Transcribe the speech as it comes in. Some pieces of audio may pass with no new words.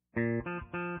It's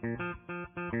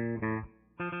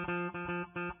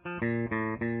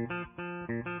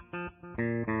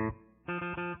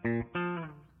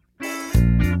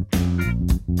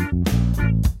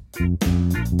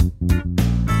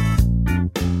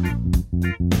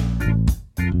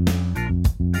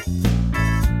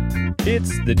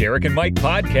the Derek and Mike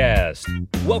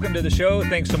Podcast. Welcome to the show.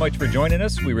 Thanks so much for joining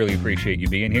us. We really appreciate you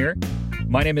being here.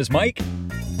 My name is Mike.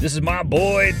 This is my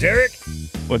boy, Derek.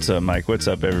 What's up, Mike? What's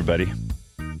up, everybody?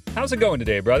 How's it going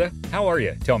today, brother? How are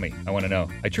you? Tell me. I want to know.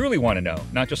 I truly want to know.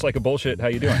 Not just like a bullshit, how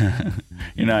you doing?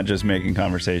 You're not just making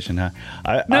conversation, huh?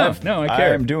 No, I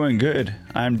care. I'm doing good.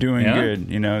 I'm doing good.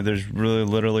 You know, there's really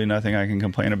literally nothing I can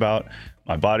complain about.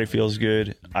 My body feels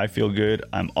good. I feel good.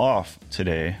 I'm off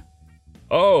today.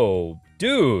 Oh,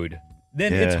 dude.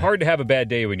 Then it's hard to have a bad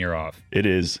day when you're off. It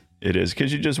is. It is.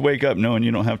 Because you just wake up knowing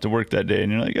you don't have to work that day.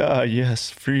 And you're like, yes,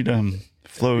 freedom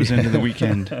flows into the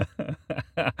weekend.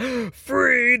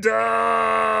 Freedom!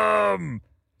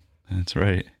 That's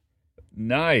right.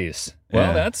 Nice.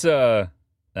 Well,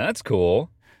 that's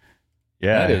cool.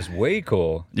 Yeah. That is way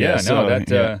cool. I'm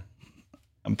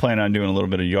planning on doing a little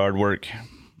bit of yard work.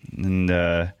 And,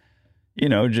 and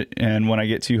when I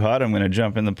get too hot, I'm going to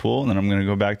jump in the pool and then I'm going to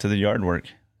go back to the yard work.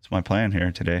 That's my plan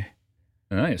here today.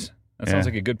 Nice. That sounds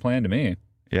like a good plan to me.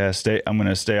 Yeah, I'm going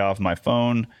to stay off my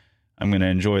phone. I'm going to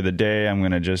enjoy the day. I'm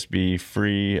going to just be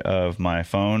free of my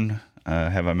phone.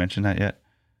 Have I mentioned that yet?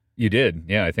 You did.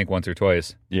 Yeah, I think once or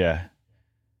twice. Yeah.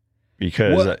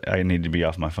 Because I need to be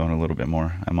off my phone a little bit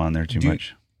more. I'm on there too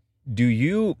much. Do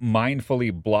you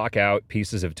mindfully block out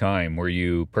pieces of time where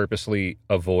you purposely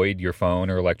avoid your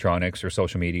phone or electronics or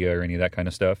social media or any of that kind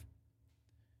of stuff?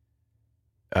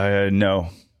 No,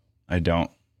 I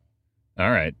don't. All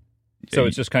right. So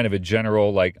it's just kind of a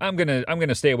general, like, I'm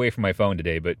gonna stay away from my phone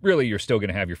today, but really you're still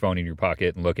gonna have your phone in your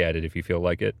pocket and look at it if you feel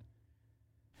like it.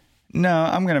 No,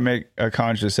 I'm going to make a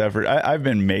conscious effort. I've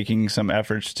been making some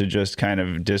efforts to just kind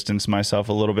of distance myself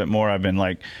a little bit more. I've been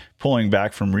like pulling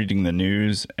back from reading the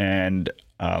news and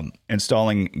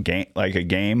installing a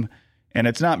game. And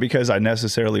it's not because I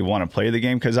necessarily want to play the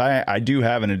game, because I do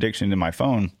have an addiction to my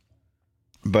phone,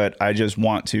 but I just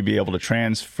want to be able to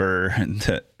transfer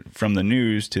from the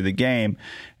news to the game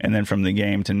and then from the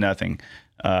game to nothing.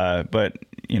 But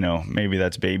maybe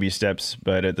that's baby steps,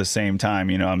 but at the same time,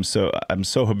 I'm so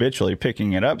habitually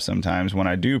picking it up. Sometimes when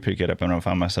I do pick it up and I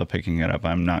find myself picking it up,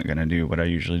 I'm not going to do what I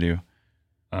usually do.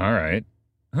 All right.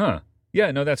 Huh.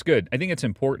 Yeah, no, that's good. I think it's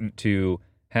important to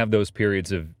have those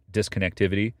periods of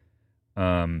disconnectivity.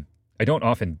 I don't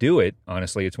often do it.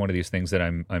 Honestly, it's one of these things that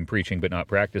I'm preaching, but not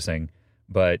practicing,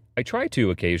 but I try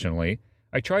to occasionally.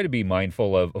 I try to be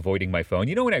mindful of avoiding my phone.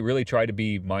 You know, when I really try to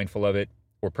be mindful of it,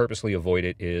 or purposely avoid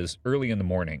it, is early in the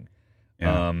morning.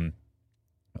 Yeah.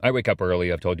 I wake up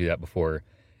early. I've told you that before.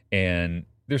 And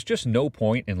there's just no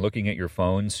point in looking at your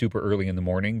phone super early in the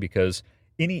morning, because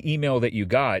any email that you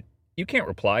got, you can't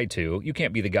reply to. You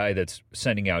can't be the guy that's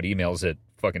sending out emails at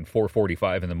fucking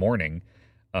 4:45 in the morning,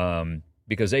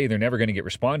 because they're never going to get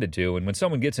responded to. And when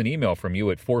someone gets an email from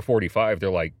you at 4:45, they're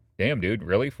like, damn, dude,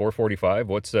 really? 4:45?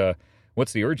 What's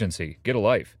the urgency? Get a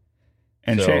life.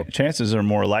 And chances are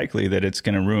more likely that it's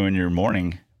going to ruin your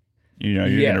morning. You're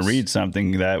going to read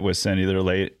something that was sent either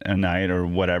late at night or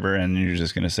whatever, and you're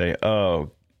just going to say,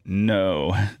 oh,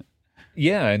 no.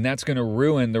 Yeah, and that's going to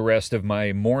ruin the rest of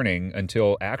my morning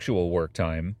until actual work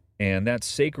time. And that's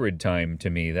sacred time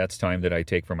to me. That's time that I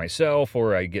take for myself,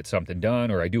 or I get something done,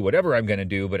 or I do whatever I'm going to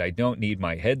do, but I don't need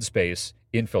my headspace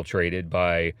infiltrated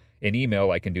by an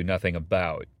email I can do nothing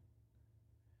about.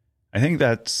 I think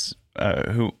that's...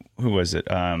 who was it?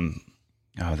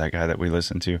 That guy that we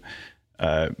listened to.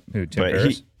 Tim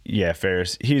Ferriss?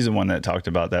 Ferriss. He's the one that talked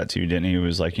about that too, didn't he? He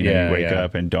was like, you wake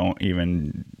up and don't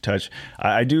even touch.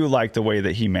 I do like the way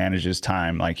that he manages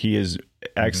time. Like, he is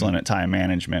excellent at time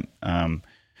management.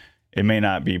 It may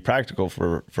not be practical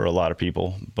for a lot of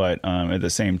people, but at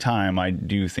the same time, I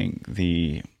do think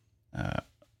the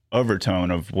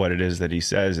overtone of what it is that he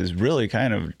says is really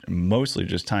kind of mostly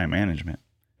just time management.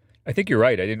 I think you're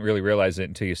right. I didn't really realize it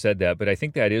until you said that, but I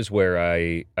think that is where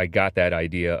I got that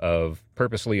idea of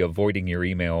purposely avoiding your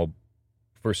email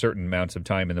for certain amounts of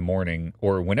time in the morning,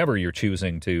 or whenever you're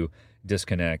choosing to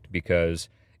disconnect, because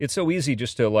it's so easy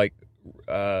just to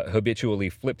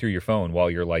habitually flip through your phone while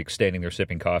you're like standing there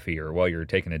sipping coffee, or while you're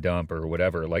taking a dump or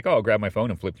whatever. Like, I'll grab my phone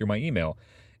and flip through my email.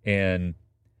 And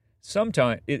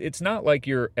sometimes it's not like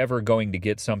you're ever going to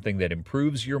get something that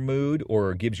improves your mood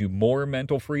or gives you more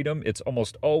mental freedom. It's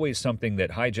almost always something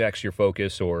that hijacks your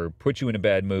focus or puts you in a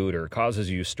bad mood or causes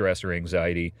you stress or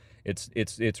anxiety.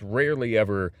 It's rarely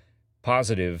ever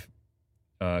positive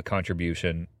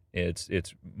contribution. It's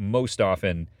most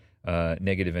often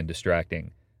negative and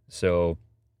distracting. So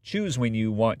choose when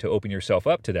you want to open yourself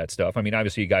up to that stuff. I mean,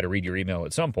 obviously, you got to read your email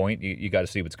at some point. You got to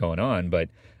see what's going on. But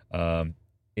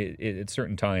at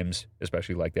certain times,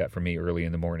 especially like that for me early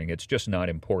in the morning, it's just not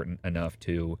important enough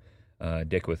to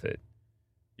dick with it.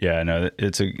 Yeah, no,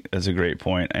 that's a great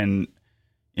point. And,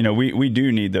 we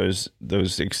do need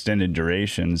those extended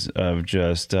durations of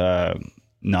just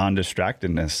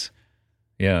non-distractedness.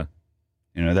 Yeah.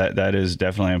 That is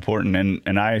definitely important.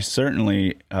 And I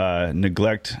certainly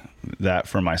neglect that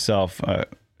for myself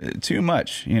too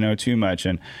much.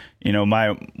 And,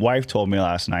 my wife told me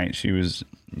last night, she was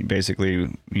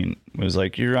basically was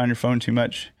like, "You're on your phone too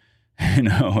much," and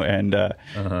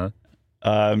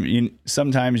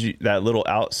sometimes that little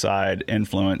outside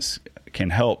influence can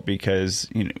help because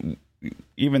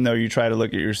even though you try to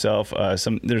look at yourself,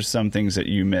 there's some things that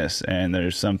you miss, and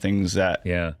there's some things that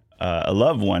a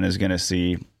loved one is going to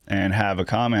see and have a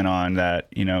comment on that.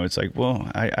 It's like, well,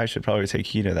 I should probably take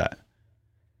heed of that.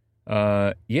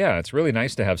 It's really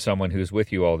nice to have someone who's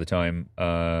with you all the time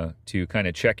to kind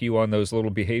of check you on those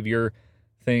little behavior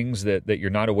things that you're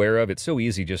not aware of. It's so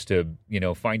easy just to,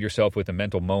 find yourself with a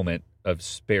mental moment of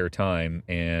spare time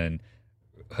and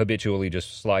habitually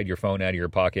just slide your phone out of your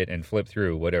pocket and flip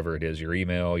through whatever it is, your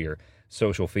email, your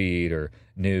social feed or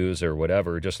news or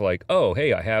whatever. Just like, oh,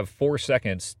 hey, I have 4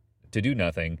 seconds to do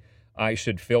nothing. I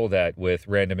should fill that with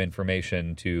random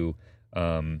information to,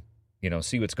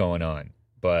 see what's going on.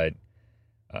 But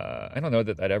I don't know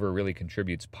that ever really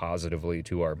contributes positively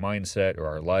to our mindset or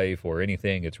our life or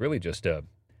anything. It's really just a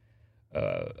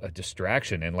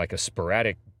distraction and like a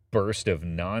sporadic burst of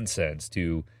nonsense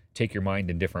to take your mind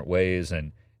in different ways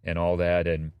and all that.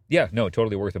 And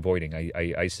totally worth avoiding.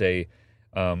 I say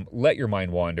let your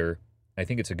mind wander. I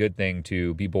think it's a good thing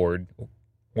to be bored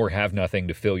or have nothing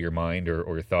to fill your mind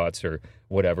or thoughts or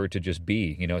whatever, to just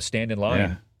be, stand in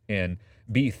line and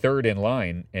be third in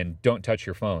line and don't touch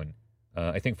your phone.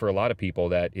 I think for a lot of people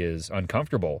that is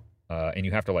uncomfortable, and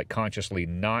you have to like consciously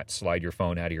not slide your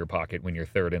phone out of your pocket when you're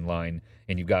third in line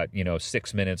and you've got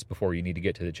 6 minutes before you need to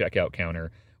get to the checkout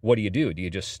counter. What do? Do you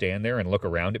just stand there and look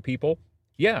around at people?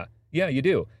 Yeah, you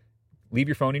do. Leave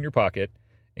your phone in your pocket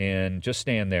and just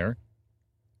stand there,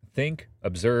 think,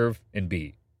 observe, and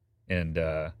be. And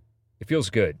it feels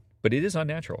good, but it is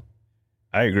unnatural.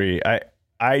 I agree.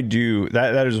 I do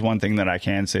that is one thing that I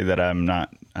can say that I'm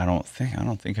not. I don't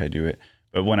think I do it.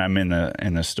 But when I'm in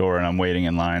the store and I'm waiting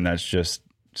in line, that's just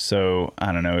so,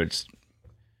 I don't know. It's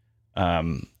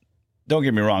don't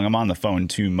get me wrong, I'm on the phone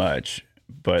too much,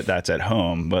 but that's at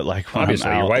home. But like when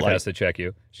obviously I'm out, your wife has to check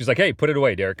you. She's like, "Hey, put it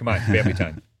away, Derek. Come on, family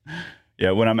time."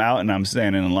 Yeah, when I'm out and I'm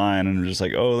standing in line and I'm just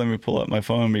like, "Oh, let me pull up my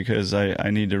phone because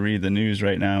I need to read the news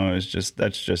right now." That's just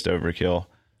overkill.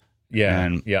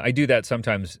 Yeah, I do that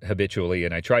sometimes habitually,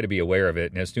 and I try to be aware of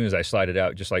it. And as soon as I slide it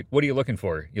out, just like, what are you looking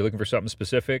for? You looking for something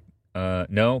specific?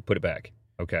 No, put it back.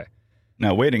 Okay.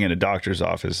 Now, waiting in a doctor's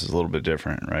office is a little bit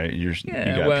different, right? You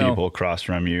got people across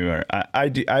from you. Or I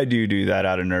do that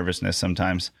out of nervousness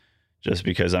sometimes, just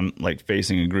because I'm like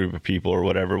facing a group of people or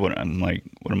whatever. I'm like,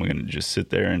 what am I going to just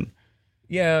sit there and?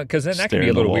 Yeah, because then that can be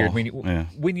a little weird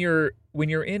when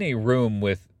you're in a room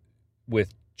with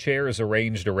chairs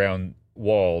arranged around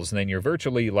walls, and then you're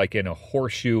virtually like in a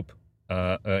horseshoe,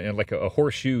 like a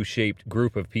horseshoe-shaped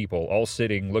group of people all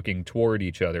sitting, looking toward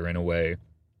each other in a way.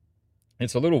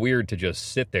 It's a little weird to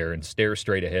just sit there and stare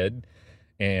straight ahead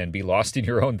and be lost in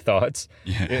your own thoughts.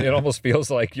 Yeah. It almost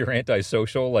feels like you're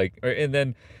antisocial.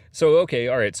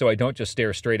 So I don't just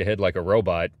stare straight ahead like a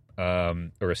robot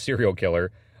or a serial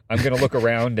killer. I'm going to look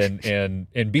around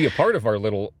and be a part of our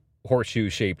little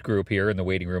horseshoe-shaped group here in the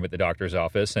waiting room at the doctor's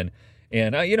office, and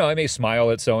I may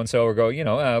smile at so-and-so or go,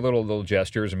 little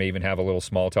gestures, or may even have a little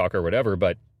small talk or whatever,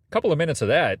 but a couple of minutes of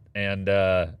that, and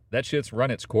that shit's run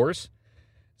its course.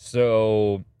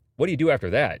 So what do you do after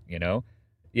that,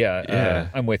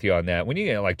 I'm with you on that. When you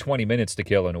get like 20 minutes to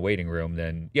kill in a waiting room,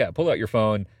 then, pull out your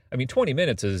phone. I mean, 20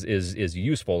 minutes is a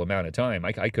useful amount of time.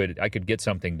 I could get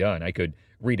something done. I could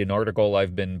read an article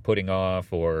I've been putting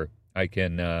off, or I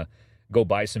can go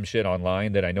buy some shit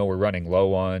online that I know we're running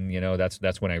low on.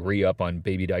 That's when I re-up on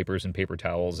baby diapers and paper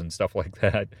towels and stuff like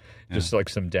that. Yeah. Just like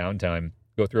some downtime.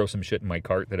 Go throw some shit in my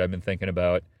cart that I've been thinking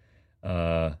about.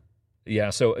 So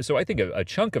I think a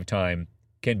chunk of time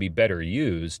can be better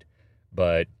used,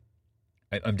 but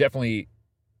I'm definitely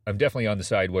on the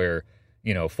side where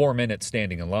 4 minutes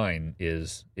standing in line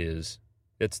is that's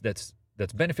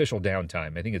beneficial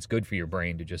downtime. I think it's good for your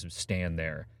brain to just stand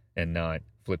there and not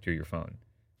flip through your phone.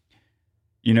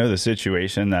 The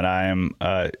situation that I am,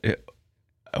 I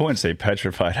wouldn't say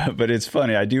petrified of, but it's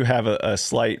funny. I do have a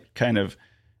slight kind of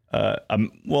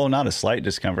well, not a slight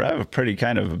discomfort. I have a pretty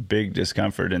kind of a big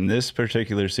discomfort in this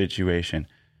particular situation.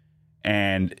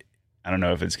 And I don't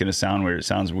know if it's going to sound weird. It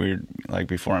sounds weird like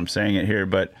before I'm saying it here,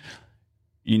 but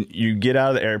you get out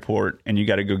of the airport and you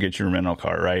got to go get your rental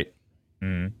car, right?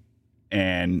 Mm.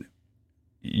 And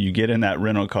you get in that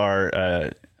rental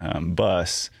car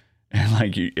bus and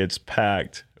like it's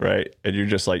packed, right? And you're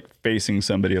just like facing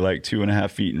somebody like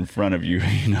 2.5 feet in front of you.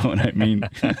 You know what I mean?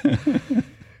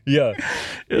 Yeah.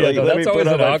 Like, no, let me that's always put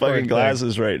on an my awkward fucking thing.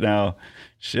 glasses right now.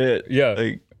 Shit. Yeah.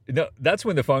 Like, No, that's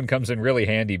when the phone comes in really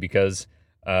handy because,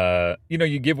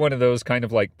 you give one of those kind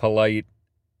of like polite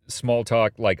small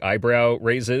talk, like eyebrow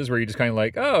raises where you just kind of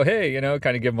like, oh, hey,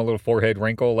 kind of give them a little forehead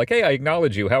wrinkle. Like, hey, I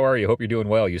acknowledge you. How are you? Hope you're doing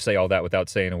well. You say all that without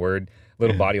saying a word,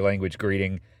 little body language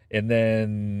greeting. And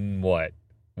then what?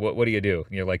 What do you do?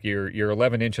 You're like, you're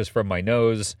 11 inches from my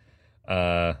nose.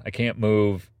 I can't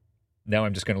move. Now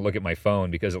I'm just going to look at my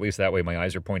phone because at least that way my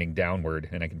eyes are pointing downward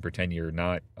and I can pretend you're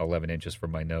not 11 inches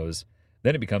from my nose.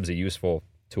 Then it becomes a useful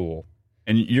tool.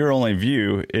 and your only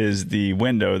view is the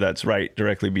window that's right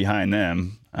directly behind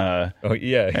them. Oh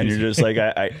yeah, and you're just like,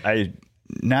 I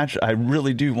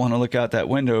really do want to look out that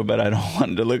window, but I don't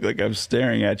want it to look like I'm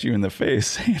staring at you in the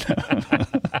face.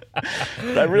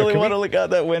 But I really want to look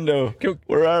out that window.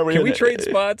 Where are we? Can we trade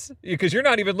spots? Because you're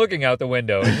not even looking out the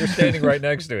window, and you're standing right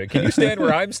next to it. Can you stand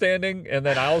where I'm standing, and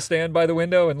then I'll stand by the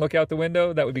window and look out the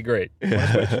window? That would be great.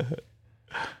 Yeah.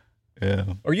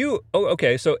 Are you? Oh,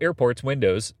 okay. So airports,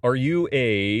 windows. Are you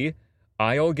a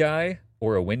aisle guy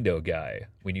or a window guy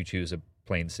when you choose a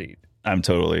plane seat? I'm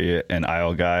totally an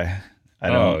aisle guy.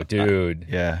 Dude.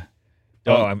 Yeah.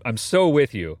 I'm so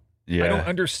with you. Yeah. I don't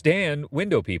understand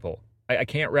window people. I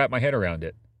can't wrap my head around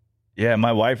it. Yeah,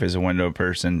 my wife is a window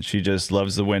person. She just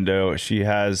loves the window. She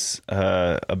has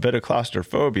a bit of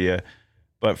claustrophobia,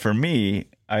 but for me,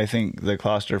 I think the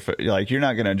claustrophobia, like, you're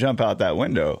not going to jump out that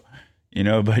window,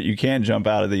 but you can jump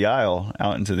out into the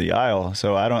aisle.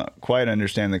 So I don't quite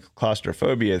understand the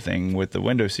claustrophobia thing with the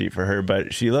window seat for her,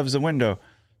 but she loves the window.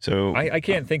 So I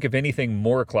can't think of anything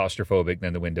more claustrophobic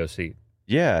than the window seat.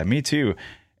 Yeah, me too.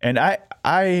 And I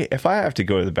if I have to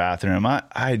go to the bathroom,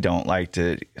 I don't like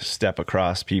to step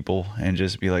across people and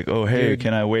just be like, oh, hey, Dude,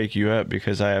 can I wake you up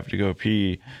because I have to go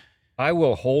pee? I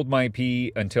will hold my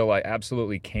pee until I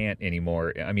absolutely can't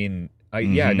anymore. I mean,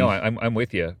 I'm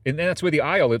with you. And that's with the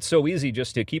aisle. It's so easy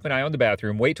just to keep an eye on the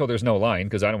bathroom, wait till there's no line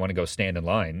because I don't want to go stand in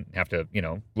line, have to,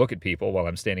 look at people while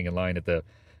I'm standing in line at the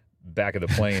back of the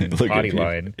plane potty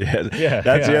line. Yeah.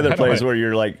 That's the other place where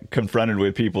you're like confronted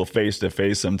with people face to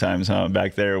face sometimes, huh?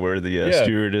 Back there where the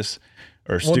stewardess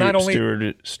or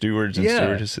stewards and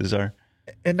stewardesses are.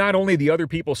 And not only the other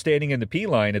people standing in the pee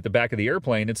line at the back of the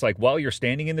airplane, it's like while you're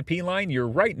standing in the pee line, you're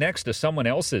right next to someone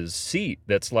else's seat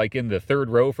that's like in the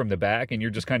third row from the back, and you're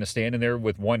just kind of standing there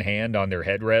with one hand on their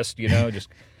headrest, just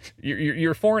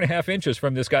you're 4.5 inches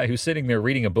from this guy who's sitting there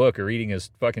reading a book or eating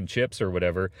his fucking chips or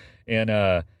whatever.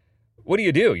 And what do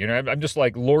you do? I'm just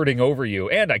like lording over you,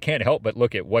 and I can't help but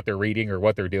look at what they're reading or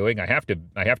what they're doing. I have to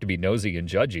be nosy and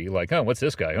judgy. Like, what's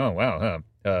this guy? Oh, wow,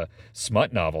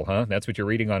 smut novel, huh? That's what you're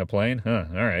reading on a plane, huh?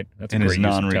 All right, that's a great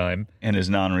use of time. In his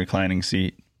non-reclining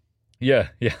seat. Yeah.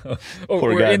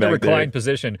 We're in the reclined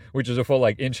position, which is a full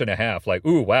like 1.5 inches. Like,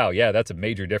 ooh, wow, yeah, that's a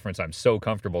major difference. I'm so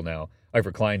comfortable now. I've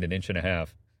reclined 1.5 inches.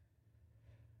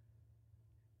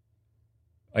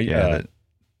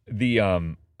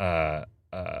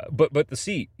 But the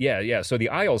seat, yeah. So the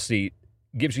aisle seat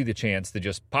gives you the chance to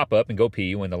just pop up and go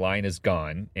pee when the line is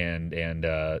gone, and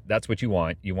that's what you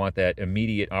want. You want that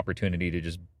immediate opportunity to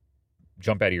just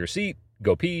jump out of your seat,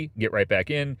 go pee, get right back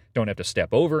in. Don't have to step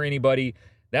over anybody.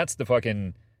 That's the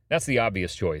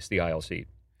obvious choice, the aisle seat.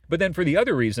 But then for the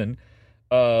other reason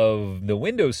of the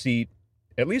window seat,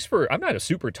 at least I'm not a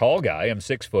super tall guy. I'm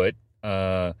 6 foot,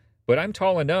 but I'm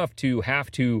tall enough to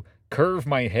have to curve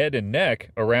my head and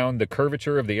neck around the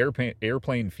curvature of the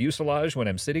airplane fuselage when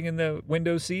I'm sitting in the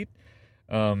window seat.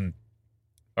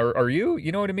 Are you?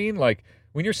 You know what I mean? Like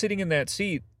when you're sitting in that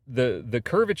seat, the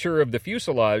curvature of the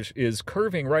fuselage is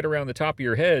curving right around the top of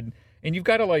your head, and you've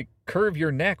got to like curve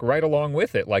your neck right along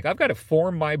with it. Like I've got to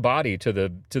form my body to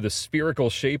the spherical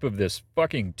shape of this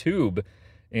fucking tube,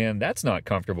 and that's not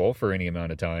comfortable for any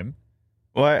amount of time.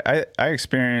 Well, I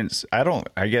experience,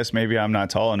 I guess maybe I'm not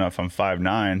tall enough. I'm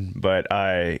 5'9", but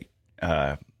I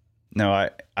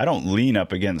don't lean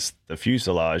up against the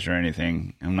fuselage or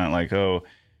anything. I'm not like,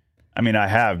 I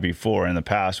have before in the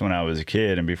past when I was a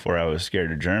kid and before I was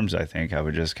scared of germs. I think I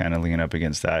would just kind of lean up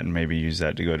against that and maybe use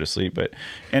that to go to sleep.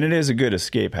 And it is a good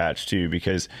escape hatch too,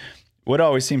 because what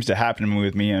always seems to happen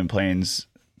with me in planes,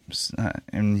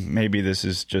 and maybe this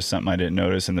is just something I didn't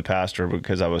notice in the past or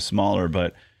because I was smaller,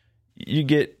 but you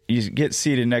get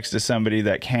seated next to somebody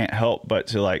that can't help but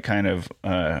to like kind of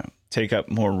take up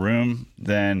more room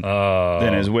than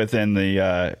is within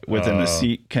the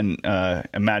seat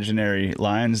imaginary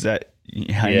lines that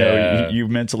I know you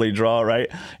mentally draw, right?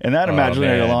 And that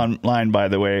imaginary line, by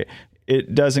the way,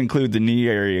 it does include the knee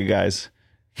area, guys.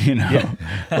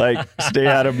 Like stay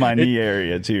out of my knee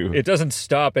area too. It doesn't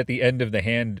stop at the end of the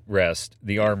handrest,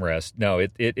 the armrest. No,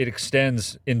 it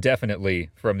extends indefinitely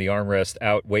from the armrest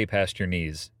out way past your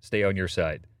knees. Stay on your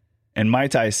side. And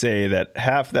might I say that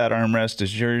half that armrest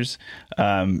is yours?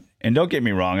 And don't get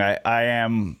me wrong,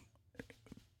 I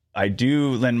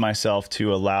do lend myself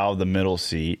to allow the middle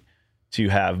seat to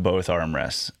have both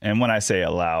armrests. And when I say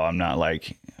allow, I'm not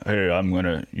like,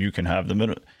 hey, you can have the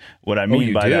middle. What I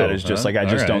mean by that is just like, I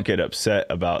just don't get upset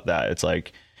about that. It's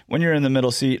like when you're in the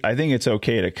middle seat, I think it's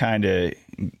okay to kind of,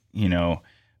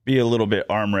 be a little bit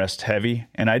armrest heavy.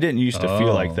 And I didn't used to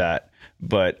feel like that,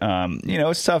 but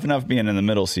it's tough enough being in the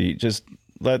middle seat. Just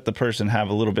let the person have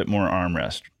a little bit more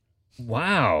armrest.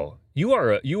 Wow. You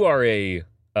are a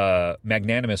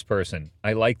magnanimous person.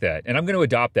 I like that. And I'm going to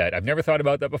adopt that. I've never thought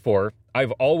about that before.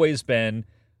 I've always been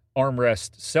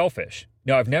armrest selfish.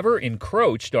 Now, I've never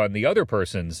encroached on the other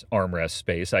person's armrest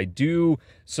space. I do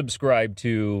subscribe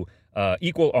to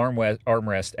equal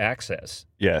armrest access.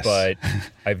 Yes. But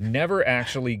I've never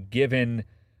actually given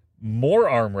more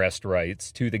armrest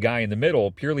rights to the guy in the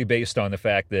middle purely based on the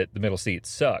fact that the middle seat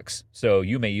sucks. So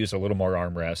you may use a little more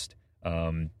armrest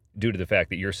due to the fact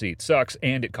that your seat sucks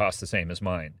and it costs the same as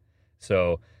mine.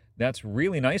 So that's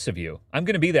really nice of you. I'm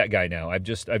going to be that guy now. I've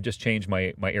just changed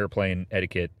my airplane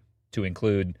etiquette to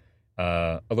include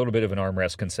a little bit of an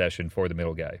armrest concession for the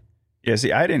middle guy. Yeah,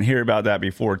 see, I didn't hear about that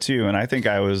before too, and I think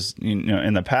I was,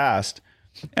 in the past,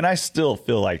 and I still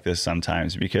feel like this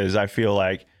sometimes because I feel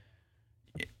like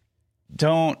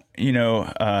don't,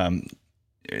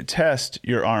 test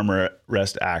your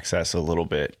armrest access a little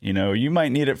bit. You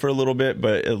might need it for a little bit,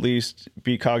 but at least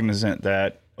be cognizant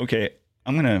that, okay,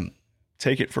 I'm going to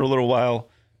take it for a little while,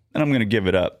 and I'm going to give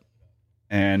it up.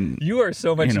 And you are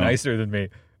so much nicer than me.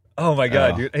 Oh my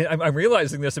God, dude. I'm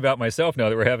realizing this about myself now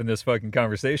that we're having this fucking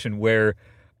conversation where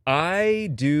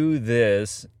I do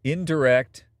this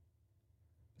indirect,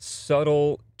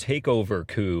 subtle takeover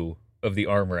coup of the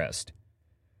armrest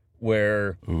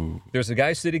where there's a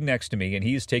guy sitting next to me and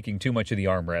he's taking too much of the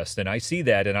armrest. And I see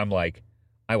that and I'm like,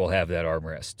 I will have that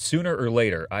armrest. Sooner or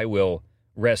later, I will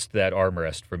wrest that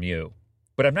armrest from you.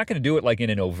 But I'm not going to do it like in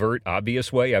an overt,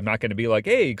 obvious way. I'm not going to be like,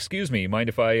 hey, excuse me, mind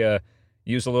if I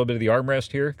use a little bit of the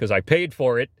armrest here? Because I paid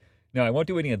for it. No, I won't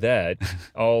do any of that.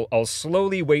 I'll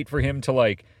slowly wait for him to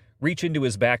like reach into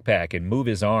his backpack and move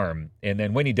his arm. And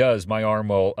then when he does, my arm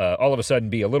will all of a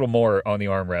sudden be a little more on the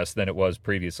armrest than it was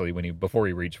previously before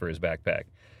he reached for his backpack.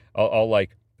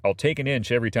 I'll take an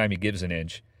inch every time he gives an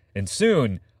inch. And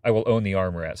soon I will own the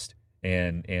armrest.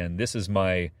 And this is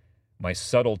my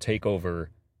subtle takeover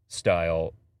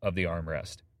style of the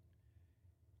armrest.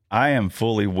 I am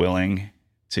fully willing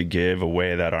to give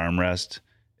away that armrest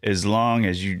as long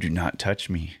as you do not touch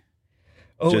me.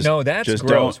 Oh, no, that's just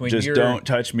gross. Don't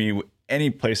touch me any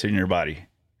place in your body.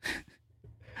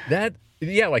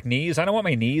 Like knees. I don't want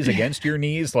my knees against your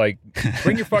knees. Like,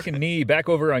 bring your fucking knee back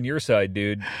over on your side,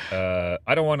 dude.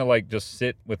 I don't want to like just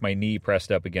sit with my knee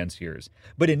pressed up against yours.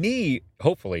 But a knee,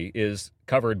 hopefully, is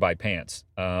covered by pants.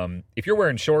 If you're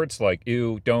wearing shorts, like,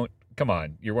 come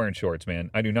on. You're wearing shorts,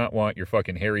 man. I do not want your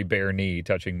fucking hairy bare knee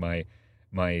touching my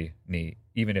knee,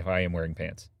 even if I am wearing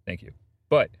pants. Thank you.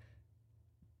 But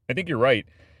I think you're right.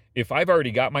 If I've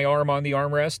already got my arm on the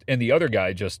armrest and the other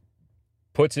guy just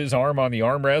puts his arm on the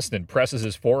armrest and presses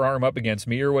his forearm up against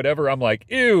me or whatever, I'm like,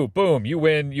 ew, boom, you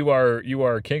win. You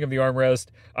are king of the armrest.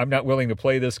 I'm not willing to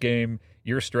play this game.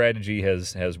 Your strategy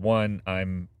has won.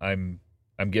 I'm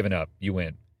giving up. You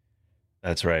win.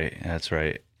 That's right.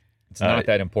 It's not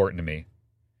that important to me.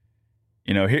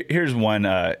 Here's one.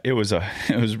 It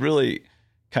was really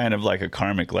kind of like a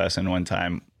karmic lesson one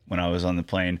time when I was on the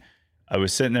plane. I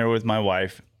was sitting there with my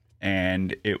wife,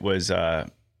 and it was I'm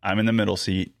in the middle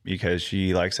seat because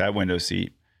she likes that window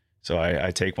seat. So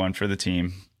I take one for the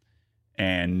team.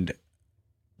 And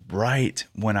right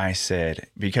when I said,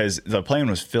 because the plane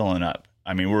was filling up,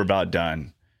 I mean, we're about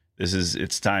done.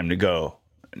 It's time to go.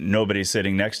 Nobody's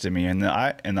sitting next to me in the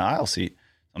aisle seat.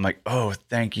 I'm like, oh,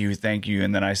 thank you.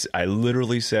 And then I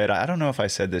literally said, I don't know if I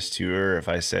said this to her or if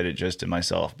I said it just to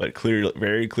myself, but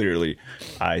very clearly,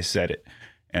 I said it.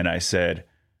 And I said,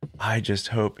 I just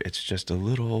hope it's just a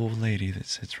little old lady that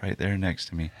sits right there next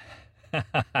to me.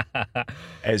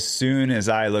 As soon as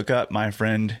I look up, my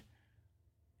friend,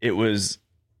 it was...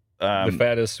 the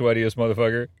fattest, sweatiest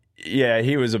motherfucker? Yeah,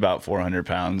 he was about 400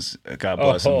 pounds. God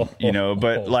bless him.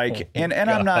 But like, and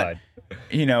I'm not,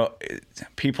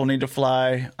 people need to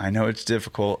fly. I know it's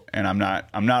difficult, and I'm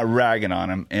not ragging on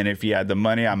him. And if he had the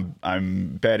money,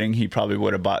 I'm betting he probably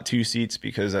would have bought 2 seats,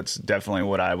 because that's definitely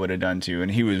what I would have done too.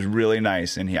 And he was really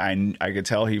nice, and I could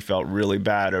tell he felt really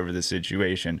bad over the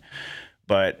situation.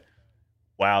 But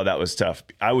wow, that was tough.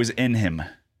 I was in him,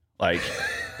 like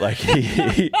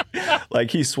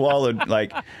he swallowed,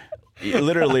 like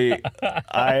literally.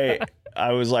 I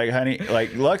was like, honey,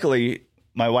 like luckily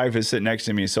my wife is sitting next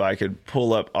to me, so I could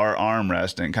pull up our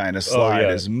armrest and kind of slide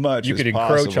as much as possible. You could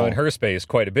encroach on her space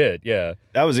quite a bit. Yeah.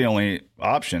 That was the only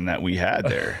option that we had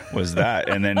there, was that.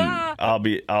 And then I'll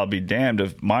be damned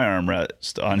if my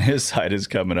armrest on his side is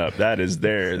coming up. That is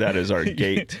our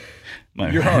gate.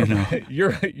 Your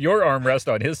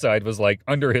armrest on his side was like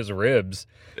under his ribs.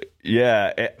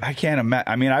 Yeah, I can't imagine.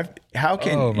 I mean, I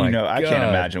can't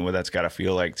imagine what that's got to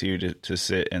feel like to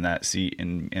sit in that seat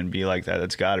and be like that.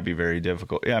 That's got to be very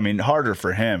difficult. Yeah, I mean, harder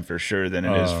for him for sure than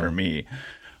it is for me.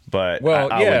 But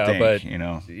I would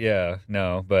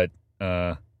think,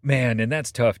 man, and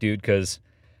that's tough, dude. Because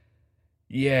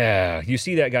you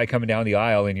see that guy coming down the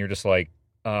aisle, and you're just like,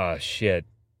 oh shit.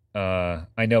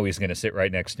 I know he's going to sit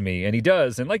right next to me, and he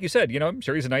does. And like you said, I'm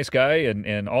sure he's a nice guy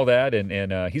and all that.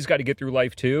 And he's got to get through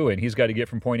life too. And he's got to get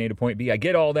from point A to point B. I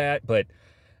get all that, but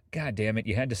God damn it.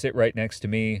 You had to sit right next to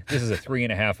me. This is a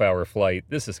 3.5-hour flight.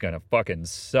 This is going to fucking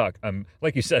suck. I'm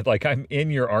like you said, like I'm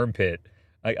in your armpit.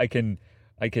 I can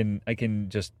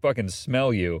just fucking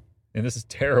smell you. And this is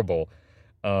terrible.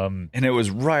 And it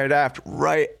was right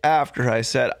after I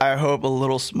said, I hope a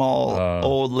little small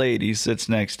old lady sits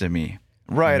next to me.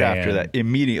 After that,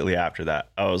 immediately after that,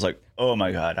 I was like, oh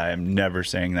my God, I am never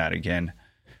saying that again.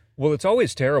 Well, it's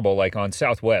always terrible, like on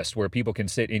Southwest, where people can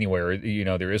sit anywhere.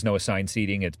 There is no assigned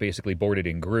seating. It's basically boarded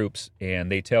in groups.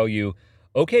 And they tell you,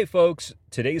 okay, folks,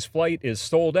 today's flight is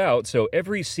sold out, so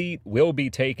every seat will be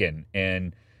taken.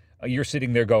 And you're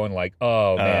sitting there going like,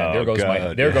 oh man,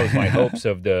 there goes my hopes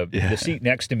of the seat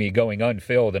next to me going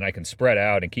unfilled, and I can spread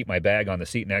out and keep my bag on the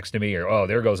seat next to me, or oh,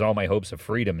 there goes all my hopes of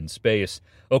freedom and space.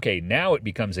 Okay, now it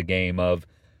becomes a game of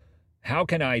how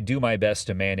can I do my best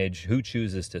to manage who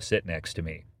chooses to sit next to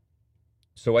me.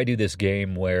 So I do this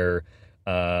game where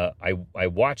I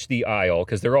watch the aisle,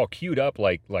 because they're all queued up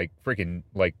like freaking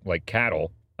like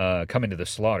cattle coming to the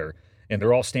slaughter, and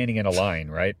they're all standing in a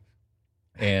line, right?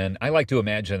 And I like to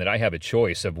imagine that I have a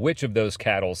choice of which of those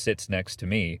cattle sits next to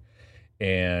me.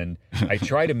 And I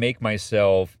try to make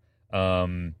myself,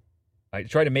 I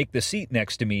try to make the seat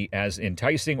next to me as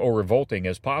enticing or revolting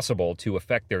as possible to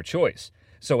affect their choice.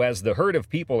 So as the herd of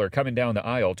people are coming down the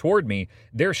aisle toward me,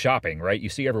 they're shopping, right? You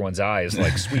see everyone's eyes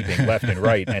like sweeping left and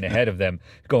right and ahead of them,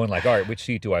 going like, all right, which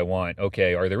seat do I want?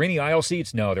 Okay, are there any aisle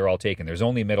seats? No, they're all taken. There's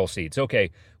only middle seats.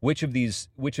 Okay, which of these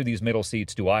middle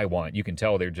seats do I want? You can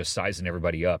tell they're just sizing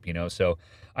everybody up, So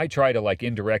I try to like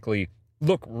indirectly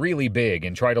look really big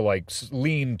and try to like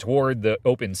lean toward the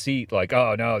open seat, like,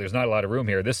 oh no, there's not a lot of room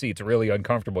here. This seat's really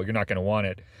uncomfortable. You're not going to want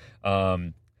it.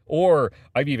 Or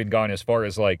I've even gone as far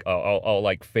as like I'll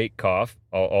like fake cough.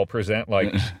 I'll present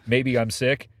like maybe I'm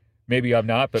sick, maybe I'm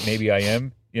not, but maybe I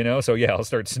am. So yeah, I'll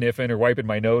start sniffing or wiping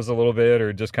my nose a little bit,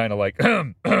 or just kind of like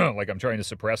like I'm trying to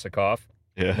suppress a cough,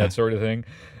 that sort of thing.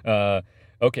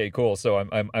 Okay, cool. So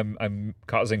I'm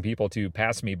causing people to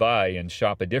pass me by and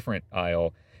shop a different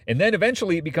aisle. And then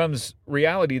eventually it becomes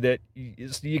reality that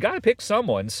you got to pick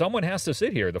someone. Someone has to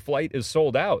sit here. The flight is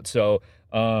sold out. So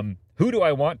who do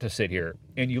I want to sit here?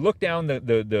 And you look down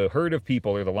the herd of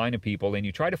people or the line of people, and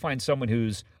you try to find someone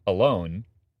who's alone.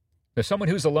 Because someone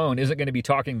who's alone isn't going to be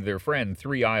talking to their friend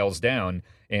 3 aisles down,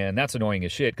 and that's annoying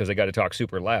as shit because they got to talk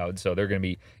super loud. So they're going to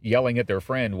be yelling at their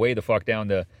friend way the fuck down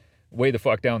the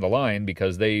line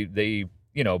because they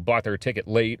bought their ticket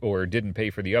late or didn't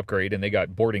pay for the upgrade, and they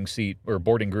got boarding seat or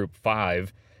boarding group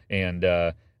 5, and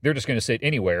they're just going to sit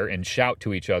anywhere and shout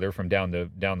to each other from down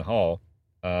the hall.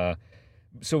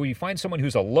 So when you find someone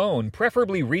who's alone,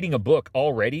 preferably reading a book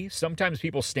already. Sometimes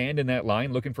people stand in that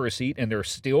line looking for a seat and they're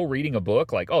still reading a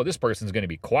book. Like, oh, this person's going to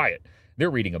be quiet. They're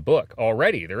reading a book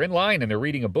already. They're in line and they're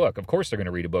reading a book. Of course they're going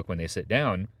to read a book when they sit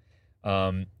down.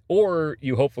 Or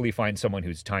you hopefully find someone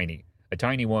who's tiny. A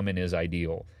tiny woman is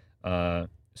ideal.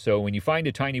 So when you find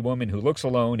a tiny woman who looks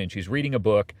alone and she's reading a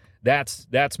book, that's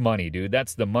money, dude.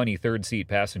 That's the money third seat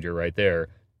passenger right there.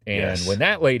 And when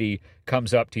that lady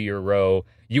comes up to your row,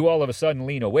 you all of a sudden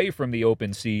lean away from the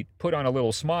open seat, put on a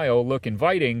little smile, look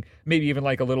inviting, maybe even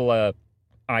like a little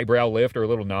eyebrow lift or a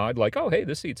little nod, like, oh, hey,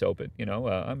 this seat's open.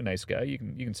 I'm a nice guy. You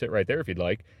can sit right there if you'd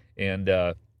like. And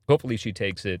hopefully she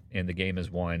takes it and the game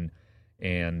is won.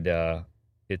 And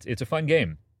it's a fun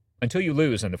game. until you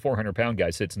lose and the 400-pound guy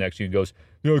sits next to you and goes,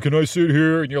 "Yeah, can I sit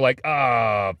here?" And you're like,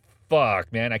 "Ah,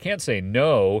 fuck, man, I can't say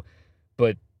no,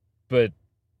 but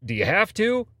do you have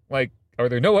to? Like, are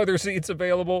there no other seats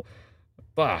available?"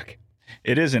 Fuck.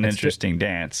 It is an interesting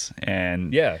dance,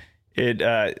 and Yeah.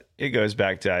 it goes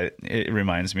back to, it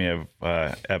reminds me of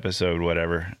episode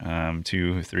whatever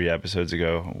 2-3 episodes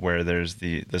ago, where there's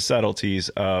the subtleties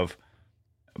of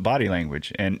body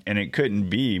language, and it couldn't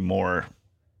be more.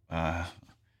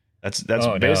 That's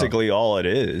basically all it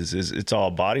is it's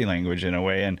all body language in a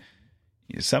way, and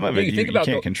some of it you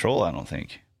can't control, I don't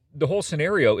think. The whole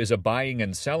scenario is a buying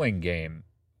and selling game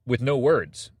with no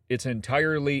words. It's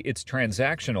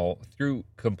transactional through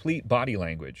complete body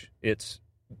language. It's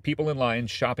people in line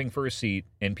shopping for a seat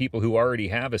and people who already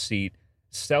have a seat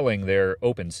selling their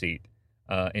open seat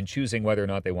and choosing whether or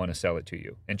not they want to sell it to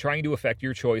you and trying to affect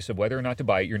your choice of whether or not to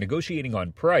buy it. You're negotiating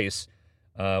on price,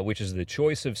 which is the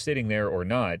choice of sitting there or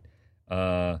not,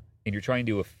 and you're trying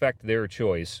to affect their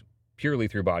choice purely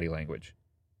through body language.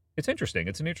 It's interesting.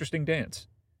 It's an interesting dance.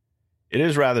 It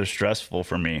is rather stressful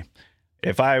for me.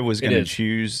 If I was going to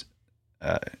choose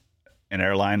an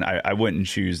airline, I wouldn't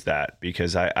choose that,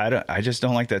 because I just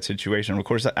don't like that situation. Of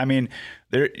course, I mean,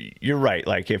 you're right.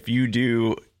 Like, if you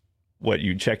do what,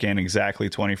 you check in exactly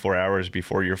 24 hours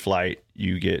before your flight,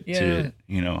 you get to,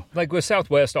 Like with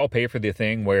Southwest, I'll pay for the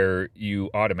thing where you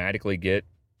automatically get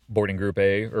boarding group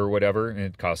A or whatever, and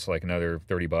it costs like another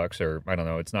 $30, or I don't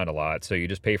know, it's not a lot. So you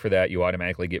just pay for that, you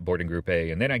automatically get boarding group A,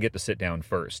 and then I get to sit down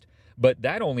first. But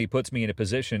that only puts me in a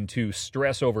position to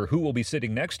stress over who will be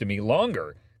sitting next to me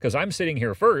longer, because I'm sitting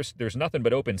here first. There's nothing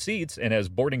but open seats, and as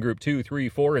boarding group 2, 3,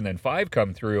 4, and then 5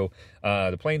 come through,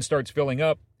 the plane starts filling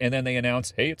up, and then they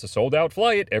announce, "Hey, it's a sold-out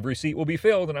flight. Every seat will be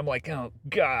filled." And I'm like, oh,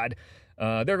 God.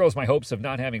 There goes my hopes of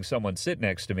not having someone sit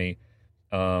next to me.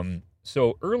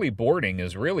 So early boarding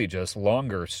is really just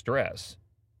longer stress.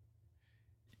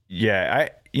 Yeah,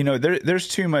 there's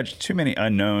too many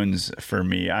unknowns for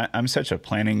me. I'm such a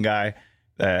planning guy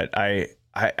that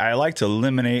I like to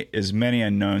eliminate as many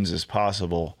unknowns as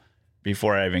possible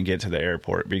before I even get to the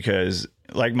airport, because,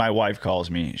 like, my wife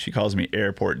she calls me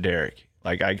Airport Derek.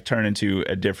 Like, I turn into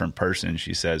a different person,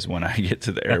 she says, when I get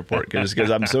to the airport,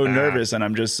 because I'm so nervous, and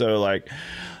I'm just so like,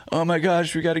 oh my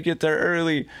gosh, we got to get there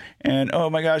early, and oh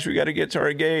my gosh, we got to get to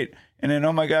our gate. And then,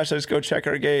 oh my gosh, let's go check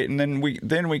our gate, and then we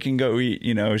can go eat.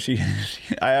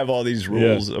 I have all these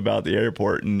rules about the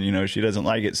airport, and she doesn't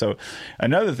like it. So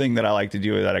another thing that I like to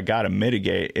do that I got to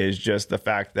mitigate is just the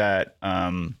fact that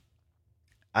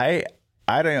I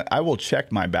will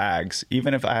check my bags,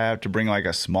 even if I have to bring like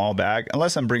a small bag,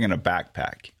 unless I'm bringing a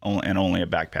backpack, and only a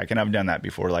backpack. And I've done that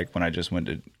before, like when I just went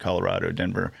to Colorado,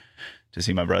 Denver, to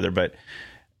see my brother. But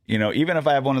even if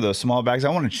I have one of those small bags, I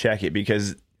want to check it,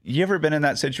 because you ever been in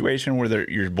that situation where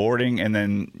you're boarding, and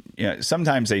then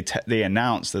sometimes they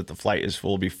announce that the flight is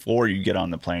full before you get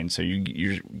on the plane. So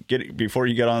before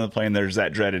you get on the plane, there's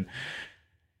that dreaded,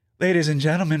 "Ladies and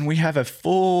gentlemen, we have a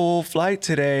full flight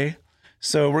today.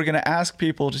 So we're going to ask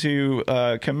people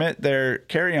to commit their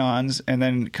carry-ons and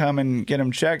then come and get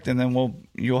them checked, and then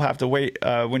you'll have to wait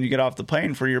when you get off the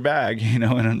plane for your bag." And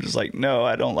I'm just like, no,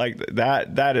 I don't like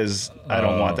that. That is, I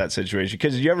don't want that situation,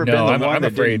 because you ever been the one I'm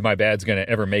afraid my bag's going to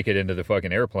ever make it into the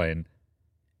fucking airplane.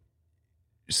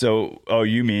 So,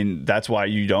 you mean that's why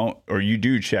you don't, or you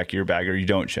do check your bag, or you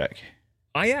don't check?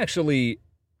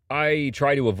 I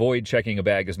try to avoid checking a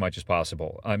bag as much as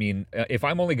possible. I mean, if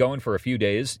I'm only going for a few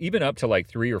days, even up to like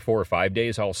 3 or 4 or 5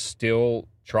 days, I'll still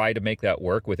try to make that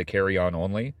work with a carry-on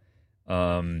only.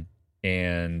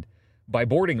 And by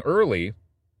boarding early,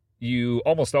 you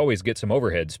almost always get some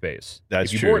overhead space.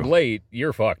 That's true. If you board late,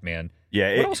 you're fucked, man.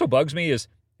 Yeah. What also bugs me is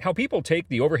how people take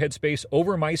the overhead space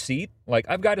over my seat. Like,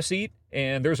 I've got a seat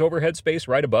and there's overhead space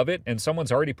right above it, and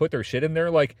someone's already put their shit in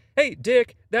there. Like, "Hey,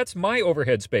 Dick, that's my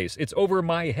overhead space. It's over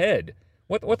my head."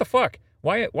 What the fuck?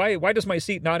 Why does my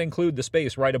seat not include the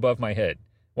space right above my head?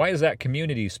 Why is that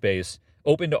community space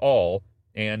open to all?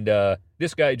 And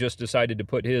this guy just decided to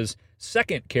put his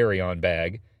second carry-on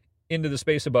bag into the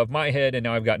space above my head, and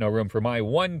now I've got no room for my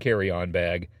one carry-on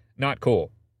bag. Not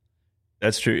cool.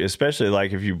 That's true, especially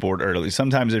like if you board early.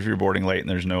 Sometimes if you're boarding late and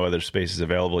there's no other spaces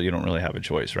available, you don't really have a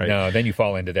choice, right? No, then you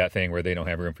fall into that thing where they don't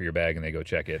have room for your bag and they go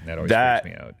check it, and that always freaks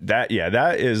me out.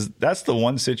 That's the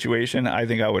one situation I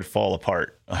think I would fall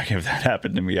apart. Like, if that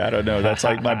happened to me, I don't know. That's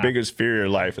like my biggest fear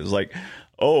in life, is like,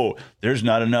 "Oh, there's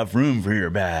not enough room for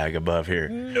your bag above here."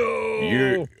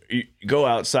 No. You go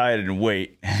outside and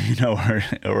wait,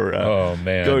 or oh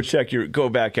man, go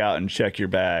back out and check your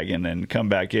bag, and then come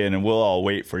back in, and we'll all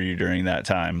wait for you during that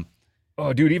time.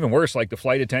 Oh, dude, even worse. Like the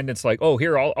flight attendant's like, "Oh,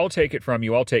 here, I'll take it from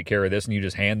you. I'll take care of this," and you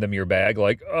just hand them your bag.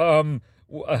 Like,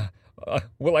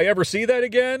 will I ever see that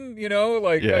again? You know,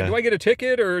 like, Yeah. do I get a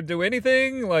ticket or do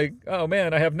anything? Like, oh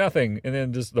man, I have nothing. And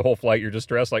then just the whole flight, you're just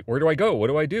stressed. Like, where do I go? What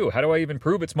do I do? How do I even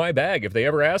prove it's my bag if they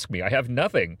ever ask me? I have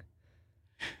nothing.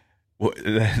 Well,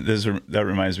 that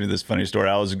reminds me of this funny story.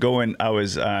 I was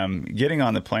getting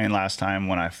on the plane last time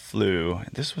when I flew.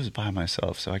 This was by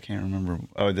myself, so I can't remember.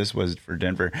 Oh, this was for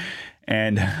Denver,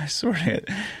 and I swear to it,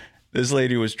 this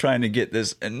lady was trying to get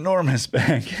this enormous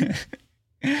bag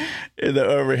in the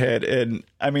overhead, and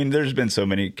I mean, there's been so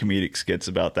many comedic skits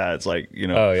about that. It's like, you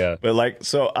know, Oh yeah, but like,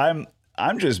 so I'm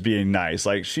just being nice.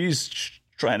 Like she's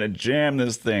trying to jam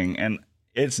this thing, and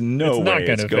it's not way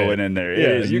it's going fit in there.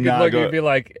 Yeah, you could look and be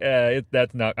like,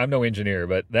 that's not. I'm no engineer,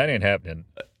 but that ain't happening.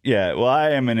 Yeah, well,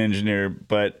 I am an engineer,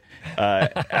 but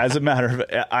as a matter of,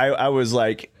 I was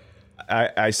like,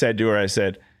 I said to her, I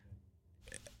said,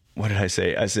 what did I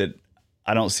say? I said,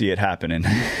 I don't see it happening.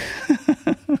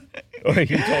 Oh,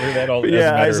 you told her that all.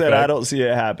 Yeah, I said I don't see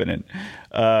it happening,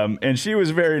 and she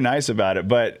was very nice about it.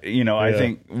 But you know, I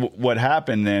think what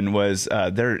happened then was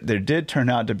there did turn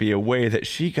out to be a way that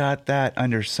she got that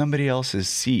under somebody else's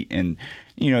seat, and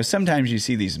you know, sometimes you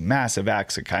see these massive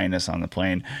acts of kindness on the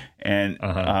plane, and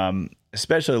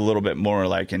especially a little bit more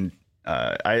like in.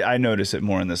 I notice it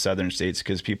more in the southern states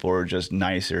because people are just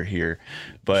nicer here,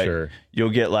 but you'll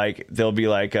get like they'll be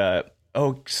like.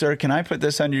 Oh, sir, can I put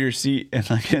this under your seat? And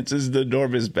like, it's just the door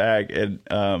of his bag.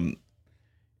 And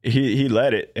he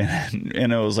let it.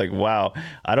 And it was like, wow,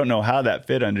 I don't know how that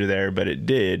fit under there, but it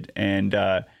did. And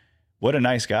what a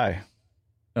nice guy.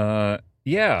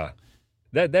 Yeah,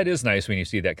 that is nice when you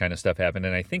see that kind of stuff happen.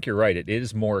 And I think you're right. It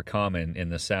is more common in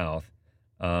the South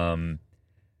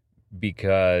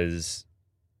because,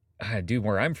 dude,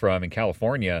 where I'm from in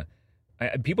California,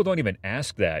 people don't even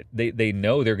ask that. They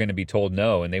know they're going to be told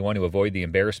no, and they want to avoid the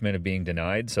embarrassment of being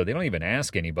denied, so they don't even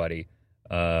ask anybody.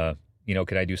 You know,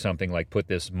 can I do something like put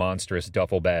this monstrous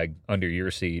duffel bag under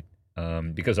your seat?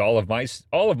 Because all of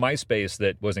my space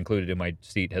that was included in my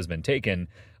seat has been taken.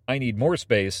 I need more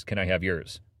space. Can I have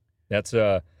yours? That's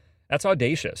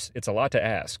audacious. It's a lot to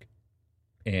ask,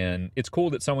 and it's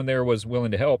cool that someone there was willing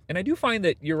to help. And I do find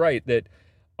that you're right that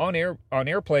on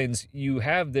airplanes you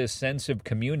have this sense of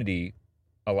community.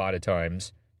 A lot of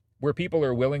times where people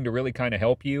are willing to really kind of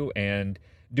help you and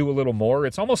do a little more.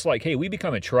 It's almost like, hey, we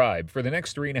become a tribe. For the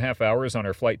next 3.5 hours on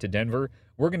our flight to Denver,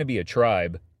 we're going to be a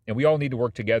tribe, and we all need to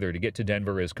work together to get to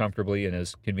Denver as comfortably and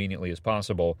as conveniently as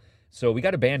possible. So we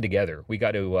got to band together. We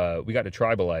got to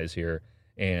tribalize here.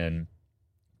 And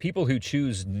people who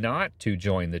choose not to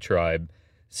join the tribe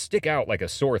stick out like a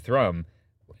sore thumb.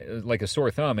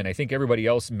 And I think everybody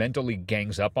else mentally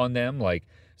gangs up on them. Like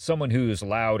someone who's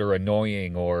loud or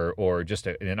annoying or just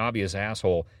an obvious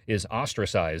asshole is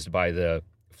ostracized by the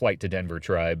flight to Denver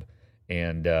tribe,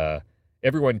 and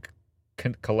everyone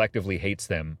collectively hates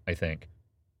them, I think.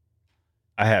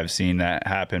 I have seen that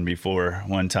happen before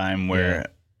one time where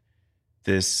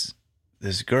this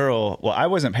girl, well, I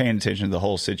wasn't paying attention to the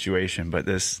whole situation, but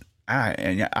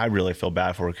I really feel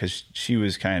bad for her because she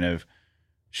was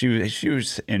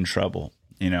in trouble,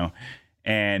 you know,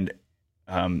 and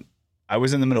I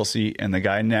was in the middle seat, and the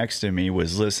guy next to me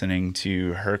was listening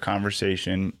to her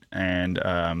conversation and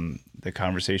the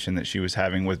conversation that she was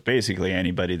having with basically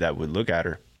anybody that would look at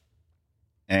her.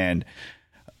 And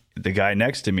the guy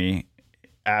next to me,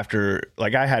 after,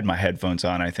 like, I had my headphones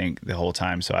on, I think, the whole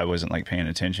time, so I wasn't like paying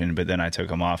attention, but then I took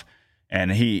them off,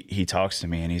 and he talks to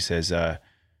me, and he says,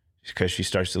 because she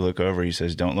starts to look over, he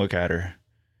says, "Don't look at her."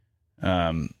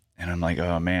 And I'm like,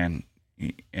 oh man.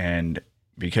 And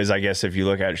because I guess if you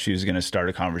look at it, she was going to start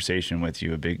a conversation with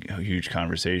you, a huge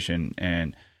conversation.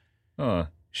 And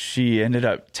she ended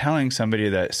up telling somebody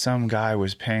that some guy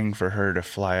was paying for her to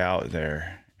fly out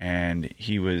there. And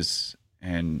he was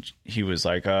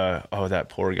like, oh, that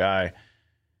poor guy.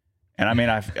 And I mean,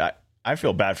 I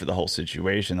feel bad for the whole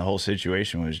situation. The whole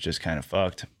situation was just kind of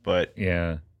fucked, but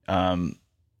yeah.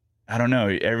 I don't know.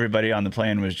 Everybody on the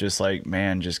plane was just like,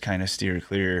 man, just kind of steer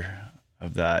clear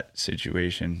of that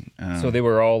situation. So they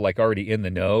were all like already in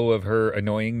the know of her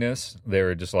annoyingness. They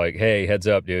were just like, hey, heads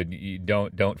up, dude. You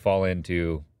don't fall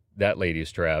into that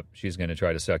lady's trap. She's going to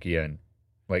try to suck you in.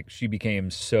 Like, she became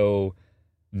so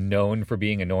known for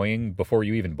being annoying before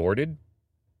you even boarded?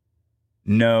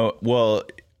 No. Well,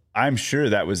 I'm sure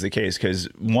that was the case because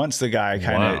once the guy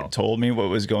kind of told me what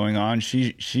was going on,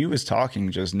 she was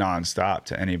talking just nonstop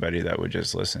to anybody that would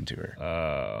just listen to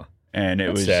her. And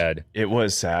it was sad. It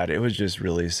was sad. It was just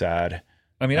really sad.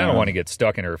 I mean, I don't want to get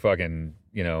stuck in her fucking,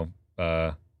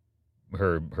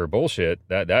 her bullshit.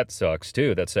 That sucks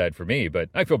too. That's sad for me, but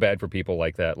I feel bad for people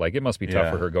like that. Like it must be tough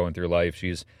Yeah. for her going through life.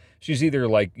 She's either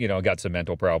like, got some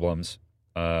mental problems,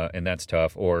 and that's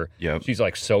tough, or Yep. she's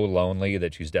like so lonely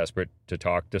that she's desperate to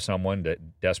talk to someone,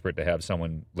 desperate to have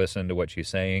someone listen to what she's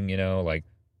saying, like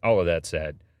all of that's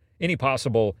sad. Any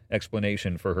possible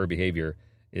explanation for her behavior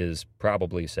is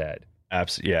probably sad.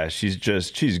 Yeah,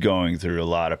 she's going through a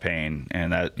lot of pain,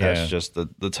 and that's Yeah. just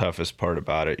the toughest part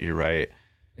about it. You're right.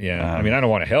 Yeah. I mean, I don't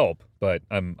want to help, but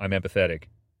I'm empathetic.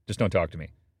 Just don't talk to me.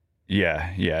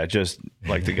 Yeah. Just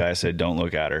like the guy said, don't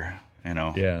look at her.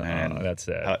 Yeah. And That's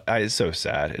sad. it's so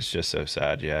sad. It's just so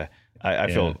sad. Yeah. I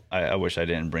feel I wish I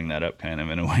didn't bring that up, kind of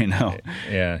in a way now.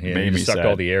 Yeah. Made You me sucked sad.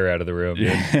 all the air out of the room.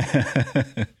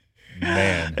 Yeah.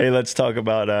 Man. Hey, let's talk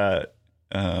about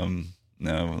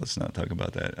no, let's not talk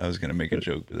about that. I was going to make a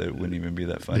joke, but that wouldn't even be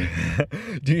that funny.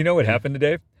 Do you know what happened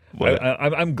today? What?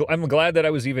 I'm glad that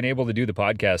I was even able to do the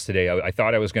podcast today. I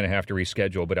thought I was going to have to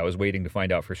reschedule, but I was waiting to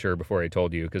find out for sure before I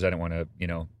told you because I didn't want to,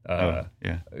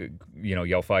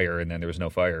 yell fire, and then there was no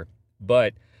fire.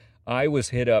 But I was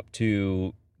hit up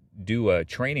to do a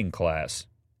training class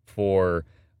for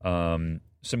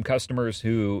some customers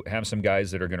who have some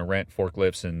guys that are going to rent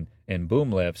forklifts and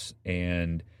boom lifts,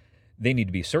 and they need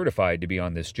to be certified to be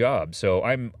on this job. So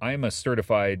I'm a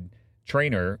certified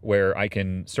trainer where I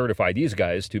can certify these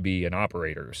guys to be an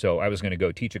operator. So I was going to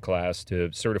go teach a class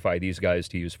to certify these guys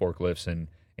to use forklifts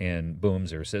and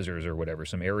booms or scissors or whatever,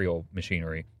 some aerial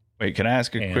machinery. Wait, can I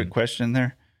ask a quick question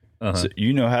there? Uh-huh. So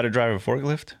you know how to drive a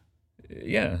forklift?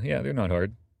 Yeah, they're not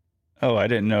hard. Oh, I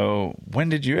didn't know. When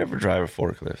did you ever drive a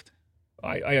forklift?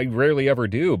 I rarely ever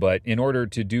do, but in order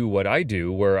to do what I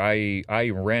do, where I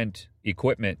rent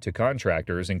equipment to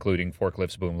contractors, including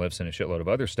forklifts, boom lifts, and a shitload of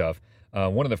other stuff,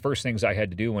 one of the first things I had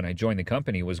to do when I joined the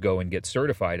company was go and get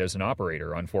certified as an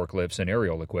operator on forklifts and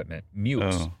aerial equipment,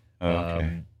 mutes.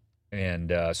 Okay.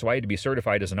 So I had to be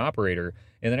certified as an operator.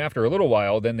 And then after a little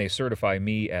while, then they certify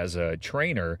me as a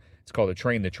trainer. It's called a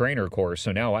Train the Trainer course.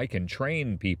 So now I can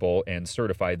train people and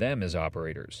certify them as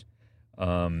operators.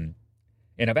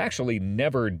 And I've actually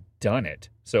never done it.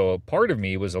 So part of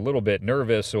me was a little bit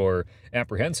nervous or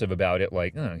apprehensive about it.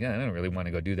 Like, I don't really want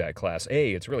to go do that class.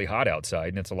 A, it's really hot outside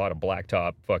and it's a lot of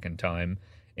blacktop fucking time.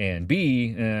 And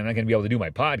B, I'm not going to be able to do my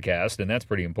podcast, and that's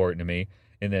pretty important to me.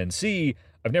 And then C,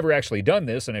 I've never actually done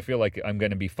this, and I feel like I'm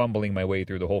going to be fumbling my way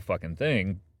through the whole fucking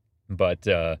thing. But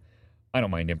I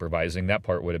don't mind improvising. That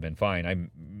part would have been fine. I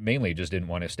mainly just didn't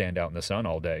want to stand out in the sun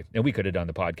all day. And we could have done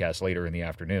the podcast later in the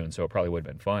afternoon, so it probably would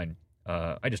have been fine.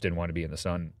 I just didn't want to be in the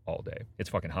sun all day. It's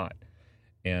fucking hot.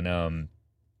 And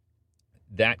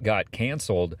that got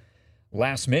canceled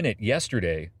last minute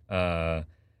yesterday. I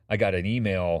got an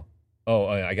email.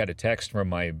 I got a text from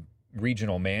my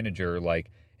regional manager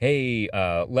like, hey,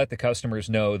 let the customers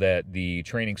know that the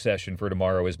training session for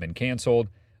tomorrow has been canceled.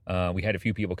 We had a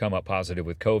few people come up positive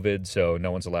with COVID, so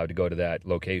no one's allowed to go to that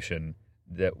location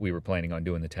that we were planning on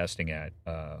doing the testing at,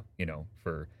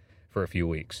 for a few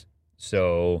weeks.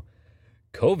 So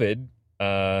COVID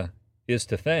is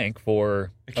to thank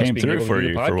for It came us being through able for to do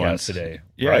you the for podcast once today.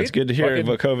 Yeah, right? it's good to hear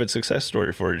Fucking a COVID success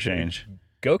story for a change.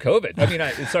 go COVID. I mean,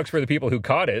 it sucks for the people who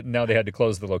caught it, and now they had to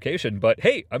close the location. But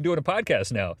hey, I'm doing a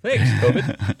podcast now. Thanks,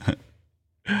 COVID.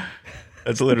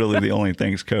 That's literally the only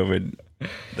thanks COVID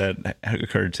that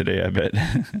occurred today, I bet.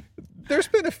 There's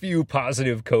been a few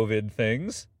positive COVID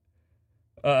things.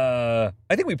 I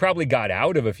think we probably got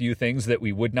out of a few things that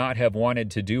we would not have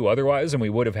wanted to do otherwise, and we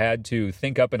would have had to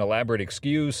think up an elaborate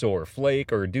excuse or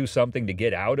flake or do something to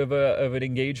get out of an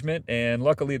engagement. And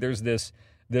luckily, there's this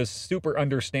super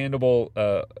understandable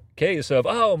case of,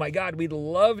 oh my God, we'd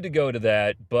love to go to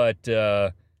that, but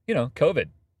COVID.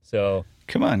 So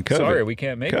Come on, COVID. sorry, we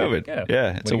can't make COVID. it.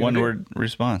 Yeah, it's What are a you gonna do? one-word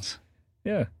response.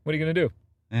 Yeah, what are you gonna do?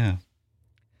 Yeah.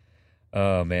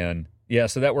 Oh, man. Yeah,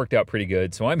 so that worked out pretty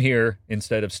good. So I'm here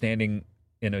instead of standing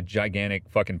in a gigantic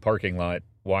fucking parking lot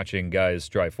watching guys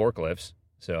drive forklifts.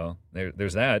 So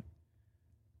there's that.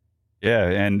 Yeah,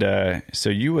 and so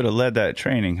you would have led that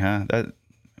training, huh? That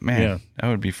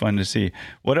would be fun to see.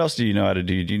 What else do you know how to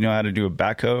do? Do you know how to do a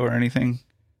backhoe or anything?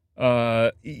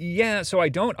 Yeah, so I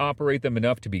don't operate them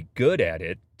enough to be good at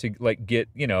it, to like get,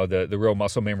 the real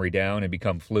muscle memory down and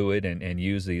become fluid and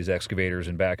use these excavators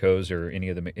and backhoes or any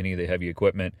of the heavy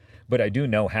equipment. But I do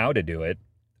know how to do it.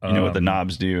 You know what the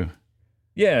knobs do?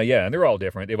 Yeah, and they're all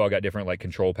different. They've all got different like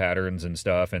control patterns and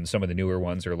stuff, and some of the newer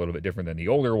ones are a little bit different than the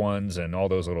older ones and all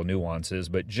those little nuances,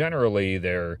 but generally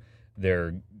they're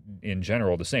in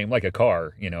general the same, like a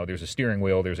car. There's a steering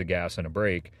wheel, there's a gas and a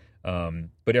brake.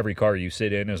 But every car you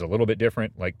sit in is a little bit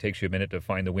different, like takes you a minute to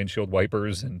find the windshield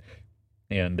wipers and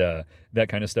that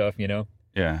kind of stuff,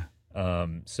 Yeah.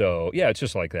 So yeah, it's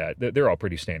just like that. They're all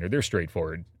pretty standard. They're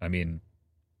straightforward. I mean,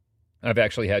 I've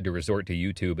actually had to resort to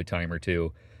YouTube a time or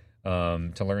two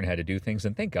to learn how to do things,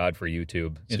 and thank God for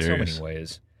YouTube in so many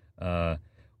ways.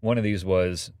 One of these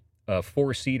was a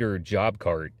 4-seater job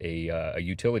cart, a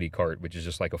utility cart, which is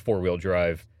just like a 4-wheel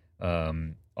drive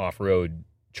off-road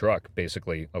truck,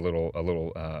 basically a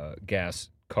little gas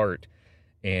cart,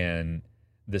 and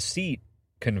the seat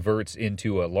converts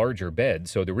into a larger bed,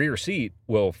 so the rear seat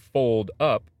will fold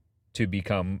up to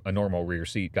become a normal rear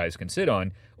seat guys can sit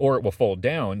on, or it will fold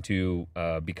down to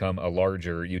become a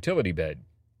larger utility bed.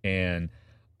 And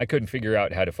I couldn't figure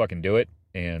out how to fucking do it,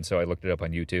 and so I looked it up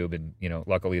on YouTube, and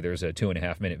luckily there's a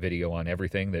 2.5-minute video on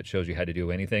everything that shows you how to do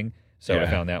anything. So I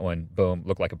found that one. Boom,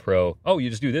 looked like a pro. Oh,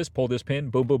 you just do this, pull this pin,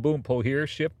 boom, boom, boom, pull here,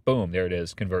 shift, boom, there it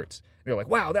is, converts. They're like,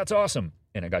 wow, that's awesome.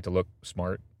 And I got to look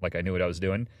smart, like I knew what I was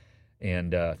doing.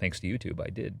 And thanks to YouTube, I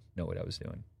did know what I was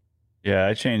doing. Yeah,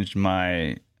 I changed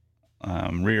my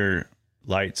rear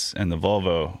lights and the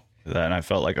Volvo for that, and I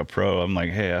felt like a pro. I'm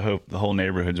like, hey, I hope the whole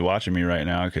neighborhood's watching me right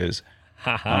now, because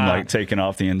I'm like taking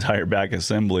off the entire back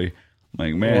assembly. I'm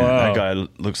like, man, that guy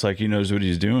looks like he knows what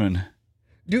he's doing.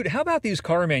 Dude, how about these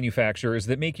car manufacturers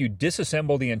that make you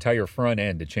disassemble the entire front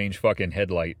end to change fucking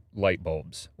light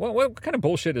bulbs? What kind of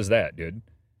bullshit is that, dude?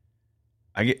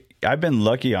 I've been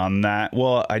lucky on that.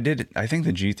 Well, I think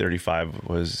the G35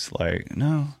 was like,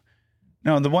 no,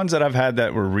 the ones that I've had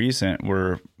that were recent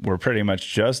were pretty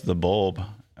much just the bulb.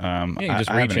 You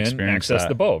just reach in, access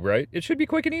the bulb, right? It should be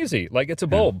quick and easy. Like, it's a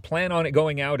bulb. Yeah. Plan on it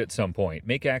going out at some point.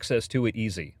 Make access to it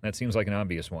easy. That seems like an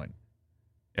obvious one.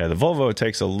 Yeah, the Volvo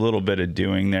takes a little bit of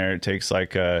doing there. It takes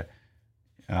like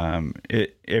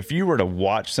if you were to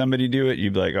watch somebody do it,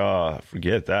 you'd be like, oh,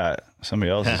 forget that.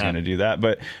 Somebody else is going to do that.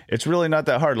 But it's really not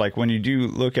that hard. Like, when you do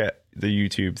look at the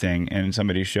YouTube thing and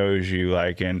somebody shows you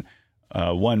like in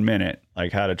 1 minute,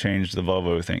 like how to change the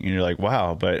Volvo thing, and you're like,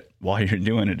 wow. But while you're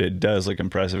doing it, it does look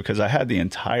impressive, because I had the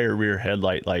entire rear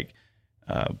headlight like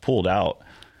pulled out,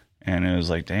 and it was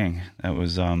like, dang, that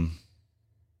was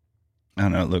I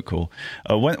don't know, it looked cool.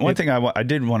 One thing I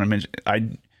did want to mention,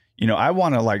 I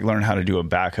want to like learn how to do a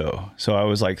backhoe. So I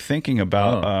was like thinking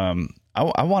about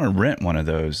I want to rent one of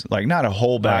those, like not a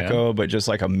whole backhoe, but just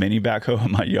like a mini backhoe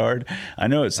in my yard. I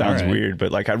know it sounds weird,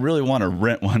 but like I really want to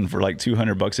rent one for like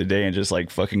 $200 a day and just like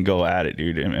fucking go at it,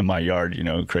 dude, in my yard,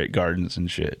 create gardens and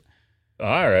shit.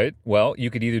 All right. Well,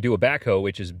 you could either do a backhoe,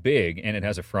 which is big and it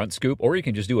has a front scoop, or you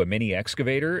can just do a mini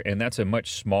excavator, and that's a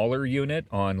much smaller unit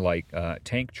on like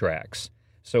tank tracks.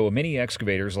 So a mini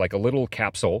excavator is like a little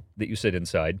capsule that you sit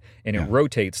inside, and it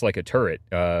rotates like a turret,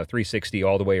 360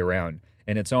 all the way around.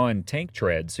 And it's on tank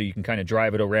tread, so you can kind of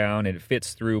drive it around, and it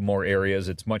fits through more areas.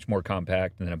 It's much more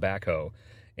compact than a backhoe.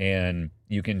 And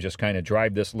you can just kind of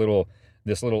drive this little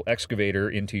excavator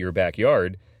into your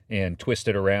backyard and twist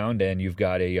it around, and you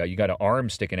got an arm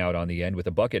sticking out on the end with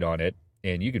a bucket on it,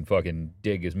 and you can fucking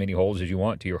dig as many holes as you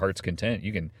want to your heart's content.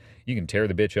 You can tear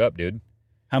the bitch up, dude.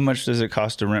 How much does it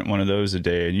cost to rent one of those a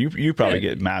day? And you probably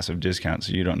get massive discounts,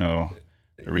 so you don't know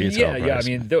the retail price. Yeah. I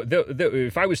mean,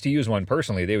 if I was to use one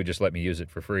personally, they would just let me use it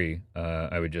for free.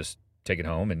 I would just take it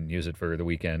home and use it for the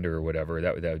weekend or whatever.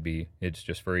 That would be, it's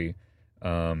just free.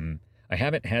 I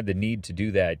haven't had the need to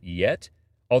do that yet.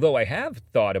 Although I have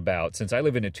thought about, since I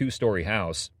live in a 2-story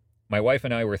house, my wife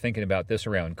and I were thinking about this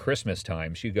around Christmas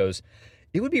time. She goes,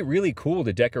 it would be really cool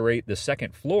to decorate the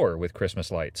second floor with Christmas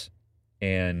lights.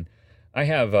 And I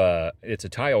have, it's a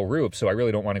tile roof, so I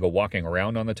really don't want to go walking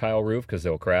around on the tile roof because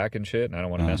they'll crack and shit, and I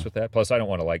don't want to mess with that. Plus, I don't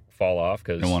want to like fall off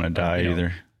because don't want to die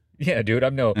either. Yeah, dude,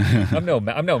 I'm no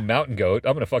mountain goat.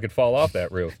 I'm gonna fucking fall off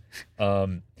that roof.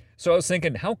 So I was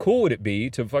thinking, how cool would it be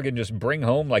to fucking just bring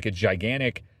home like a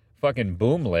gigantic fucking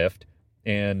boom lift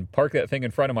and park that thing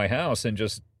in front of my house and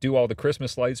just do all the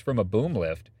Christmas lights from a boom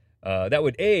lift? That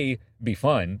would A, be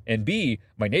fun, and B,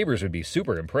 my neighbors would be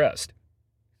super impressed.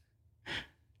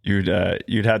 You'd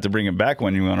have to bring him back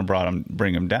when you want to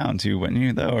bring him down too, wouldn't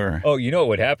you? Though, or you know what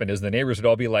would happen is the neighbors would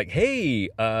all be like, "Hey,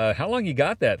 how long you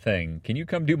got that thing? Can you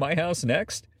come do my house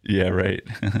next?" Yeah, right.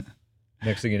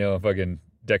 Next thing you know, I'm fucking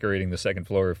decorating the second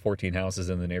floor of 14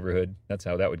 houses in the neighborhood. That's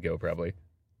how that would go, probably.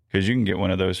 Because you can get one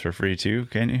of those for free too,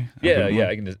 can you? Yeah.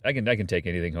 I can take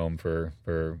anything home for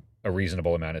a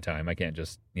reasonable amount of time. I can't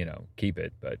just keep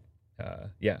it, but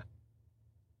yeah.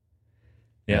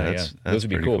 Yeah, those would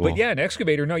be cool. But yeah, an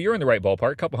excavator. No, you're in the right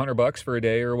ballpark. $200 for a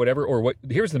day or whatever. Or what?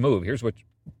 Here's the move. Here's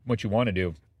what you want to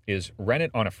do is rent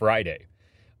it on a Friday.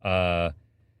 Rent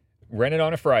it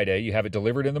on a Friday. You have it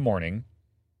delivered in the morning.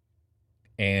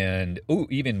 And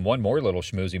even one more little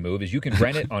schmoozy move is you can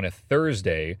rent it on a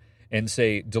Thursday, and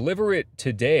say, deliver it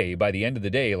today by the end of the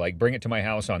day, like bring it to my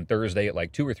house on Thursday at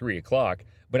like 2 or 3 o'clock,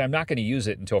 but I'm not going to use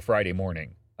it until Friday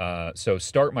morning. So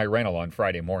start my rental on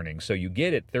Friday morning. So you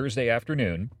get it Thursday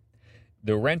afternoon.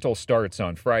 The rental starts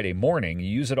on Friday morning. You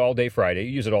use it all day Friday.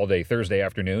 You use it all day Thursday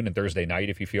afternoon and Thursday night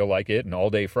if you feel like it, and all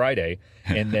day Friday.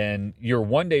 And then your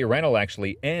one-day rental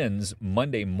actually ends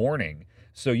Monday morning.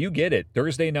 So you get it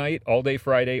Thursday night, all day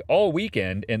Friday, all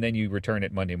weekend, and then you return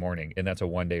it Monday morning, and that's a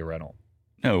one-day rental.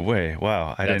 No way.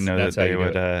 Wow. I didn't know that they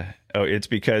would. It's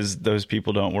because those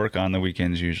people don't work on the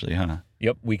weekends usually, huh?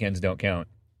 Yep. Weekends don't count.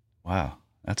 Wow.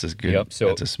 That's as good. Yep.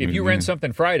 So if you rent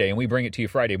something Friday and we bring it to you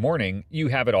Friday morning, you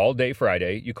have it all day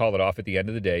Friday. You call it off at the end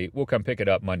of the day. We'll come pick it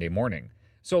up Monday morning.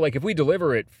 So like if we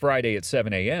deliver it Friday at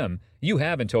 7 a.m., you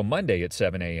have until Monday at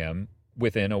 7 a.m.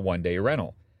 within a one-day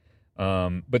rental.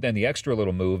 But then the extra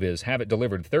little move is have it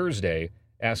delivered Thursday,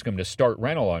 ask them to start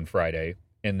rental on Friday,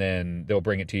 and then they'll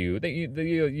bring it to you.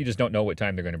 You just don't know what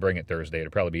time they're going to bring it Thursday.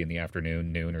 It'll probably be in the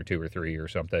afternoon, noon or 2 or 3 or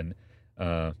something.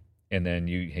 And then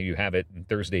you have it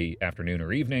Thursday afternoon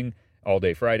or evening, all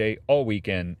day Friday, all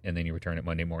weekend, and then you return it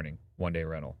Monday morning, one-day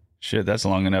rental. Shit, that's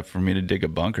long enough for me to dig a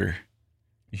bunker.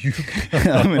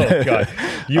 Oh, God.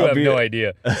 You have no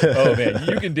idea. Oh, man.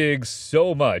 You can dig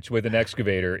so much with an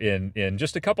excavator in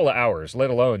just a couple of hours, let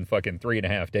alone fucking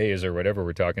 3.5 days or whatever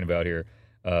we're talking about here.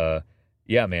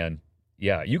 Yeah, man.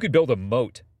 Yeah, you could build a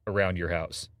moat around your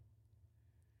house.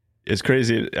 It's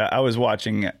crazy. I was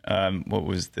watching, what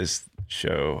was this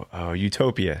show? Oh,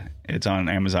 Utopia. It's on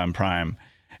Amazon Prime.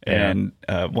 And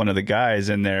one of the guys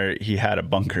in there, he had a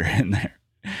bunker in there.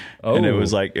 Oh. And it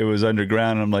was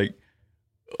underground. I'm like,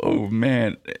 oh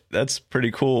man, that's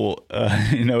pretty cool.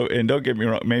 And don't get me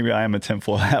wrong, maybe I am a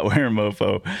tinfoil hat wearing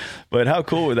mofo, but how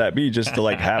cool would that be just to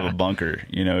like have a bunker,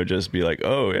 just be like,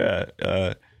 oh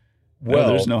yeah. Well,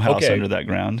 there's no house under that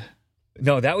ground.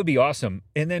 No, that would be awesome.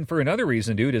 And then for another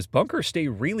reason, dude, is bunkers stay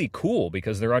really cool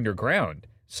because they're underground.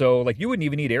 So like you wouldn't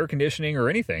even need air conditioning or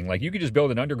anything. Like you could just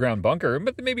build an underground bunker,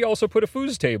 but maybe also put a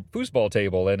foosball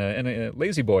table and a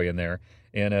lazy boy in there.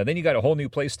 And then you got a whole new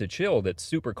place to chill that's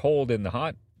super cold in the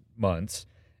hot months,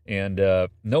 and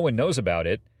no one knows about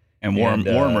it. And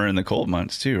warmer in the cold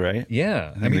months too, right?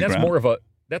 Yeah, I mean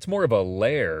that's more of a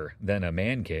lair than a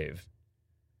man cave.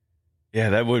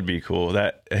 Yeah, that would be cool.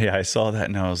 I saw that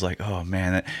and I was like, oh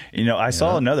man, I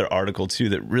saw another article too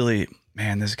that really,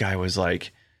 man, this guy was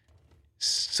like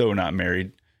so not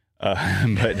married.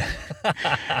 But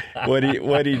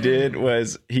what he did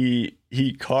was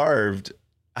he carved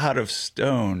out of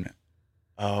stone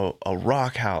a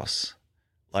rock house,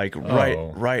 like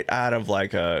right out of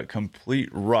like a complete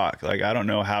rock. Like I don't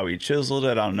know how he chiseled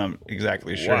it. I'm not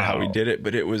exactly sure how he did it,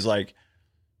 but it was like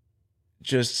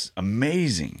just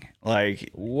amazing. Like,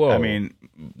 whoa. I mean,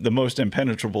 the most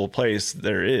impenetrable place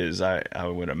there is, I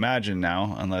would imagine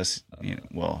now, unless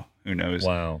well, who knows?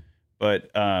 Wow. But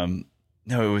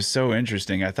no, it was so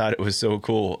interesting. I thought it was so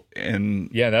cool. And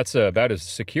yeah, that's about as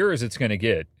secure as it's going to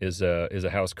get is a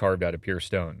house carved out of pure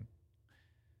stone.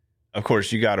 Of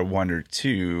course, you got to wonder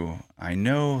too. I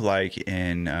know like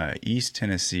in East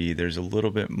Tennessee, there's a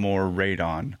little bit more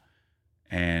radon,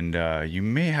 and you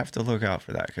may have to look out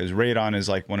for that because radon is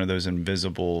like one of those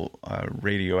invisible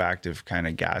radioactive kind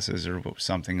of gases or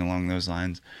something along those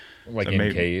lines. Like so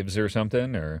in caves or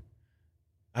something, or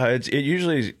it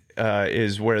usually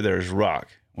is where there's rock,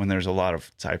 when there's a lot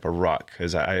of type of rock,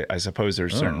 because I suppose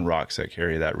there's certain rocks that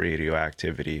carry that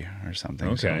radioactivity or something.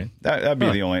 Okay. So that'd be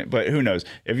the only, but who knows?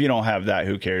 If you don't have that,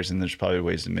 who cares? And there's probably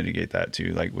ways to mitigate that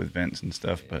too, like with vents and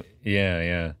stuff. But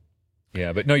yeah.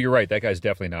 But no, you're right. That guy's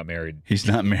definitely not married. He's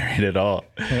not married at all.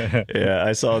 Yeah,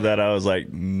 I saw that. I was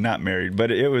like, not married,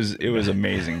 but it was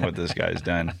amazing what this guy's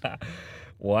done.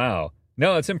 Wow.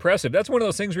 No, it's impressive. That's one of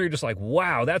those things where you're just like,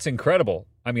 wow, that's incredible.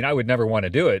 I mean, I would never want to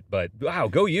do it, but wow,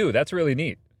 go you. That's really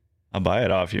neat. I'll buy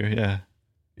it off you, yeah.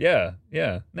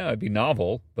 Yeah. No, it'd be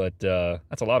novel, but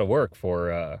that's a lot of work for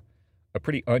a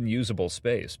pretty unusable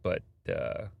space, but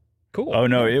cool. Oh,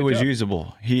 no, it was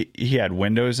usable. He had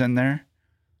windows in there.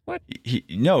 What?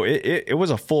 It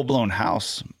was a full-blown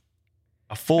house.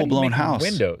 A full-blown house.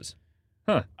 Windows?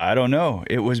 Huh. I don't know.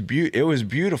 It was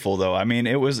beautiful, though. I mean,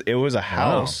 it was a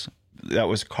house that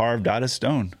was carved out of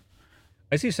stone.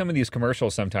 I see some of these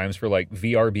commercials sometimes for like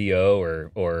VRBO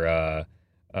or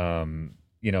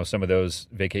some of those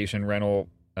vacation rental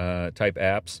type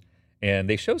apps, and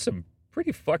they show some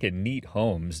pretty fucking neat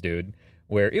homes, dude,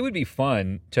 where it would be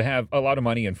fun to have a lot of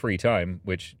money and free time,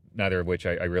 which neither of which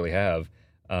I really have,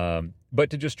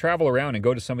 but to just travel around and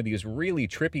go to some of these really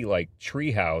trippy like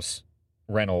treehouse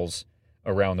rentals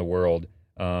around the world,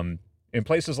 in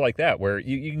places like that where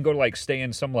you can go to like stay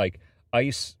in some like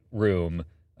ice room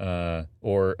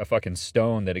or a fucking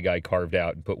stone that a guy carved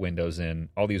out and put windows in.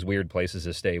 All these weird places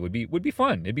to stay would be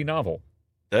fun. It'd be novel.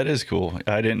 That is cool.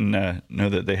 I didn't know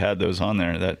that they had those on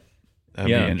there. That'd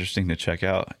be interesting to check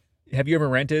out. Have you ever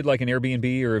rented like an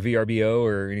Airbnb or a VRBO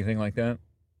or anything like that?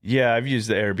 Yeah, I've used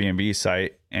the Airbnb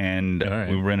site, and All right.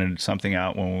 we rented something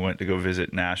out when we went to go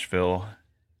visit Nashville.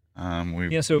 So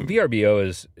VRBO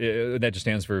is that just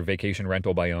stands for Vacation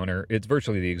Rental by Owner. It's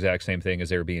virtually the exact same thing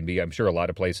as Airbnb. I'm sure a lot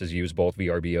of places use both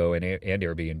VRBO and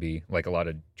Airbnb. Like a lot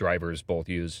of drivers both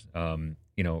use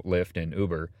Lyft and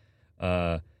Uber.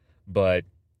 But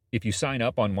if you sign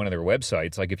up on one of their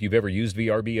websites, like if you've ever used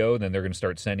VRBO, then they're going to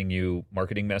start sending you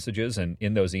marketing messages, and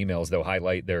in those emails they'll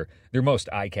highlight their most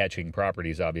eye-catching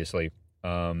properties, obviously.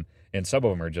 And some of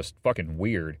them are just fucking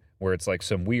weird, where it's like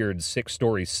some weird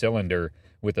 6-story cylinder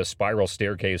with a spiral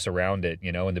staircase around it,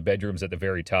 and the bedroom's at the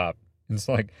very top. It's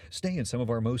like, stay in some of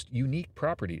our most unique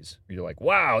properties. You're like,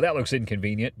 wow, that looks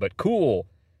inconvenient, but cool.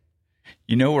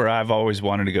 You know where I've always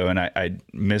wanted to go, and I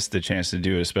missed the chance to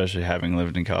do it, especially having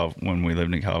lived in when we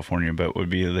lived in California, but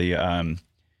would be the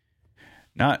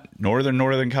not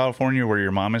northern California where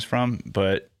your mom is from,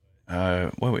 but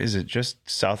what is it? Just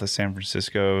south of San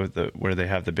Francisco, where they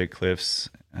have the big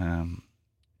cliffs.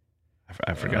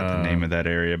 I forgot the name of that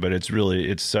area, but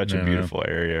it's such a beautiful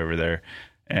area over there,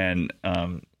 and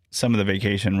some of the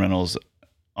vacation rentals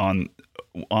on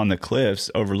the cliffs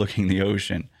overlooking the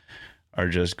ocean are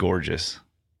just gorgeous.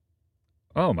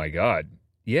 Oh my God.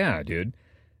 Yeah, dude.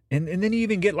 And then you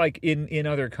even get like in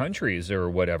other countries or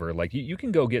whatever, like you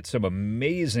can go get some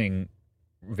amazing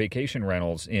vacation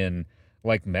rentals in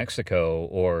like Mexico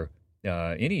or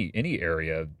any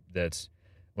area that's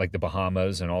like the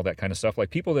Bahamas and all that kind of stuff.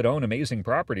 Like people that own amazing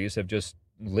properties have just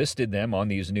listed them on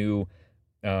these new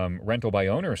rental by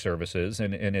owner services,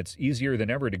 and it's easier than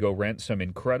ever to go rent some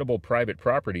incredible private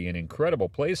property in incredible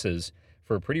places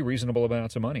for pretty reasonable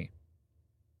amounts of money.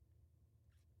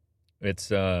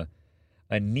 It's a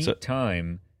neat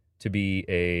time to be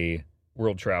a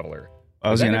world traveler.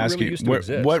 I was going to ask you,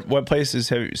 what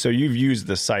places so you've used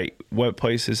the site. What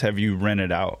places have you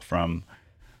rented out from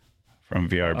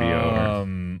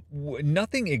VRBO?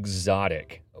 Nothing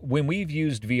exotic. When we've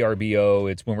used VRBO,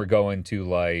 it's when we're going to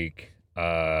like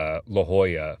La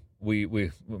Jolla.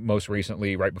 We most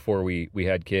recently, right before we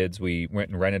had kids, we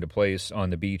went and rented a place on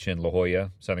the beach in La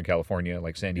Jolla, Southern California,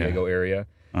 like San Diego area.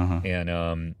 Uh-huh.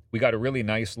 And we got a really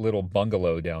nice little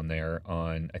bungalow down there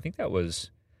on, I think it was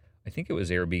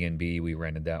Airbnb we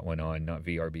rented that one on, not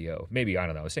VRBO. Maybe, I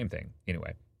don't know, same thing.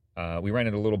 Anyway, we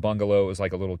rented a little bungalow. It was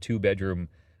like a little 2-bedroom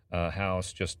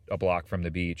house just a block from the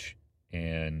beach,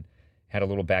 and had a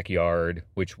little backyard,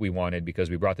 which we wanted because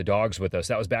we brought the dogs with us.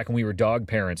 That was back when we were dog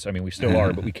parents. I mean, we still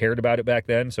are, but we cared about it back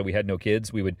then, so we had no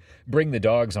kids. We would bring the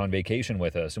dogs on vacation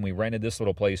with us, and we rented this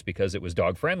little place because it was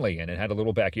dog-friendly, and it had a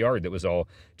little backyard that was all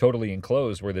totally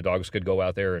enclosed where the dogs could go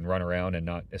out there and run around and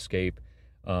not escape.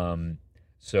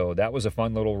 So that was a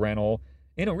fun little rental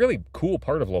in a really cool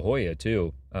part of La Jolla,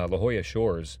 too, La Jolla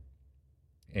Shores.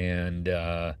 And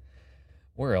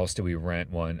where else do we rent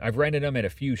one? I've rented them at a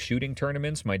few shooting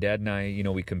tournaments. My dad and I,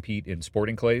 we compete in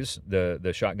sporting clays,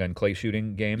 the shotgun clay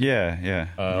shooting game.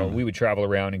 Yeah. We would travel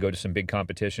around and go to some big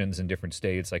competitions in different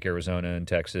states like Arizona and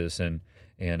Texas and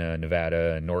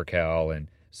Nevada and NorCal and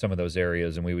some of those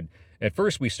areas. And at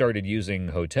first we started using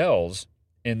hotels,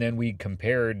 and then we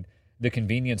compared the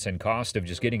convenience and cost of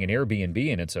just getting an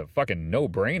Airbnb, and it's a fucking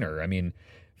no-brainer. I mean,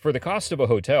 for the cost of a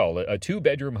hotel, a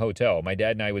 2-bedroom hotel, my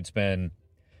dad and I would spend,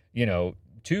 $200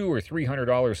 or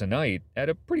 $300 a night at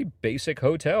a pretty basic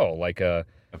hotel, like a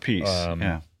piece.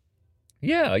 Yeah.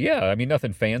 I mean,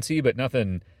 nothing fancy, but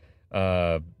nothing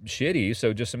shitty.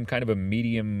 So just some kind of a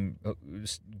medium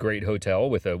great hotel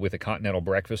with a continental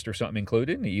breakfast or something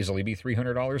included, and easily be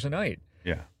 $300 a night.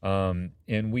 Yeah.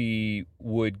 And we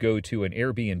would go to an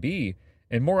Airbnb,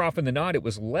 and more often than not, it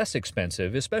was less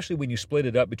expensive, especially when you split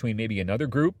it up between maybe another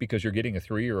group, because you're getting a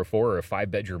 3 or a 4 or a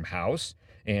 5-bedroom house,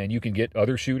 and you can get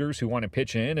other shooters who want to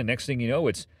pitch in, and next thing you know,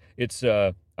 it's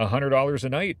 $100 a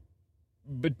night,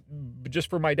 but just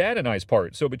for my dad and I's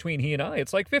part. So between he and I,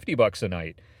 it's like $50 a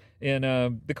night, and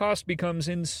the cost becomes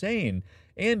insane.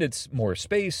 And it's more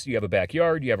space. You have a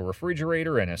backyard, you have a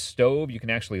refrigerator and a stove. You can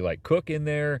actually like cook in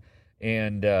there.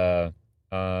 And then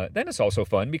it's also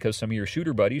fun because some of your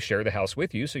shooter buddies share the house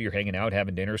with you. So you're hanging out,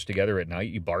 having dinners together at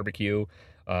night. You barbecue.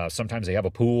 Sometimes they have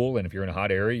a pool. And if you're in a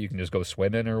hot area, you can just go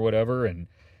swimming or whatever. And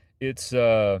it's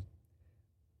a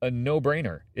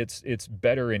no-brainer. It's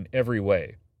better in every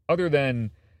way. Other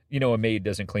than, a maid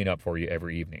doesn't clean up for you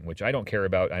every evening, which I don't care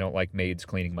about. I don't like maids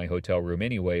cleaning my hotel room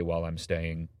anyway while I'm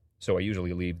staying. So I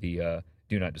usually leave the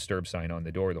do not disturb sign on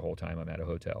the door the whole time I'm at a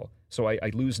hotel. So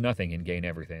I lose nothing and gain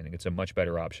everything. It's a much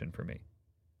better option for me.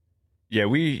 Yeah,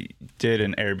 we did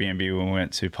an Airbnb when we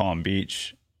went to Palm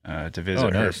Beach to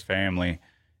visit her family,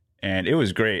 and it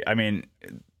was great. I mean,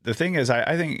 the thing is,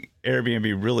 I think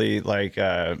Airbnb really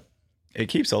it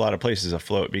keeps a lot of places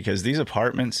afloat, because these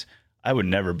apartments, I would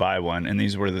never buy one, and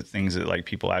these were the things that like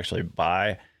people actually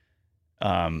buy.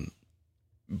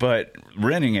 But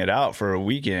renting it out for a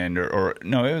weekend or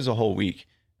no, it was a whole week.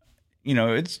 You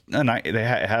know, it's a night. They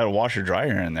had a washer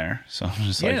dryer in there, so I'm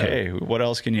just like, hey, what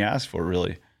else can you ask for,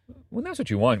 really? Well, that's what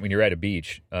you want when you're at a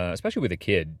beach, especially with a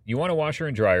kid. You want a washer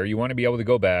and dryer. You want to be able to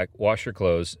go back, wash your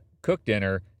clothes, cook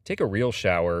dinner, take a real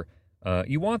shower.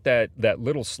 You want that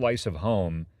little slice of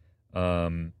home.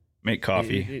 Make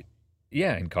coffee.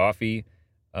 And coffee.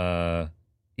 Yeah,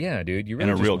 dude. You really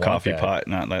and a just real want coffee that. pot,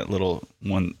 not that little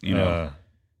one. You know.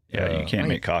 You can't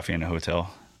make coffee in a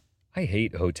hotel. I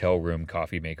hate hotel room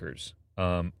coffee makers.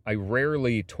 I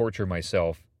rarely torture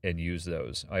myself and use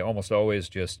those. I almost always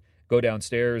just go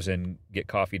downstairs and get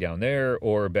coffee down there,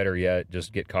 or better yet,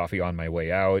 just get coffee on my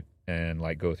way out and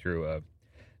like go through a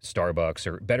Starbucks,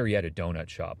 or better yet, a donut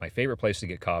shop. My favorite place to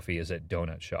get coffee is at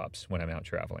donut shops when I'm out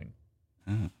traveling.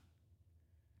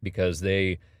 Because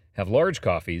they have large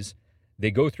coffees.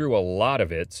 They go through a lot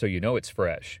of it, so you know it's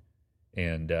fresh.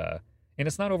 And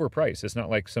it's not overpriced. It's not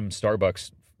like some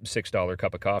Starbucks $6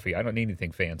 cup of coffee. I don't need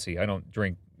anything fancy. I don't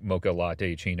drink mocha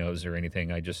latte chinos or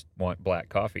anything. I just want black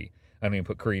coffee. I don't even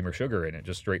put cream or sugar in it,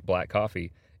 just straight black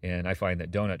coffee. And I find that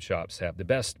donut shops have the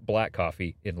best black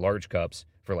coffee in large cups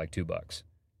for like $2.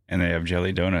 And they have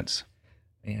jelly donuts.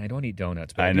 Man, I don't eat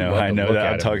donuts. But I know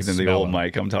that. I'm talking to the old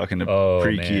Mike. I'm talking to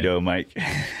pre-keto Mike.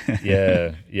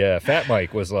 yeah. Fat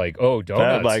Mike was like, "Oh,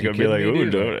 donuts." Fat Mike would be like, "Ooh,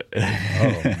 donut."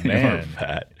 Oh man,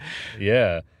 fat.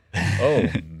 Yeah. Oh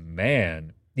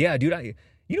man, yeah, dude.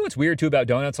 You know what's weird too about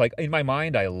donuts? Like in my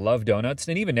mind, I love donuts,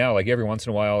 and even now, like every once in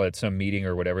a while at some meeting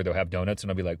or whatever, they'll have donuts, and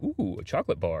I'll be like, "Ooh, a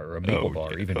chocolate bar or a maple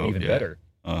bar, even better."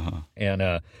 And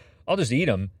I'll just eat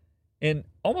them, and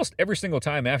almost every single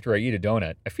time after I eat a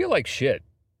donut, I feel like shit.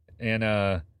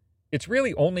 And it's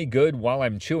really only good while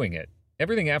I'm chewing it.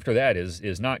 Everything after that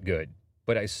is not good.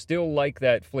 But I still like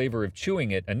that flavor of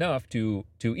chewing it enough to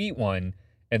eat one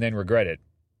and then regret it.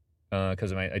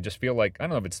 Because I just feel like, I don't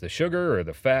know if it's the sugar or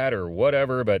the fat or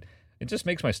whatever, but it just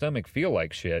makes my stomach feel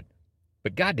like shit.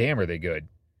 But goddamn, are they good.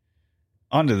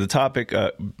 On to the topic,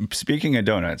 speaking of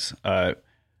donuts,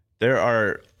 there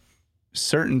are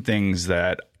certain things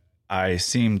that I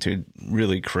seem to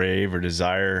really crave or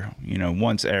desire,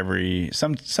 once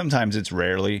sometimes it's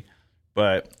rarely,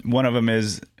 but one of them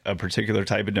is a particular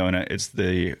type of donut. It's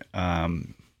the,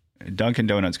 Dunkin'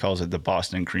 Donuts calls it the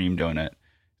Boston cream donut.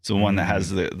 It's the one that has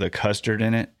the custard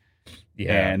in it.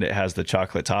 Yeah. And it has the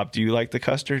chocolate top. Do you like the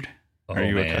custard? Oh,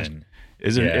 man.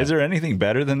 Is there anything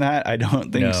better than that? I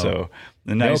don't think so.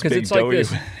 The nice big it's doughy, like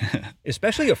this,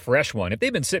 especially a fresh one. If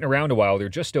they've been sitting around a while, they're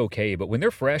just okay. But when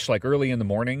they're fresh, like early in the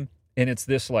morning, and it's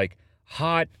this like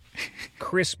hot,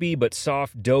 crispy but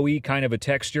soft, doughy kind of a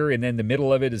texture, and then the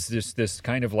middle of it is this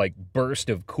kind of like burst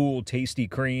of cool, tasty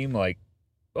cream. Like,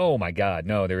 oh my God,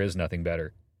 no, there is nothing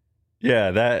better.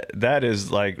 Yeah, that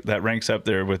is like that ranks up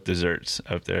there with desserts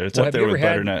up there. It's up there with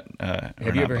butternut.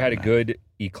 Have you ever had a good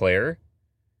eclair?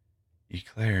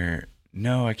 Eclair?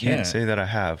 No, I can't say that I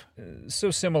have.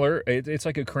 So similar. It's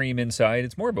like a cream inside.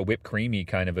 It's more of a whipped creamy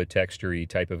kind of a textury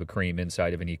type of a cream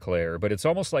inside of an eclair, but it's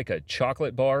almost like a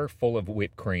chocolate bar full of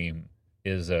whipped cream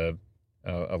is a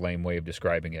lame way of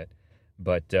describing it.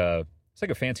 But it's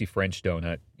like a fancy French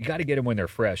donut. You got to get them when they're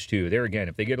fresh, too. There again,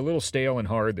 if they get a little stale and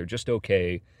hard, they're just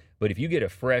okay. But if you get a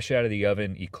fresh out of the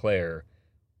oven eclair,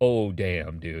 oh,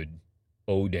 damn, dude.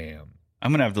 Oh, damn.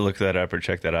 I'm gonna have to look that up or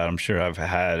check that out. I'm sure I've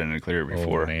had an eclair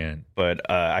before, man. But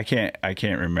I can't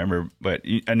remember. But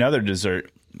another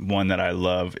dessert one that I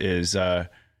love is I'm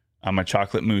a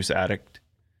chocolate mousse addict.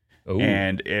 Ooh.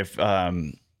 And if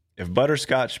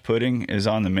butterscotch pudding is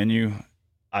on the menu,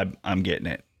 I'm getting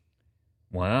it.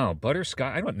 Wow,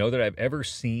 butterscotch! I don't know that I've ever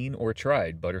seen or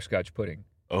tried butterscotch pudding.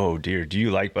 Oh dear, do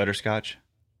you like butterscotch?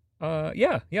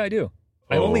 Yeah, I do.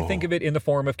 I only think of it in the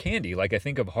form of candy. Like I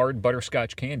think of hard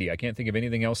butterscotch candy. I can't think of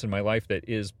anything else in my life that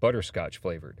is butterscotch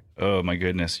flavored. Oh my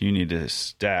goodness. You need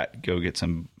to go get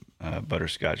some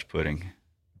butterscotch pudding.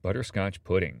 Butterscotch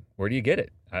pudding. Where do you get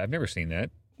it? I've never seen that.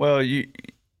 Well,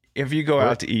 if you go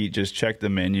out to eat, just check the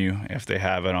menu if they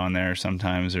have it on there.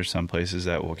 Sometimes there's some places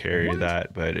that will carry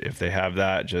that, but if they have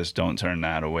that, just don't turn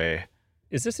that away.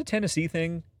 Is this a Tennessee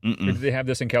thing? Or did they have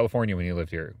this in California when you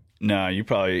lived here? No,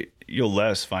 you'll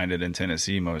less find it in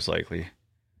Tennessee, most likely,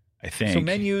 I think. So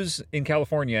menus in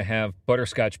California have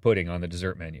butterscotch pudding on the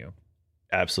dessert menu.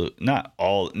 absolute. Not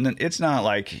all. It's not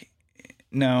like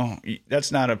no.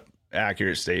 That's not a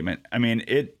accurate statement. I mean,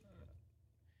 it.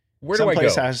 Where do Some I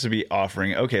place go? has to be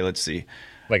offering. Okay, let's see.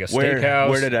 Like a Where steakhouse?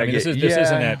 where did I mean, get? this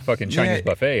isn't at fucking Chinese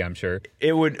buffet, I'm sure.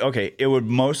 It would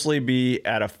mostly be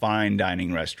at a fine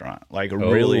dining restaurant, like a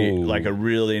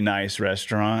really nice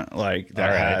restaurant, like that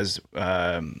All right. has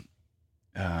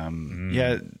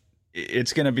yeah,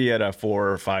 it's going to be at a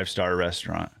 4 or 5 star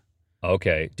restaurant.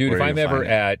 Okay. Dude, Where if you I'm ever find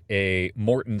it. at a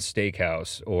Morton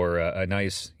Steakhouse or a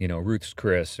nice, Ruth's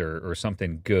Chris or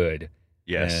something good,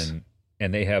 Yes,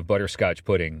 and they have butterscotch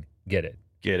pudding, get it.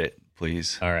 get it,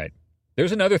 please. All right.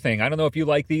 There's another thing. I don't know if you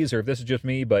like these or if this is just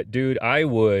me, but dude, I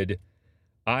would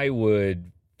go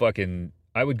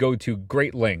to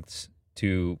great lengths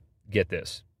to get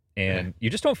this. And you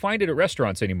just don't find it at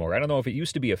restaurants anymore. I don't know if it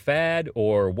used to be a fad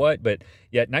or what, but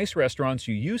yet nice restaurants,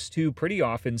 you used to pretty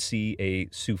often see a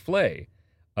souffle,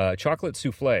 chocolate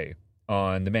souffle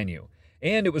on the menu.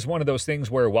 And it was one of those things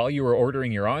where while you were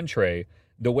ordering your entree,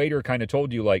 the waiter kind of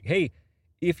told you like, hey,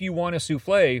 if you want a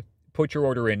souffle, put your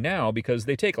order in now because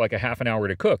they take like a half an hour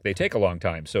to cook. They take a long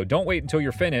time. So don't wait until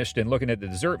you're finished and looking at the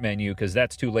dessert menu because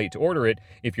that's too late to order it.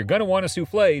 If you're going to want a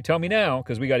souffle, tell me now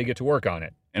because we got to get to work on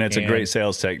it. And it's a great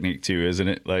sales technique too, isn't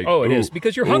it? Like, oh, it ooh, is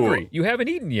because you're ooh. hungry. You haven't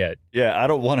eaten yet. Yeah, I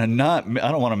don't want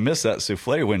to miss that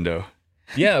souffle window.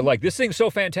 Yeah, like this thing's so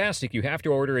fantastic. You have to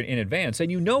order it in advance.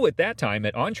 And at that time,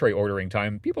 at entree ordering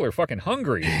time, people are fucking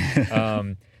hungry.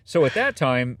 So at that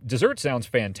time, dessert sounds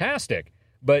fantastic.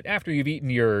 But after you've eaten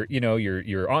your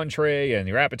entree and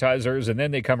your appetizers, and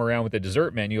then they come around with the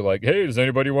dessert menu, like, "Hey, does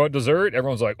anybody want dessert?"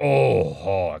 Everyone's like,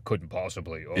 "Oh, I couldn't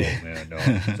possibly. Oh man, no."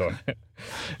 So,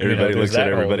 Everybody there's looks at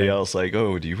that everybody whole else like,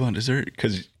 "Oh, do you want dessert?"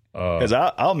 Because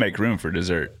thing. I'll make room for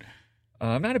dessert.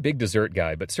 I'm not a big dessert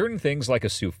guy, but certain things like a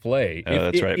souffle.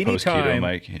 Oh, that's right. Post keto,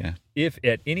 Mike. Yeah. If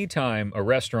at any time a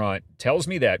restaurant tells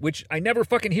me that, which I never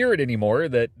fucking hear it anymore,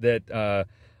 that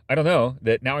I don't know,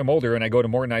 that now I'm older and I go to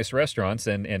more nice restaurants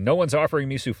and no one's offering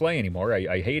me souffle anymore.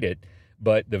 I hate it.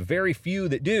 But the very few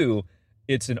that do,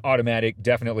 it's an automatic,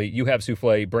 definitely, you have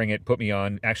souffle, bring it, put me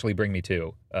on, actually bring me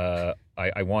two.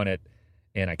 I want it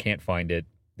and I can't find it.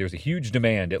 There's a huge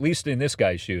demand, at least in this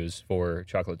guy's shoes, for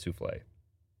chocolate souffle.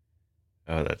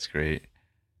 Oh, that's great.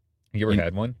 You ever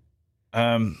had one?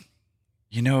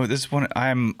 This one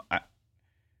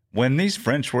when these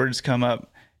French words come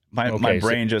up, my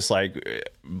brain just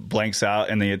like blanks out,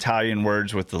 and the Italian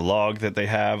words with the log that they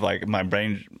have, like my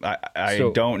brain, I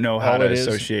don't know how to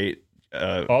associate.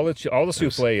 All the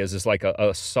souffle is like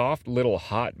a soft little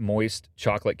hot moist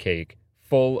chocolate cake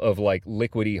full of like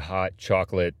liquidy hot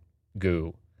chocolate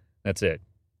goo. That's it.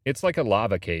 It's like a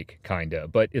lava cake kinda,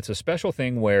 but it's a special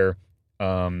thing where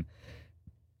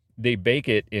they bake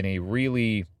it in a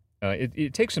really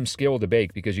it takes some skill to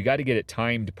bake because you got to get it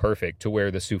timed perfect to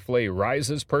where the souffle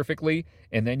rises perfectly,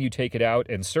 and then you take it out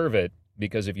and serve it,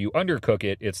 because if you undercook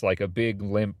it, it's like a big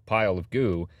limp pile of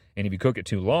goo, and if you cook it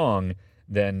too long,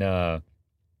 then I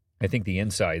think the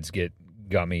insides get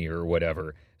gummy or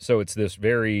whatever. So it's this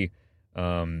very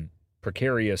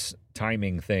precarious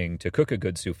timing thing to cook a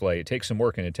good souffle. It takes some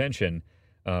work and attention,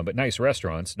 but nice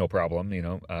restaurants, no problem.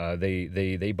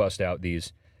 They bust out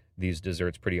these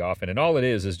desserts pretty often, and all it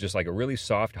is just like a really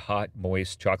soft, hot,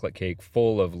 moist chocolate cake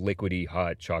full of liquidy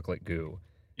hot chocolate goo.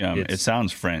 It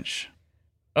sounds French.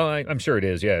 Oh, I'm sure it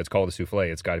is. Yeah, it's called a souffle.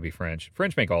 It's got to be French.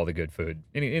 French make all the good food.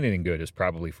 Anything good is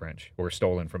probably French or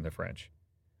stolen from the French.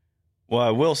 Well, I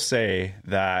will say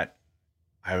that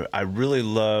I really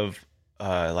love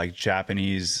like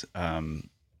Japanese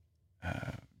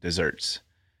desserts.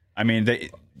 I mean,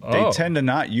 they tend to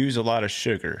not use a lot of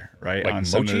sugar, right? Like on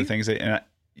some mochi? of the things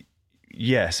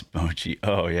yes, mochi.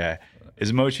 Oh yeah.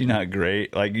 Is mochi not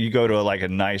great? Like you go to a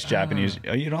nice Japanese,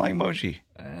 you don't like mochi?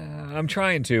 I'm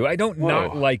trying to. I don't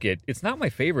not like it. It's not my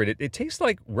favorite. It tastes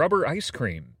like rubber ice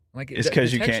cream. Like It's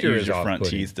because the you can't texture use is your front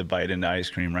off-putting. teeth to bite into ice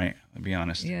cream, right? I'll be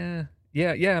honest. Yeah,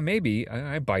 maybe.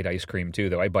 I bite ice cream too,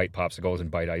 though. I bite popsicles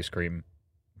and bite ice cream.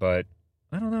 But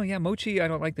I don't know. Yeah, mochi, I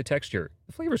don't like the texture.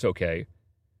 The flavor's okay.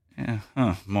 Yeah.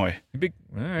 All right.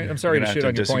 I'm sorry to shit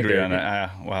on your point there. On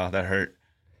that. Wow, that hurt.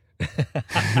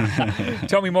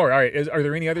 Tell me more. All right. Are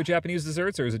there any other Japanese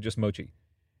desserts, or is it just mochi?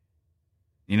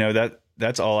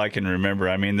 That's all I can remember.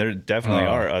 I mean, there definitely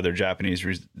are other Japanese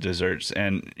desserts,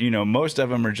 and most of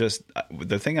them are just,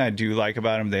 the thing I do like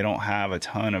about them, they don't have a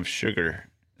ton of sugar.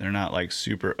 They're not like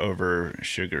super over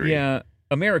sugary. Yeah,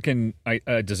 American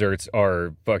desserts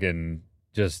are fucking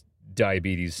just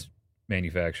diabetes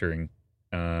manufacturing.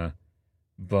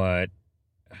 But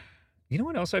you know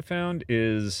what else I found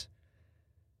is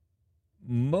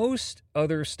most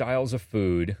other styles of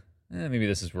food, maybe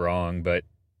this is wrong, but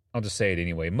I'll just say it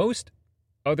anyway. Most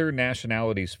other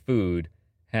nationalities' food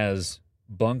has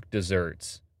bunk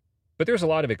desserts. But there's a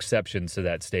lot of exceptions to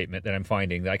that statement that I'm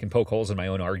finding that I can poke holes in my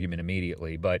own argument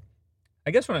immediately. But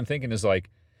I guess what I'm thinking is like,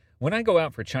 when I go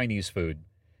out for Chinese food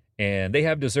and they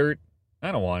have dessert,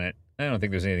 I don't want it. I don't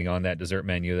think there's anything on that dessert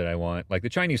menu that I want. Like, the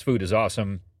Chinese food is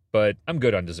awesome, but I'm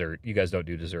good on dessert. You guys don't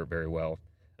do dessert very well.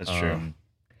 That's true.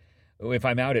 If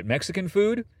I'm out at Mexican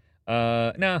food,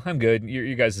 no, I'm good.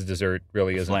 You guys' dessert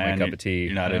really isn't my cup of tea.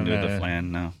 You're not into the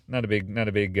flan, no. Not a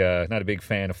big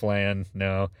fan of flan.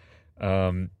 No.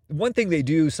 One thing they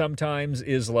do sometimes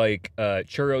is like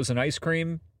churros and ice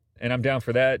cream, and I'm down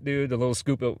for that, dude. A little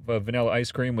scoop of vanilla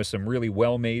ice cream with some really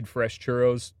well-made fresh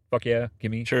churros. Fuck yeah,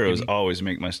 give me. Churros always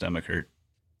make my stomach hurt.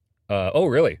 Oh,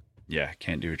 really? Yeah,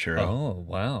 can't do a churro. Oh,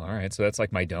 wow. All right, so that's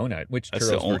like my donut. Which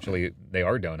churros virtually they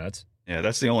are donuts. Yeah,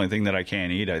 that's the only thing that I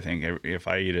can't eat. I think if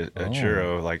I eat a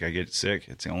churro, like, I get sick.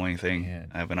 It's the only thing.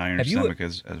 Man. I have an iron stomach.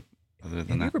 Other than have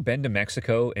that, you ever been to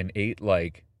Mexico and ate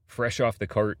like fresh off the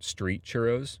cart street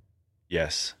churros?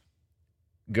 Yes.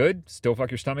 Good. Still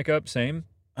fuck your stomach up. Same.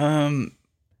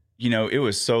 It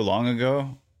was so long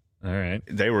ago. All right.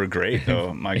 They were great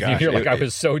though. My gosh. You're like, I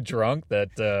was so drunk that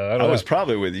I was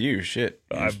probably with you. Shit.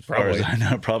 I'm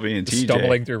probably in TJ.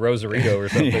 Stumbling through Rosarito or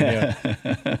something.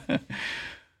 Yeah.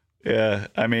 Yeah.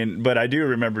 I mean, but I do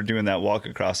remember doing that walk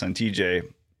across on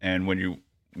TJ, and when you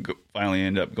finally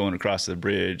end up going across the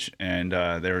bridge, and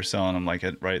they were selling them like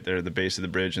right there at the base of the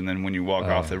bridge, and then when you walk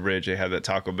off the bridge, they have that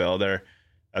Taco Bell there.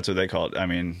 That's what they call it. I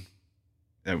mean,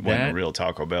 it wasn't a real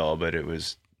Taco Bell, but it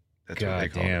was. That's what they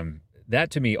called it.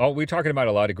 That to me, we're talking about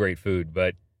a lot of great food,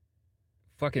 but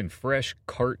fucking fresh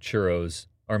cart churros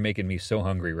are making me so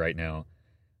hungry right now.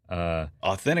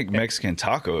 Authentic Mexican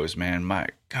tacos, man. My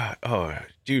God. Oh,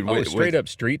 dude. Straight up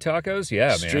street tacos? Yeah,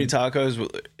 man. Street tacos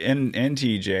in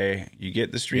TJ. You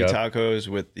get the street tacos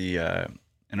with the,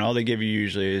 and all they give you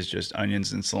usually is just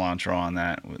onions and cilantro on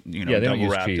that, double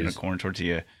wrapped in a corn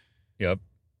tortilla. Yep.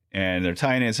 And they're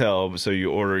tiny as hell. So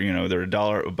you order, they're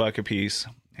 $1 a piece.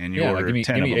 And you order 10 of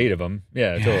them. Give me 8 of them.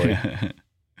 Yeah, totally.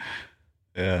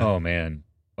 Yeah.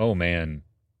 Oh, man.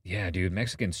 Yeah, dude,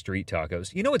 Mexican street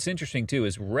tacos. You know what's interesting, too,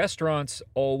 is restaurants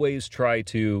always try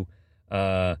to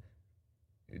trick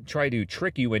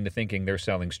you into thinking they're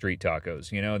selling street tacos.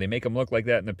 They make them look like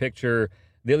that in the picture.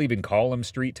 They'll even call them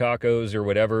street tacos or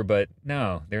whatever, but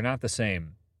no, they're not the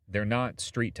same. They're not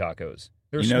street tacos.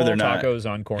 They're small tacos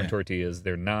on corn tortillas.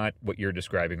 They're not what you're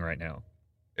describing right now.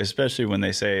 Especially when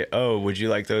they say, "Oh, would you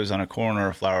like those on a corn or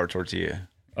a flour tortilla?"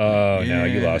 Oh, no,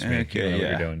 you lost me. Okay, you know what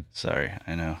you're doing. Sorry,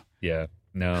 I know. Yeah,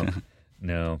 no.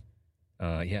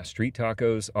 Street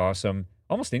tacos, awesome.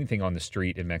 Almost anything on the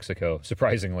street in Mexico,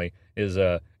 surprisingly, is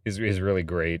really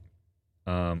great.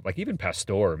 Like even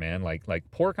pastor, man.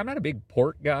 Like pork. I'm not a big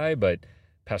pork guy, but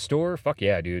pastor, fuck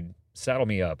yeah, dude. Saddle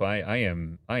me up. I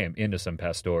am into some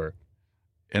pastor.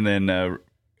 And then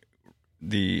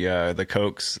the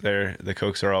Cokes there. The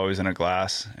Cokes are always in a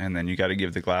glass, and then you got to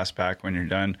give the glass back when you're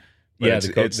done. But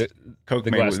the Coke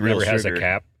made glass with real never has sugar. a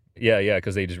cap. Yeah,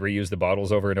 because they just reuse the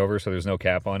bottles over and over, so there's no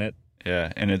cap on it.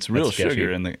 Yeah, and it's real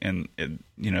sugar, and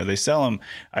they sell them.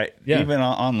 Even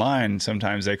online,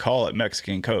 sometimes they call it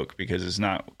Mexican Coke because it's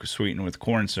not sweetened with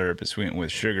corn syrup; it's sweetened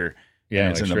with sugar. Yeah,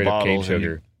 and it's like in the bottles. Cane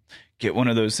sugar. Get one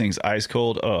of those things ice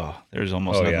cold. Oh, there's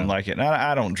almost nothing like it. And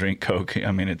I don't drink Coke.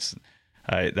 I mean,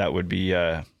 that would be.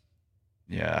 I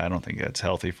don't think that's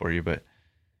healthy for you, but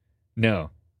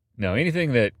no,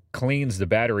 anything that cleans the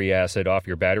battery acid off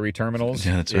your battery terminals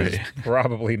is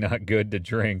probably not good to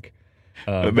drink.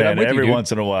 But man, every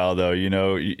once in a while, though,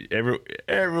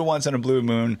 every once in a blue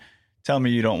moon, tell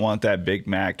me you don't want that Big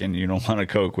Mac and you don't want a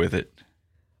Coke with it.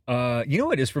 You know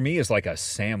what it is for me is like a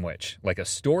sandwich, like a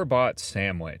store-bought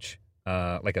sandwich,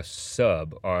 like a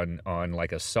sub on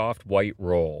like a soft white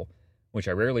roll, which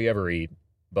I rarely ever eat.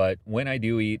 But when I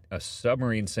do eat a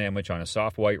submarine sandwich on a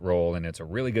soft white roll, and it's a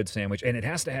really good sandwich, and it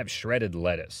has to have shredded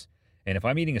lettuce. And if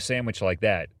I'm eating a sandwich like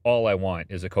that, all I want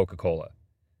is a Coca-Cola.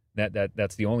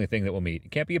 That's the only thing that will meet.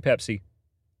 It can't be a Pepsi.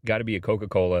 Got to be a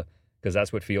Coca-Cola because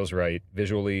that's what feels right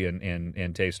visually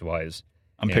and taste-wise.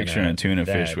 I'm picturing a tuna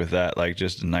fish with that, like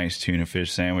just a nice tuna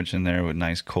fish sandwich in there with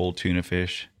nice cold tuna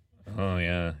fish. Oh,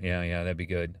 yeah, that'd be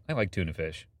good. I like tuna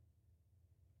fish.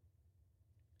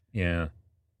 Yeah.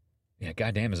 Yeah,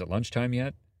 goddamn, is it lunchtime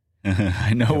yet?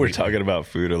 I know we're talking about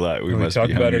food a lot. We must talk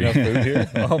be about hungry. enough food here.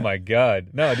 Oh my god,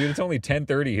 no, dude, it's only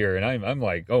 10:30 here, and I'm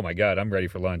like, oh my god, I'm ready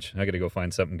for lunch. I got to go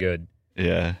find something good.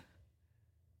 Yeah.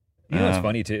 You know what's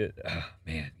funny too? Oh,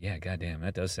 man, yeah, goddamn,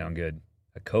 that does sound good.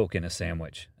 A Coke and a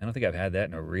sandwich. I don't think I've had that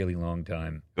in a really long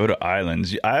time. Go to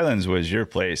Islands. Islands was your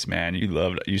place, man.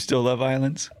 You still love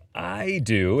Islands? I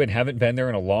do, and haven't been there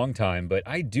in a long time, but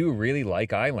I do really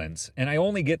like Islands, and I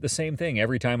only get the same thing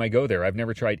every time I go there. I've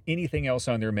never tried anything else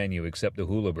on their menu except the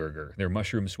Hula Burger, their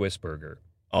mushroom Swiss burger.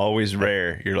 Always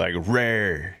rare. You're like,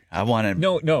 rare. I want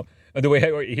to. No. The way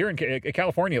here in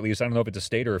California, at least, I don't know if it's a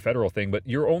state or a federal thing, but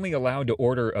you're only allowed to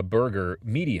order a burger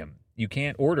medium. You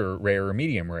can't order rare or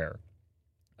medium rare.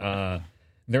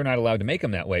 They're not allowed to make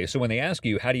them that way. So when they ask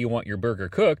you, how do you want your burger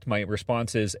cooked? My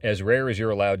response is, as rare as you're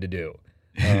allowed to do.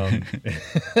 I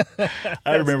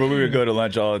remember we would go to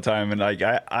lunch all the time, and like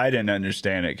I didn't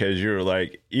understand it because you were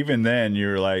like, even then you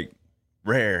were like,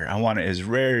 rare. I want it as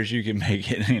rare as you can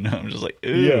make it. You know, I'm just like,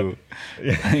 ooh.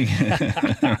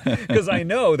 Because I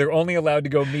know they're only allowed to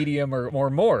go medium or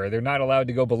more. They're not allowed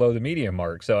to go below the medium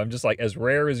mark. So I'm just like, as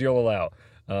rare as you'll allow.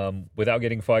 Without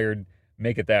getting fired,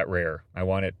 make it that rare. I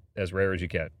want it as rare as you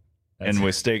can. And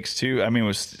with steaks too, I mean,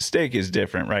 with steak is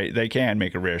different, right? They can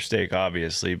make a rare steak,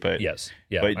 obviously, but yes,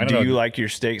 yeah. But do you like your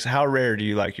steaks? How rare do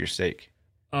you like your steak?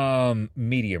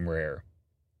 Medium rare.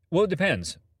 Well, it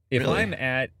depends. If Really? I'm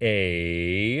at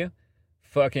a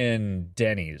fucking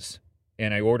Denny's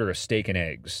and I order a steak and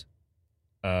eggs,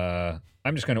 I'm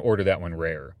just going to order that one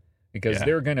rare because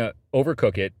they're going to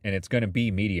overcook it and it's going to be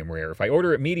medium rare. If I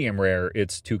order it medium rare,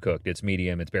 it's too cooked. It's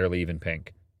medium. It's barely even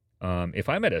pink. If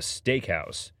I'm at a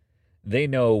steakhouse, they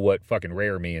know what fucking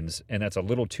rare means, and that's a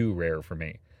little too rare for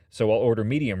me. So I'll order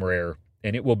medium rare,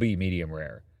 and it will be medium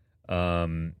rare.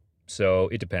 So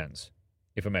it depends.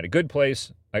 If I'm at a good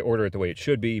place, I order it the way it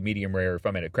should be, medium rare. If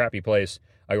I'm at a crappy place,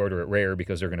 I order it rare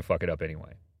because they're going to fuck it up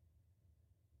anyway.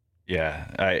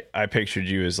 Yeah, I pictured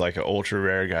you as like an ultra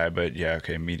rare guy, but yeah,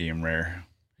 okay, medium rare.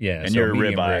 Yeah, and so you're a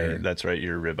medium ribeye. rare. That's right,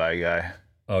 you're a ribeye guy.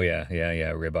 Oh yeah,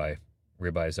 ribeye.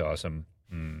 Ribeye's awesome.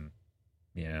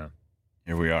 Yeah.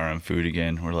 Here we are on food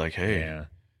again. We're like, hey. Yeah.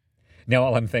 Now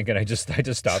all I'm thinking, I just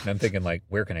stopped and I'm thinking like,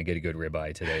 where can I get a good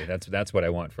ribeye today? That's what I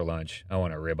want for lunch. I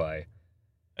want a ribeye.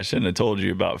 I shouldn't have told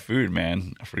you about food,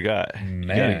 man. I forgot. Man. You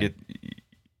gotta get.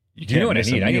 Do you know what I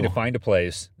need? I need to find a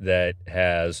place that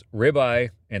has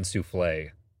ribeye and souffle.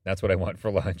 That's what I want for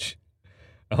lunch.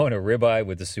 I want a ribeye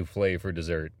with the souffle for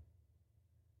dessert.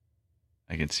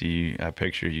 I can see. I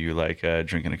picture you like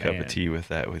drinking a cup of tea with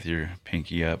that, with your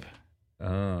pinky up.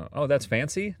 Oh, that's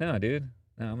fancy? No, dude.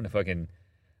 No, I'm gonna fucking.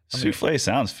 Souffle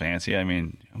sounds fancy. I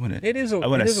mean, it is a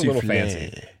little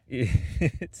fancy.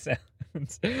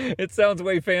 It sounds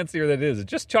way fancier than it is. It's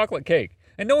just chocolate cake.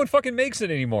 And no one fucking makes it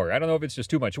anymore. I don't know if it's just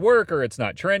too much work or it's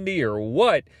not trendy or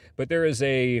what, but there is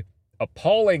a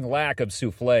appalling lack of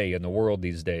souffle in the world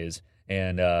these days,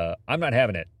 and I'm not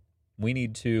having it. We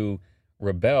need to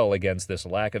rebel against this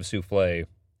lack of souffle.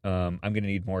 I'm going to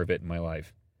need more of it in my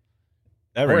life.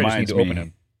 That reminds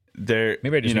me. There,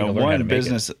 maybe I just need to learn how to make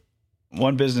it.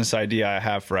 One business idea I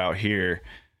have for out here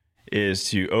is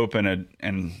to open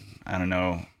and I don't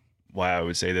know why I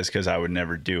would say this because I would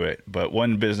never do it, but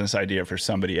one business idea for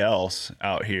somebody else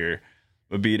out here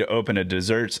would be to open a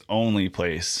desserts only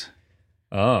place.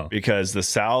 Oh. Because the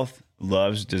South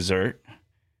loves dessert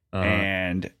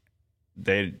and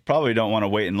they probably don't want to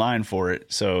wait in line for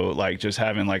it. So like just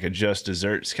having like a just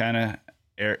desserts kind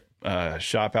of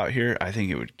shop out here, I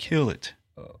think it would kill it.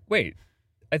 Wait,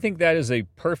 I think that is a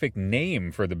perfect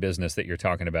name for the business that you're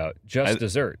talking about. Just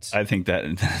desserts. I think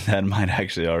that might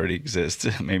actually already exist.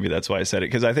 Maybe that's why I said it.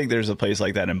 Because I think there's a place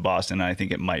like that in Boston. And I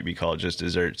think it might be called Just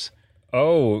Desserts.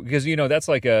 Oh, because that's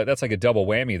like a double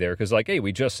whammy there. Because like, hey,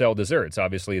 we just sell desserts.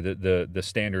 Obviously, the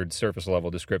standard surface level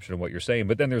description of what you're saying.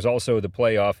 But then there's also the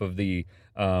play off of the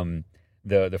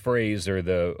phrase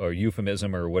or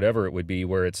euphemism or whatever it would be,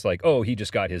 where it's like, oh, he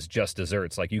just got his just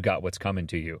desserts. Like you got what's coming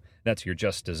to you. That's your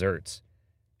just desserts.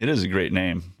 It is a great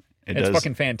name. It's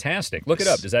fucking fantastic. Look it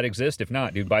up. Does that exist? If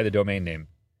not, dude, buy the domain name.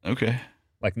 Okay.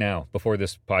 Like now, before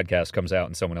this podcast comes out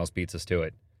and someone else beats us to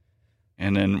it.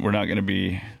 And then we're not going to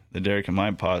be the Derek and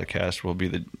Mike podcast. We'll be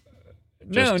the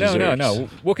No.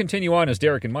 We'll continue on as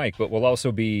Derek and Mike, but we'll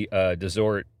also be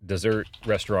dessert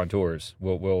restaurateurs.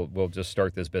 We'll just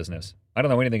start this business. I don't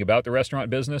know anything about the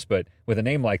restaurant business, but with a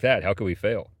name like that, how could we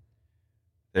fail?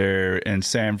 They're in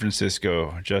San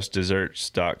Francisco,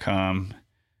 justdesserts.com.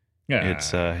 Yeah.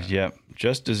 It's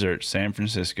Just Desserts, San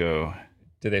Francisco.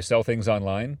 Do they sell things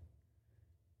online?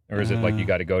 Or is it like you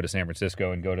got to go to San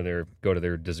Francisco and go to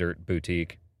their dessert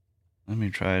boutique? Let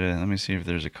me see if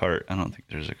there's a cart. I don't think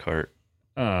there's a cart.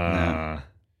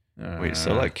 Wait,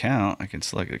 select count. I can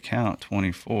select account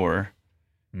 24.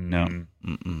 No.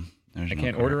 There's I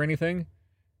can't order anything?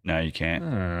 No, you can't.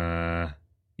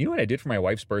 You know what I did for my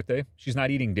wife's birthday? She's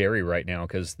not eating dairy right now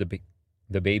because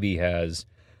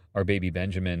our baby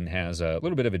Benjamin has a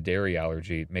little bit of a dairy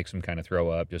allergy. It makes him kind of throw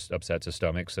up, just upsets his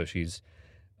stomach. So she's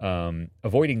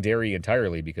avoiding dairy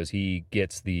entirely because he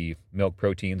gets the milk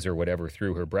proteins or whatever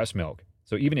through her breast milk.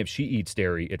 So even if she eats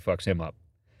dairy, it fucks him up.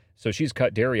 So she's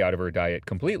cut dairy out of her diet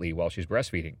completely while she's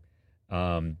breastfeeding.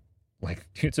 Like,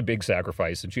 it's a big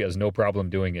sacrifice, and she has no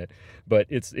problem doing it. But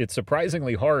it's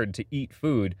surprisingly hard to eat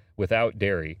food without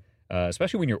dairy,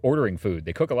 especially when you're ordering food.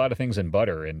 They cook a lot of things in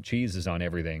butter, and cheese is on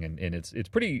everything, and it's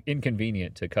pretty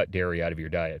inconvenient to cut dairy out of your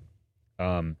diet.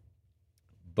 But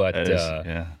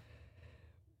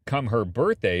come her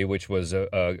birthday, which was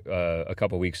a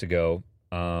couple weeks ago,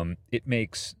 it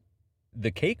makes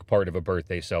the cake part of a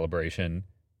birthday celebration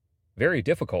very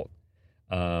difficult.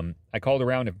 I called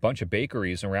around a bunch of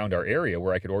bakeries around our area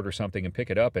where I could order something and pick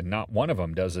it up, and not one of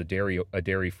them does a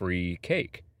dairy-free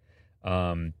cake.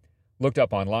 Looked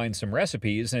up online some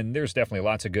recipes, and there's definitely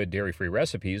lots of good dairy-free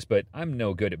recipes, but I'm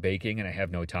no good at baking, and I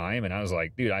have no time. And I was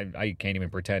like, dude, I can't even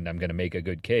pretend I'm going to make a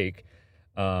good cake.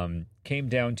 Came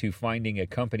down to finding a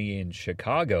company in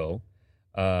Chicago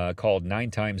called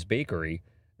 9 Times Bakery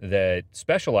that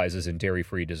specializes in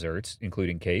dairy-free desserts,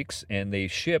 including cakes, and they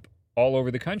ship all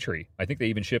over the country. I think they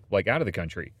even ship like out of the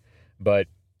country. But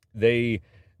they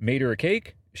made her a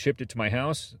cake, shipped it to my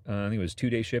house. I think it was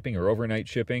 2-day shipping or overnight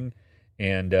shipping,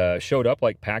 and showed up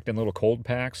like packed in little cold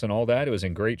packs and all that. It was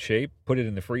in great shape. Put it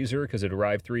in the freezer because it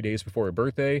arrived 3 days before her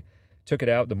birthday. Took it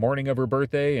out the morning of her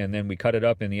birthday, and then we cut it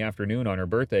up in the afternoon on her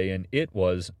birthday, and it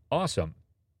was awesome.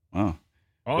 Wow.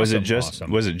 Awesome, was it just awesome.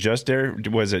 Was it just dairy?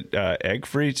 Was it egg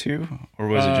free too, or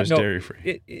was it just no, dairy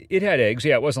free? It had eggs.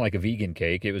 Yeah, it wasn't like a vegan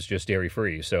cake. It was just dairy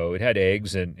free. So it had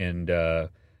eggs and I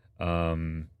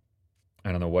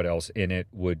don't know what else in it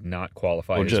would not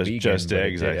qualify as vegan. Just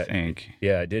eggs, I think.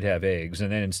 Yeah, it did have eggs,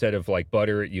 and then instead of like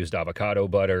butter, it used avocado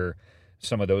butter,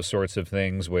 some of those sorts of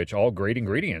things, which all great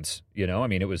ingredients. You know, I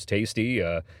mean, it was tasty.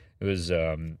 It was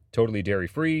totally dairy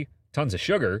free, tons of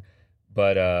sugar,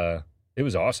 but it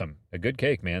was awesome. A good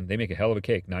cake, man. They make a hell of a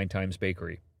cake. 9 Times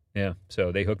Bakery. Yeah,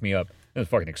 so they hooked me up. It was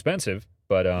fucking expensive,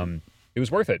 but it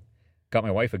was worth it. Got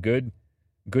my wife a good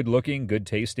looking, good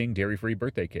tasting, dairy free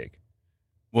birthday cake.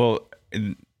 Well,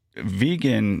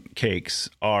 vegan cakes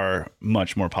are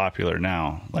much more popular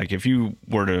now. Like if you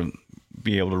were to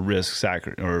be able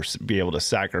to be able to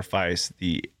sacrifice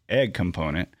the egg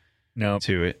component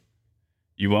to it,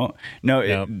 you won't.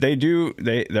 No, they do.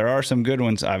 There are some good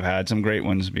ones. I've had some great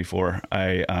ones before.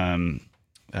 One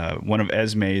of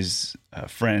Esme's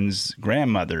friends'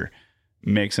 grandmother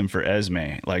makes them for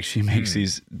Esme. Like she makes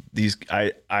these.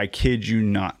 I kid you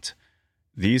not.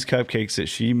 These cupcakes that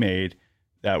she made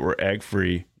that were egg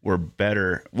free were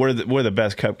better. Were the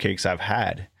best cupcakes I've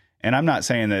had. And I'm not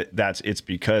saying that it's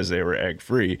because they were egg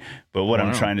free, but what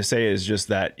I'm trying to say is just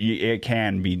that it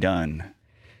can be done.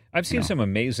 I've seen some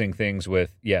amazing things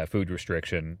with, food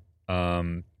restriction.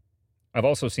 I've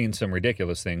also seen some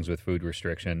ridiculous things with food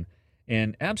restriction.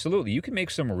 And absolutely, you can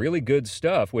make some really good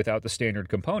stuff without the standard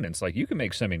components. Like you can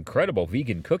make some incredible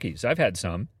vegan cookies. I've had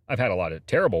some. I've had a lot of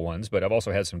terrible ones, but I've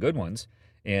also had some good ones.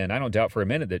 And I don't doubt for a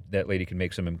minute that lady can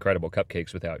make some incredible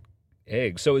cupcakes without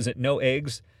eggs. So is it no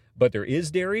eggs, but there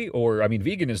is dairy? Or, I mean,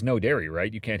 vegan is no dairy,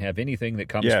 right? You can't have anything that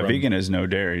comes from... Yeah, vegan is no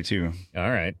dairy, too. All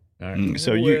right.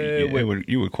 So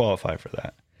you would qualify for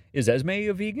that. Is Esme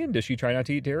a vegan? Does she try not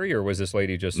to eat dairy, or was this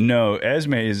lady just... No,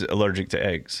 Esme is allergic to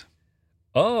eggs.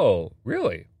 Oh,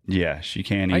 really? Yeah, she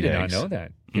can't eat eggs. I did not know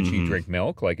that. Can she drink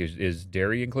milk? Like, is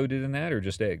dairy included in that, or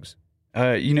just eggs?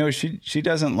 She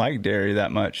doesn't like dairy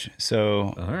that much.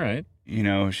 So, all right.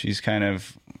 She's kind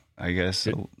of, I guess,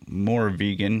 more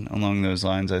vegan along those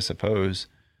lines, I suppose.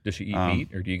 Does she eat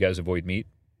meat, or do you guys avoid meat?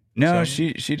 No,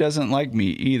 she doesn't like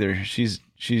meat either.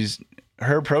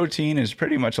 Her protein is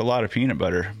pretty much a lot of peanut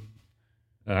butter.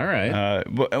 All right.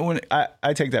 But when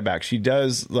I take that back, she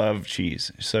does love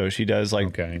cheese. So she does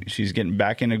she's getting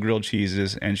back into grilled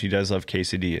cheeses, and she does love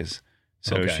quesadillas.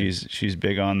 So she's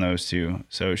big on those too.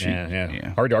 So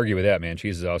yeah. Hard to argue with that, man.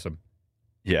 Cheese is awesome.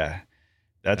 Yeah.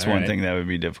 That's one thing that would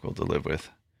be difficult to live with.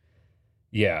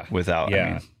 Yeah. Without,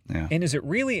 yeah. And is it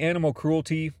really animal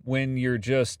cruelty when you're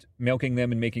just milking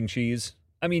them and making cheese?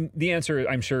 I mean, the answer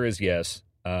I'm sure is yes.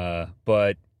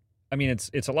 But I mean,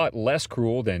 it's a lot less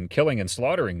cruel than killing and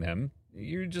slaughtering them.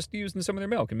 You're just using some of their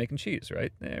milk and making cheese,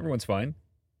 right? Everyone's fine.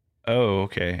 Oh,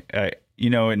 okay.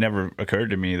 It never occurred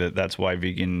to me that that's why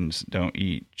vegans don't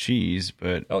eat cheese,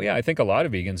 but... Oh, yeah, I think a lot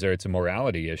of vegans it's a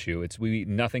morality issue. We eat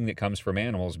nothing that comes from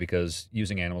animals because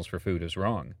using animals for food is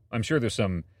wrong. I'm sure there's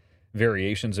some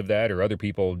variations of that, or other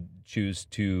people choose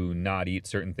to not eat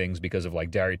certain things because of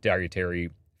like dietary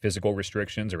physical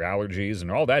restrictions or allergies, and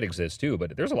all that exists too.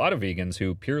 But there's a lot of vegans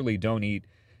who purely don't eat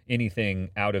anything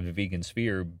out of the vegan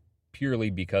sphere purely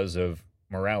because of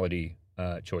morality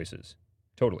choices.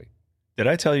 Totally. Did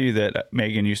I tell you that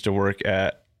Megan used to work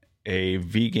at a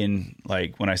vegan,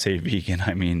 like when I say vegan,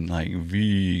 I mean like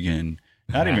vegan,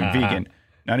 not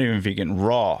even vegan,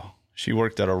 raw. She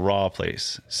worked at a raw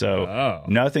place. So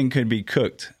nothing could be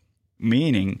cooked,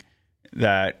 meaning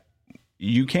that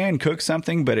you can cook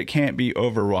something, but it can't be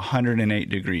over 108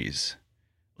 degrees.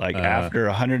 Like after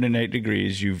 108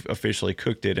 degrees, you've officially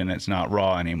cooked it and it's not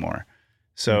raw anymore.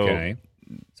 So,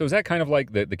 So is that kind of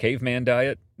like the caveman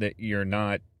diet, that you're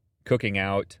not cooking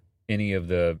out any of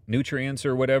the nutrients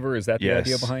or whatever? Is that the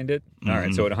idea behind it? All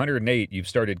right. So at 108, you've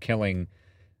started killing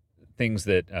things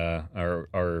that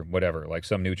are whatever, like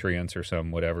some nutrients or some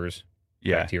whatever's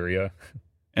bacteria.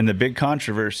 And the big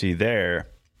controversy there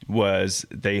was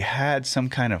they had some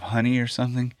kind of honey or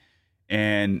something,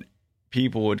 and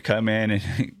people would come in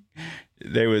and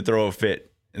they would throw a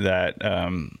fit that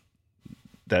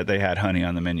that they had honey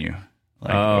on the menu.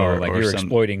 Like, or you're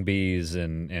exploiting bees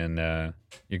and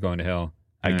you're going to hell.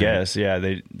 I guess, yeah.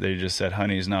 They just said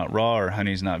honey's not raw or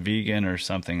honey's not vegan or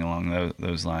something along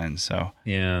those lines. So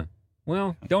yeah.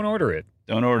 Well, don't order it.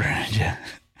 Don't order it. Yeah.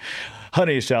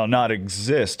 Honey shall not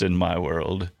exist in my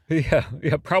world. Yeah.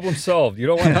 Problem solved. You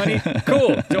don't want honey?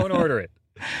 Cool. Don't order it.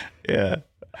 Yeah.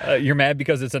 You're mad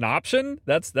because it's an option?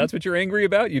 That's what you're angry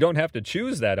about? You don't have to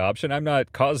choose that option. I'm not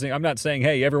saying,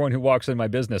 hey, everyone who walks in my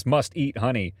business must eat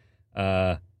honey.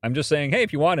 I'm just saying, hey,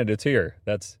 if you want it, it's here.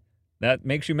 That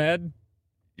makes you mad?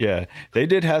 Yeah. They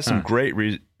did have some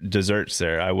great desserts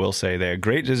there. I will say they had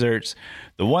great desserts.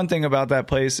 The one thing about that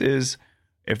place is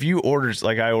if you ordered,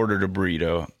 like I ordered a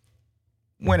burrito,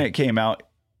 when it came out,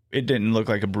 it didn't look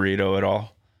like a burrito at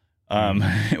all.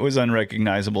 It was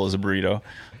unrecognizable as a burrito,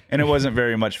 and it wasn't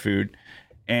very much food.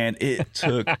 And it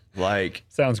took like...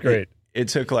 Sounds great. It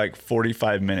took like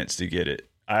 45 minutes to get it.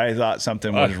 I thought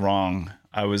something was wrong.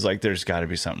 I was like, there's got to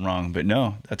be something wrong. But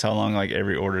no, that's how long like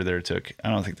every order there took. I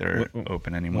don't think they're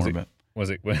open anymore. Was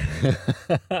it?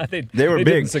 They were big.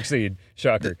 Didn't succeed.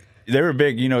 Shocker. They were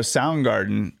big. You know,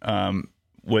 Soundgarden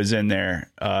was in there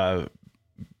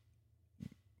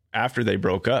after they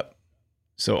broke up.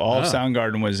 So all of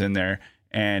Soundgarden was in there,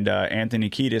 and Anthony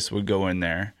Kiedis would go in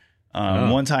there.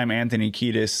 One time, Anthony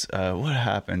Kiedis, what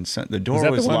happened? The door was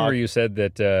locked. Was that the one where you said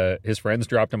that his friends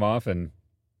dropped him off?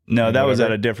 No, that was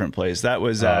at a different place. That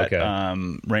was at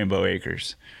Rainbow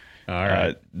Acres. All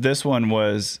right. This one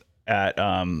was at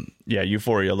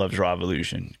Euphoria Loves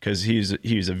Revolution, because he's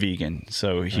a vegan,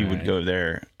 so he would go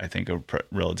there. I think a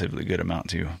relatively good amount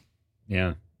too.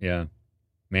 Yeah,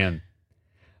 man.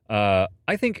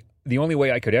 I think the only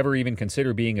way I could ever even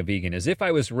consider being a vegan is if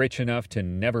I was rich enough to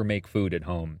never make food at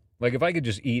home. Like if I could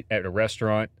just eat at a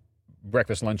restaurant,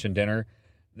 breakfast, lunch, and dinner,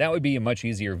 that would be a much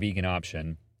easier vegan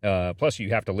option. Plus,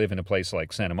 you have to live in a place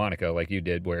like Santa Monica, like you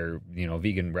did, where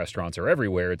vegan restaurants are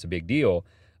everywhere. It's a big deal.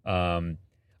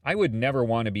 I would never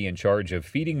want to be in charge of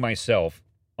feeding myself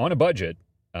on a budget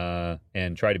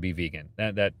and try to be vegan.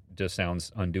 That just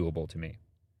sounds undoable to me.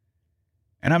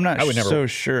 And I'm not so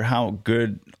sure how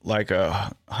good like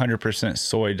a 100%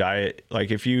 soy diet. Like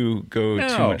if you go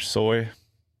too much soy,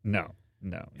 no.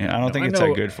 I don't think it's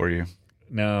that good for you.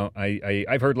 No,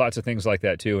 I've heard lots of things like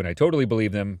that too, and I totally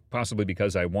believe them. Possibly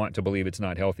because I want to believe it's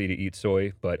not healthy to eat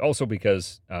soy, but also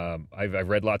because I've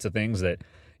read lots of things that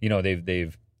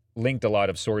they've linked a lot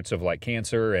of sorts of like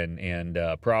cancer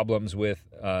and problems with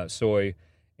soy,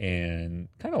 and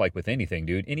kind of like with anything,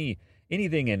 dude.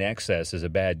 Anything in excess is a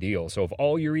bad deal. So if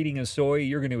all you're eating is soy,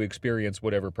 you're going to experience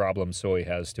whatever problem soy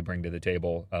has to bring to the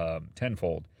table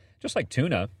tenfold. Just like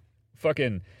tuna.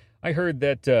 I heard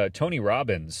that Tony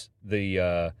Robbins,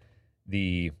 the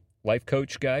life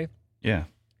coach guy,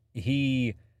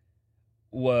 he's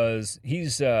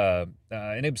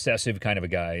an obsessive kind of a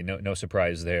guy. No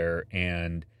surprise there,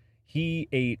 and he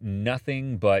ate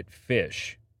nothing but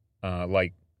fish.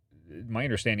 Like my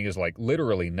understanding is like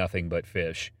literally nothing but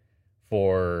fish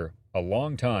for a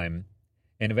long time,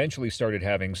 and eventually started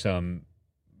having some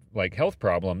like health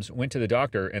problems. Went to the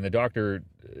doctor, and the doctor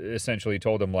essentially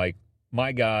told him like,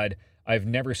 my God, I've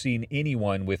never seen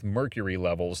anyone with mercury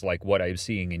levels like what I'm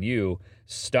seeing in you.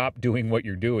 Stop doing what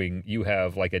you're doing. You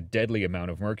have like a deadly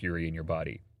amount of mercury in your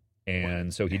body.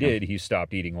 And so he did. He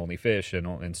stopped eating only fish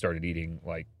and started eating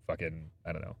like fucking,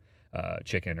 I don't know,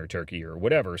 chicken or turkey or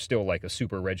whatever. Still like a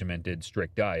super regimented,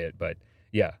 strict diet. But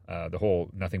yeah, the whole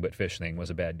nothing but fish thing was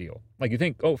a bad deal. Like you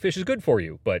think, oh, fish is good for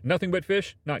you, but nothing but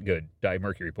fish, not good. Die of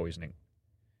mercury poisoning.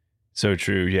 So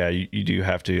true. Yeah, you do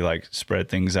have to like spread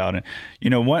things out. And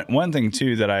one thing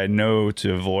too that I know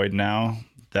to avoid now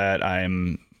that I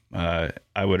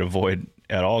would avoid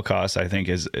at all costs, I think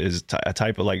is a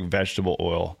type of like vegetable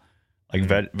oil. Like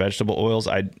vegetable oils,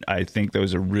 I think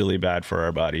those are really bad for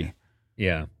our body.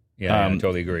 Yeah. Yeah, I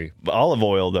totally agree. Olive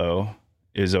oil, though,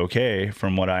 is okay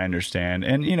from what I understand.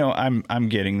 And, I'm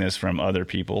getting this from other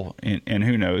people. And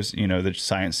who knows, the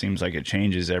science seems like it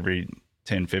changes every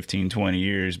 10, 15, 20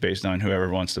 years based on whoever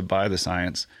wants to buy the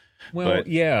science. Well, But,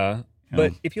 yeah.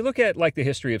 But if you look at like the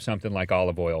history of something like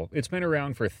olive oil, it's been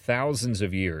around for thousands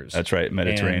of years. That's right,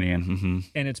 Mediterranean.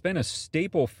 And it's been a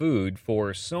staple food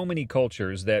for so many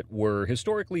cultures that were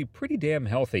historically pretty damn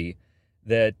healthy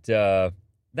that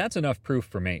that's enough proof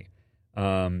for me.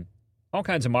 All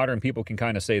kinds of modern people can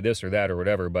kind of say this or that or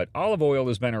whatever, but olive oil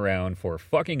has been around for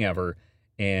fucking ever.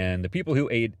 And the people who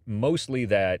ate mostly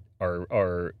that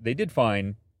they did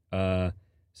fine.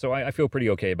 So I feel pretty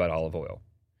okay about olive oil.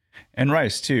 And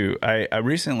rice too. I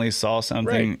recently saw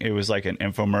something. Right. It was like an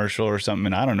infomercial or something,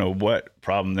 and I don't know what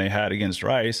problem they had against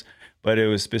rice, but it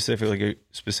was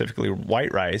specifically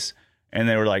white rice, and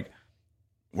they were like,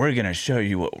 "We're gonna show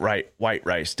you what white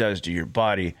rice does to your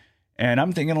body." And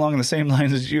I'm thinking along the same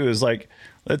lines as you. Is like,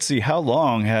 let's see, how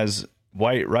long has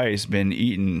white rice been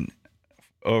eaten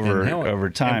over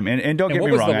time? And don't get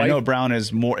me wrong, I know brown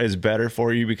is better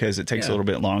for you because it takes a little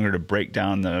bit longer to break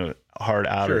down the hard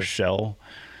outer shell.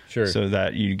 Sure. So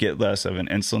that you get less of an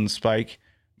insulin spike.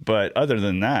 But other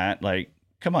than that, like,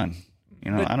 come on. I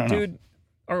don't know. Dude,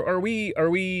 are we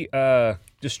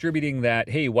distributing that,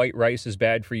 hey, white rice is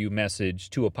bad for you message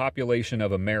to a population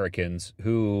of Americans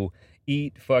who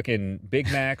eat fucking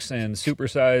Big Macs and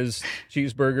supersized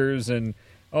cheeseburgers and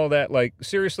all that? Like,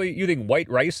 seriously, you think white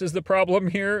rice is the problem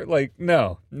here? Like,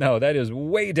 no, that is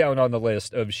way down on the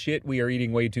list of shit we are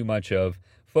eating way too much of.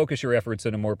 Focus your efforts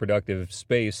in a more productive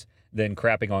space than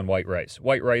crapping on white rice.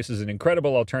 White rice is an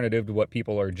incredible alternative to what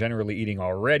people are generally eating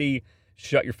already.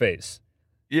 Shut your face.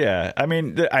 Yeah. I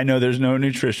mean, I know there's no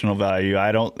nutritional value.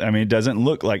 It doesn't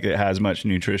look like it has much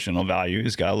nutritional value.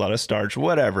 It's got a lot of starch,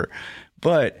 whatever.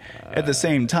 But at the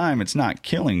same time, it's not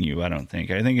killing you, I don't think.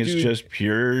 I think it's just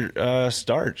pure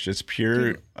starch. It's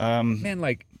pure man,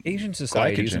 like Asian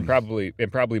societies glycogen. and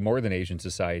probably more than Asian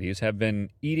societies have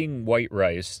been eating white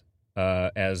rice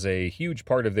as a huge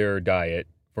part of their diet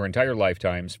for entire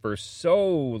lifetimes for so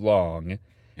long,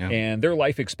 and their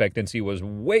life expectancy was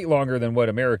way longer than what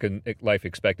American life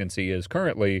expectancy is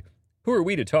currently. Who are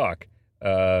we to talk?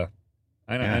 I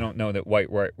don't know that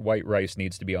white rice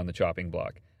needs to be on the chopping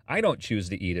block. I don't choose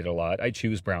to eat it a lot. I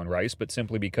choose brown rice, but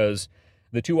simply because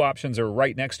the two options are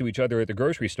right next to each other at the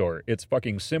grocery store. It's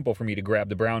fucking simple for me to grab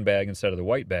the brown bag instead of the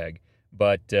white bag.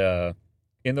 But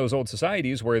in those old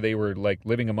societies where they were like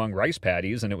living among rice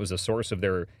paddies and it was a source of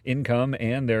their income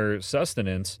and their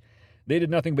sustenance, they did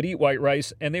nothing but eat white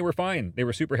rice and they were fine. They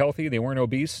were super healthy. They weren't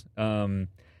obese.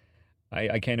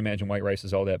 I can't imagine white rice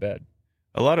is all that bad.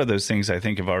 A lot of those things I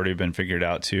think have already been figured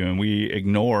out too, and we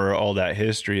ignore all that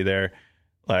history there,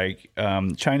 like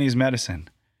Chinese medicine.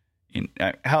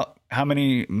 How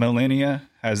many millennia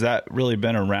has that really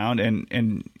been around?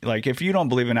 And like, if you don't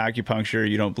believe in acupuncture,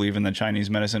 you don't believe in the Chinese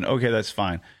medicine, okay, that's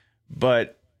fine.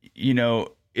 But,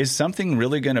 is something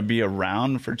really going to be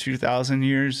around for 2,000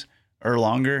 years or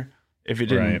longer if it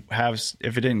didn't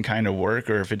if it didn't kind of work,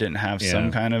 or if it didn't have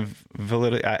some kind of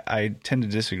validity? I tend to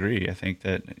disagree. I think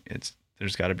that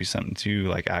there's got to be something to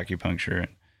like acupuncture.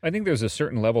 I think there's a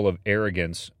certain level of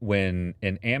arrogance when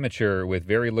an amateur with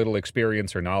very little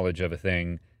experience or knowledge of a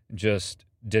thing just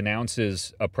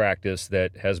denounces a practice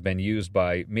that has been used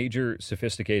by major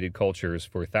sophisticated cultures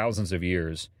for thousands of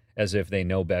years as if they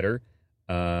know better.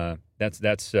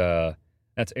 That's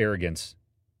arrogance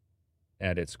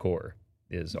at its core,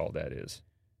 is all that is.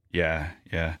 Yeah,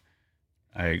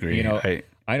 I agree.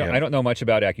 I don't know much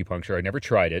about acupuncture. I never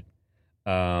tried it.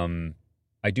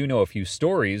 I do know a few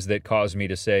stories that cause me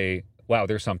to say, wow,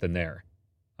 there's something there.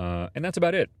 And that's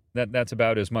about it. That's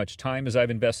about as much time as I've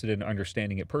invested in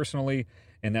understanding it personally.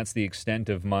 And that's the extent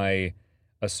of my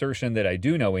assertion that I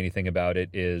do know anything about it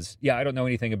is, I don't know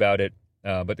anything about it,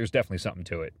 but there's definitely something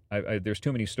to it. There's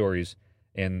too many stories,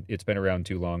 and it's been around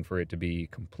too long for it to be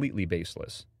completely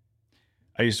baseless.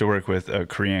 I used to work with a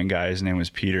Korean guy. His name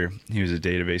was Peter. He was a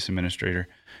database administrator.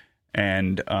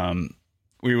 And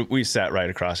we sat right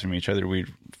across from each other.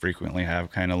 We'd frequently have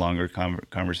kind of longer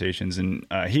conversations, and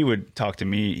he would talk to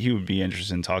me. He would be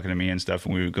interested in talking to me and stuff,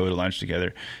 and we would go to lunch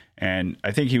together. And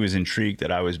I think he was intrigued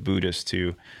that I was Buddhist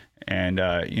too. And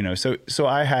so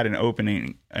I had an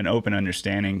open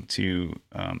understanding to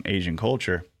Asian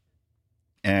culture.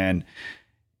 And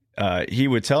he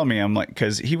would tell me, I'm like,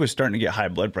 because he was starting to get high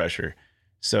blood pressure.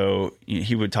 So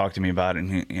he would talk to me about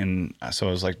it, and so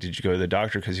I was like, "Did you go to the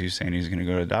doctor?" Because he was saying he's going to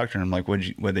go to the doctor. And I'm like,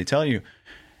 "What'd they tell you?"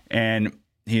 And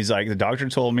he's like, "The doctor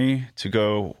told me to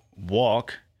go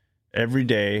walk every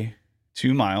day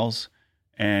 2 miles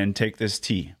and take this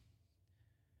tea."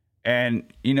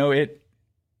 And it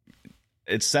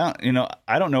sound,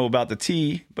 I don't know about the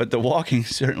tea, but the walking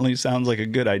certainly sounds like a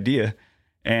good idea.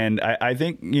 And I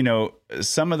think,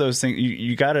 some of those things,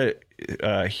 you got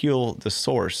to heal the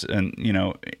source. And,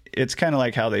 it's kind of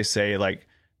like how they say, like,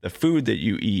 the food that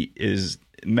you eat is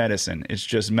medicine. It's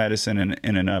just medicine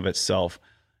in and of itself.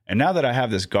 And now that I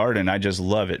have this garden, I just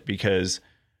love it because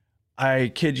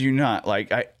I kid you not,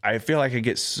 like, I feel like I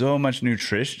get so much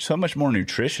more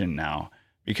nutrition now,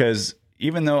 because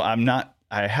even though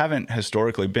I haven't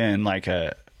historically been like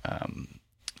a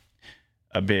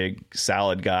big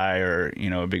salad guy or,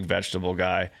 a big vegetable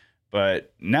guy,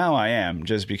 but now I am,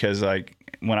 just because, like,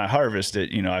 when I harvest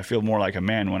it, I feel more like a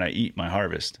man when I eat my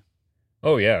harvest.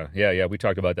 Oh, yeah. We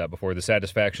talked about that before. The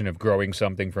satisfaction of growing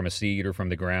something from a seed or from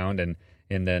the ground and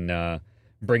then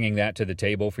bringing that to the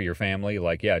table for your family.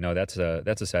 Like, yeah, no, that's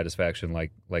a satisfaction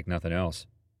like nothing else.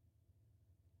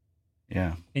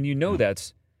 Yeah. And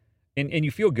that's, and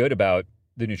you feel good about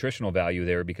the nutritional value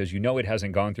there because it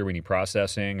hasn't gone through any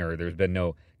processing or there's been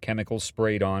no chemicals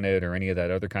sprayed on it or any of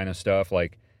that other kind of stuff.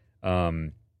 Like, I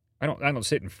don't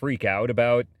sit and freak out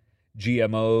about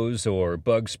GMOs or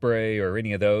bug spray or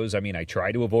any of those. I mean, I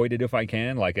try to avoid it if I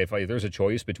can. Like, if there's a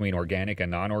choice between organic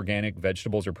and non-organic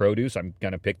vegetables or produce, I'm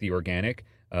going to pick the organic,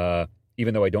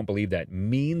 even though I don't believe that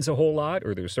means a whole lot,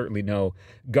 or there's certainly no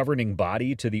governing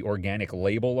body to the organic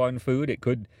label on food. It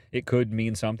could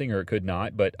mean something or it could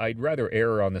not, but I'd rather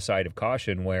err on the side of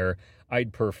caution where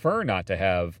I'd prefer not to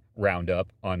have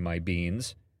Roundup on my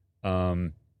beans.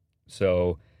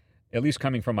 So at least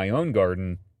coming from my own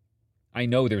garden, I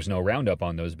know there's no Roundup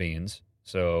on those beans,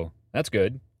 so that's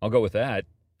good. I'll go with that.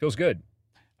 Feels good.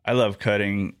 I love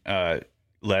cutting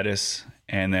lettuce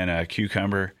and then a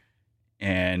cucumber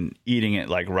and eating it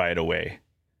like right away.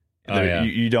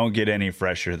 You don't get any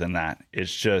fresher than that.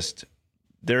 It's just,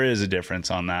 there is a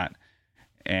difference on that.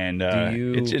 And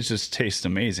it just tastes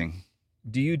amazing.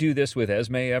 Do you do this with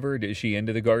Esme ever? Is she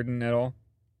into the garden at all?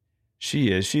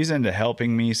 She is. She's into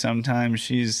helping me sometimes.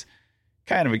 She's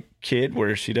kind of a kid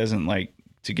where she doesn't like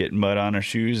to get mud on her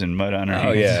shoes and mud on her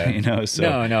hands, yeah.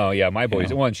 So no, yeah. My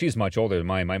boy's one. She's much older than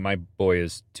mine. My boy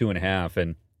is 2.5,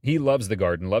 and he loves the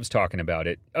garden, loves talking about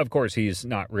it. Of course, he's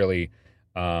not really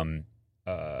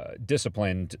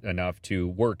disciplined enough to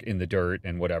work in the dirt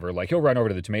and whatever. Like, he'll run over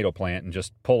to the tomato plant and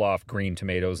just pull off green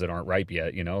tomatoes that aren't ripe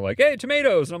yet. Like, hey,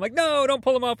 tomatoes, and I'm like, no, don't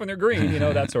pull them off when they're green.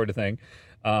 That sort of thing.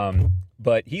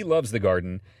 But he loves the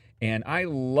garden, and I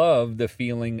love the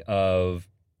feeling of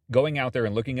going out there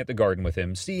and looking at the garden with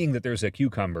him, seeing that there's a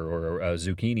cucumber or a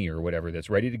zucchini or whatever that's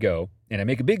ready to go. And I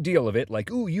make a big deal of it, like,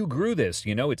 ooh, you grew this,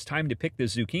 it's time to pick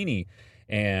this zucchini.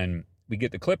 And we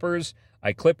get the clippers,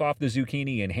 I clip off the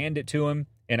zucchini and hand it to him.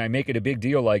 And I make it a big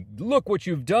deal, like, look what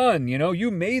you've done,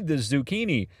 you made this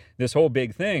zucchini, this whole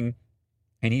big thing.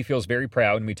 And he feels very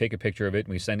proud, and we take a picture of it, and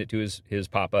we send it to his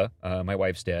papa, my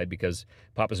wife's dad, because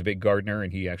Papa's a big gardener,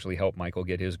 and he actually helped Michael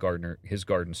get his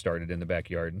garden started in the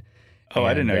backyard. Oh,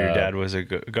 I didn't know your dad was a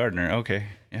gardener. Okay.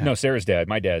 Yeah. No, Sarah's dad.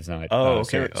 My dad's not. Oh,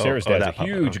 okay. Sarah's dad's a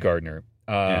huge okay. gardener.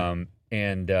 And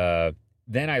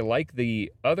then I like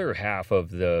the other half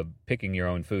of the picking your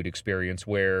own food experience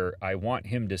where I want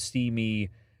him to see me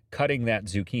cutting that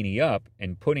zucchini up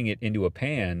and putting it into a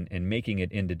pan and making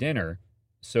it into dinner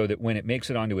so that when it makes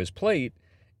it onto his plate,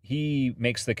 he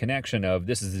makes the connection of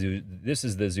this is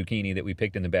the zucchini that we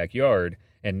picked in the backyard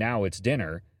and now it's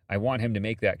dinner. I want him to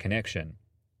make that connection.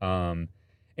 And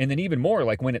then even more,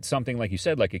 like when it's something, like you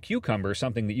said, like a cucumber,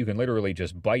 something that you can literally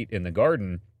just bite in the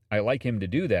garden, I like him to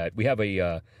do that. We have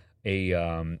a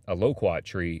loquat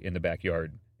tree in the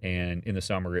backyard, and in the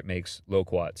summer it makes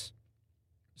loquats.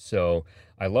 So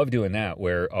I love doing that,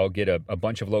 where I'll get a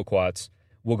bunch of loquats,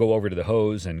 we'll go over to the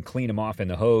hose and clean them off in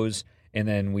the hose, and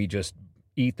then we just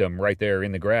eat them right there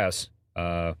in the grass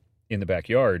in the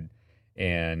backyard.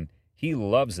 And he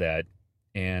loves that,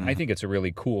 and I think it's a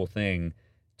really cool thing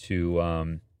to,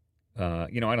 I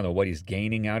don't know what he's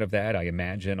gaining out of that. I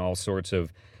imagine all sorts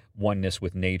of oneness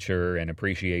with nature and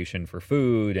appreciation for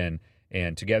food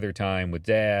and together time with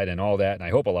dad and all that. And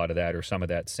I hope a lot of that or some of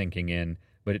that sinking in.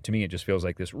 But to me, it just feels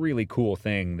like this really cool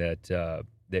thing that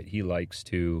he likes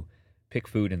to pick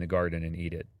food in the garden and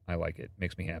eat it. I like it.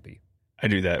 Makes me happy. I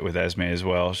do that with Esme as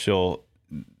well.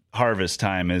 Harvest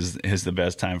time is the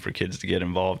best time for kids to get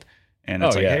involved. And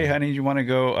it's hey, honey, you want to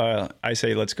go? I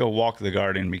say, let's go walk the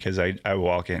garden, because I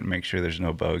walk it and make sure there's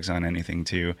no bugs on anything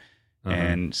too. Uh-huh.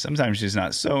 And sometimes she's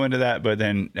not so into that. But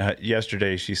then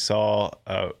yesterday she saw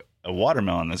a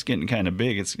watermelon that's getting kind of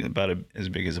big. It's about as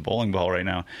big as a bowling ball right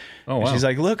now. Oh, wow. And she's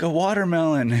like, look, a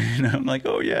watermelon. And I'm like,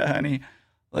 oh, yeah, honey,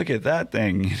 look at that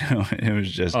thing. It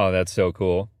was just. Oh, that's so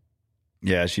cool.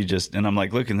 Yeah, and I'm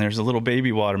like, look, and there's a little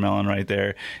baby watermelon right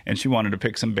there. And she wanted to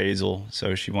pick some basil.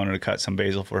 So she wanted to cut some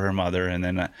basil for her mother. And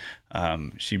then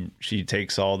she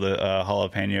takes all the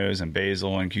jalapenos and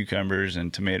basil and cucumbers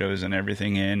and tomatoes and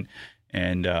everything in.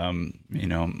 And,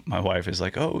 my wife is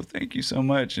like, oh, thank you so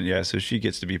much. And yeah, so she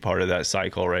gets to be part of that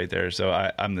cycle right there. So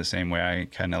I'm the same way. I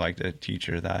kind of like to teach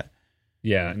her that.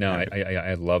 Yeah, no,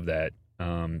 I love that.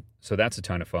 So that's a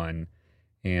ton of fun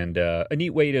and a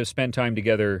neat way to spend time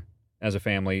together as a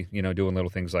family, doing little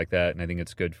things like that. And I think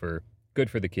it's good for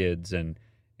the kids and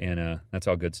that's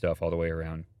all good stuff all the way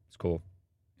around. It's cool.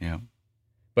 Yeah.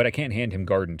 But I can't hand him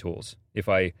garden tools. If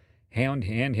I hand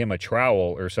him a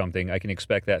trowel or something, I can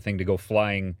expect that thing to go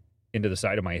flying into the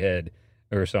side of my head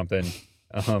or something,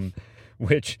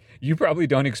 which you probably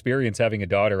don't experience having a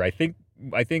daughter. I think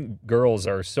girls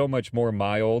are so much more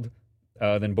mild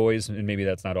than boys, and maybe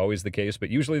that's not always the case, but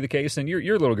usually the case. And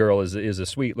your little girl is a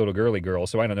sweet little girly girl,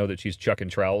 so I don't know that she's chucking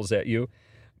trowels at you.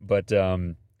 But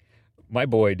my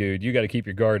boy, dude, you got to keep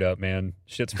your guard up, man.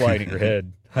 Shit's flying at your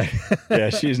head. Yeah,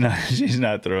 she's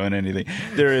not throwing anything.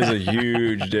 There is a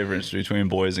huge difference between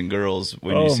boys and girls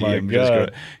when you see them.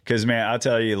 Because man, I'll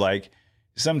tell you, like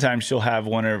sometimes she'll have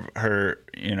one of her,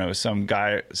 some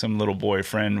little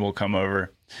boyfriend will come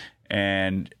over,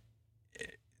 and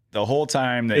the whole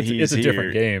time that it's a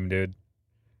different game, dude.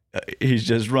 He's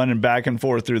just running back and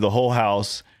forth through the whole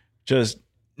house, just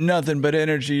nothing but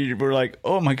energy. We're like,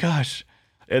 oh my gosh.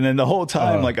 And then the whole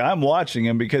time, like I'm watching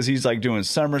him because he's like doing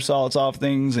somersaults off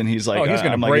things, and he's like, he's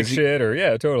gonna break shit, or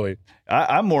yeah, totally.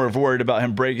 I'm more worried about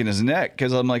him breaking his neck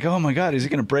because I'm like, oh my god, is he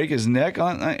gonna break his neck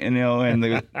on? And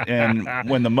and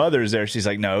when the mother's there, she's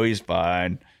like, no, he's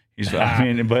fine, he's fine.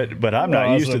 I mean, but I'm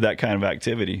not used to that kind of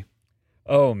activity.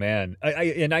 Oh man,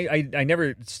 I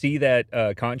never see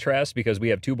that contrast because we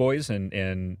have two boys and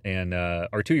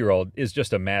our 2-year-old is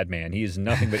just a madman. He's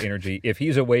nothing but energy. If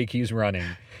he's awake, he's running,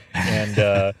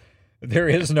 and there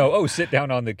is no sit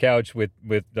down on the couch with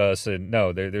us. And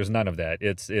no, there's none of that.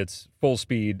 It's full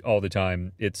speed all the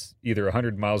time. It's either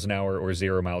 100 miles an hour or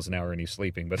 0 miles an hour, and he's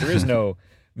sleeping. But there is no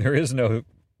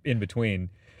in between,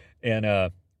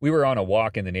 and. We were on a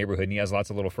walk in the neighborhood, and he has lots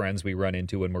of little friends we run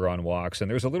into when we're on walks. And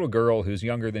there's a little girl who's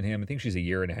younger than him. I think she's 1.5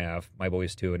 years. My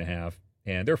boy's 2.5.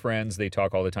 And they're friends. They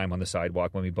talk all the time on the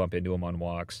sidewalk when we bump into them on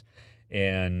walks.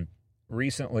 And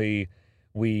recently,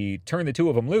 we turned the two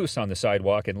of them loose on the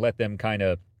sidewalk and let them kind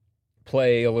of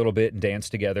play a little bit and dance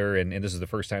together. And this is the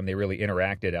first time they really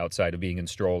interacted outside of being in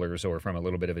strollers or from a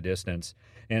little bit of a distance.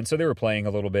 And so they were playing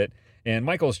a little bit. And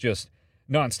Michael's just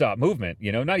nonstop movement,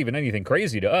 not even anything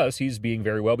crazy to us. He's being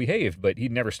very well behaved, but he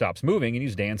never stops moving, and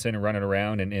he's dancing and running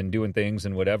around and doing things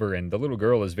and whatever. And the little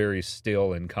girl is very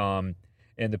still and calm.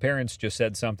 And the parents just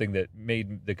said something that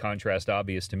made the contrast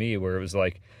obvious to me, where it was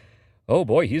like, oh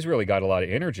boy, he's really got a lot of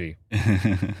energy.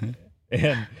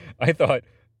 And I thought,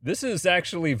 this is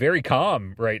actually very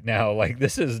calm right now. Like,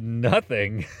 this is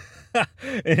nothing. And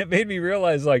it made me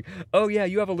realize, like, oh yeah,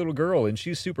 you have a little girl and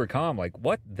she's super calm. Like,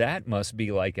 what that must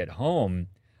be like at home,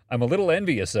 I'm a little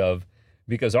envious of,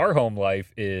 because our home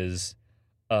life is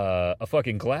a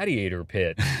fucking gladiator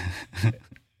pit.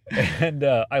 And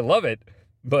I love it,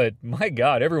 but my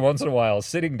God, every once in a while,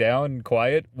 sitting down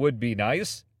quiet would be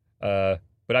nice. But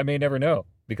I may never know,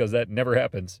 because that never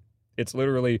happens. It's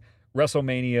literally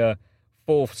WrestleMania,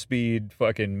 full speed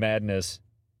fucking madness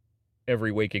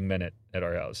every waking minute at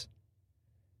our house.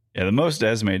 Yeah, the most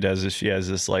Esme does is she has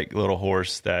this like little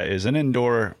horse that is an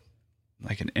indoor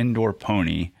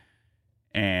pony,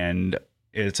 and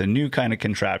it's a new kind of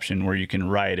contraption where you can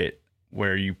ride it,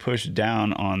 where you push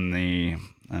down on the,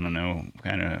 I don't know,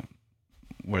 kind of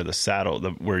where the saddle,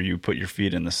 where you put your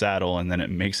feet in the saddle, and then it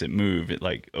makes it move. It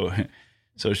like,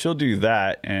 so she'll do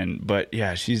that, but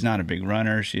yeah, she's not a big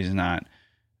runner. She's not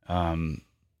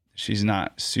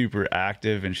super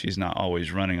active, and she's not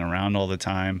always running around all the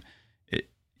time.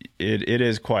 It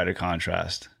is quite a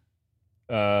contrast.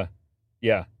 Yeah,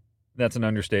 that's an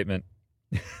understatement.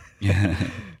 Yeah.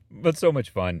 But so much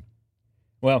fun.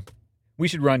 Well, we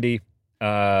should run, D.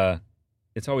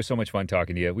 It's always so much fun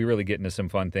talking to you. We really get into some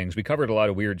fun things. We covered a lot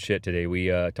of weird shit today. We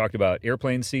talked about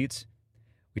airplane seats.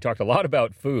 We talked a lot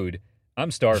about food. I'm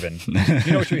starving.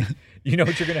 You know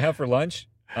what you're going to have for lunch?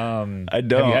 I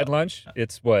don't. Have you had lunch?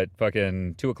 It's what,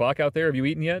 fucking 2:00 out there? Have you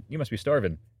eaten yet? You must be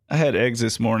starving. I had eggs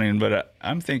this morning, but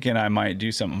I'm thinking I might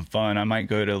do something fun. I might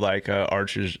go to like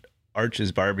Arch's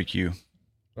barbecue.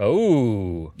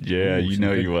 Oh. Yeah, ooh,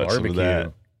 you want some of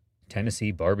that.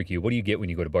 Tennessee barbecue. What do you get when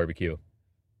you go to barbecue?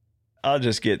 I'll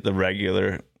just get the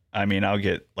regular. I mean, I'll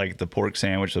get like the pork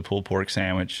sandwich, the pulled pork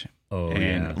sandwich. Oh,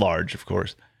 and yeah. Large, of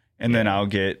course. And then I'll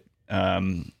get,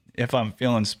 if I'm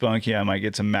feeling spunky, I might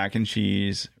get some mac and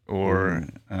cheese or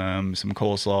some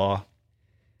coleslaw.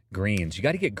 Greens. You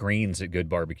got to get greens at good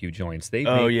barbecue joints. They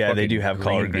They do have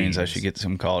collard greens. I beans. should get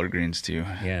some collard greens too.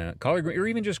 Yeah, collard green, or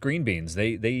even just green beans.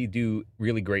 They do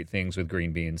really great things with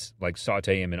green beans, like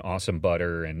saute them in awesome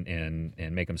butter and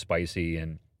make them spicy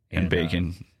and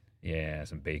bacon. Yeah,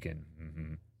 some bacon.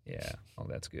 Yeah, oh,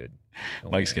 that's good. Oh,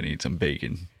 Mike's man. gonna eat some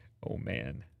bacon. Oh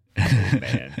man, oh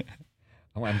man.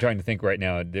 I'm trying to think right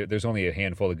now. There's only a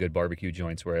handful of good barbecue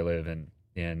joints where I live, and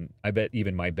I bet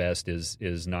even my best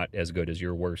is not as good as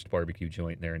your worst barbecue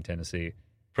joint there in Tennessee.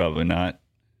 Probably not.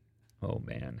 Oh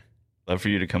man. Love for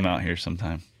you to come out here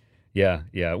sometime. Yeah.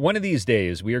 One of these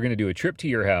days, we are going to do a trip to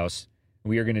your house.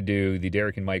 We are going to do the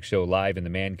Derek and Mike show live in the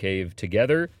man cave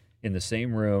together in the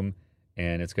same room,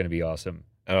 and it's going to be awesome.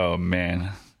 Oh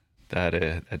man,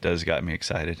 that does got me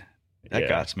excited. That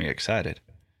got me excited.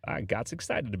 I got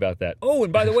excited about that. Oh,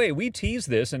 and by the way, we teased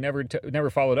this and never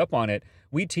followed up on it.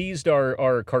 We teased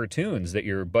our cartoons that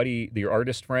your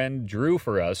artist friend drew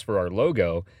for us for our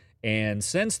logo, and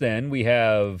since then we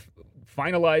have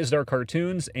finalized our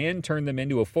cartoons and turned them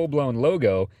into a full-blown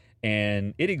logo,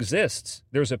 and it exists.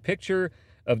 There's a picture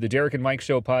of the Derek and Mike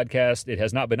Show podcast. It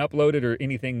has not been uploaded or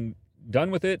anything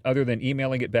done with it other than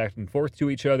emailing it back and forth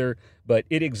to each other, but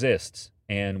it exists,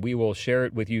 and we will share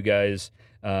it with you guys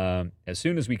as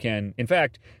soon as we can. In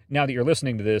fact, now that you're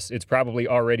listening to this, it's probably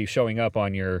already showing up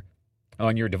on your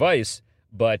device,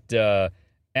 but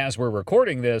as we're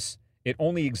recording this, it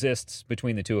only exists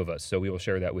between the two of us, so we will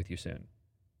share that with you soon.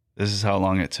 This is how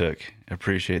long it took.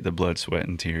 Appreciate the blood, sweat,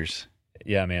 and tears.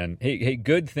 Yeah, man. Hey,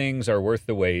 good things are worth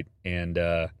the wait, and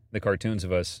the cartoons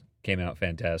of us came out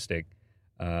fantastic.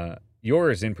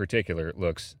 Yours in particular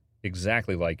looks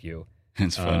exactly like you.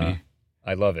 It's funny.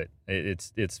 I love it.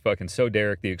 It's fucking so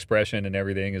Derek. The expression and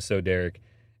everything is so Derek.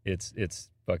 It's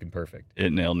fucking perfect.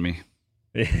 It nailed me.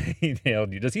 He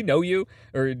nailed you. Does he know you,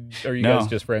 or are you guys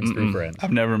just friends through friends?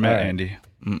 I've never met All right. Andy.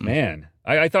 Man,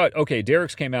 I thought, okay,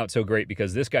 Derek's came out so great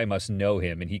because this guy must know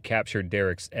him, and he captured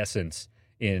Derek's essence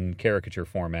in caricature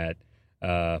format.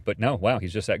 But no, wow,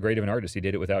 he's just that great of an artist. He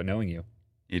did it without knowing you.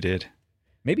 You did.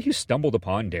 Maybe he stumbled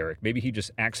upon Derek. Maybe he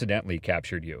just accidentally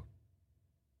captured you.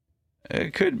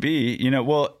 It could be,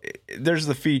 well, there's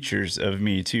the features of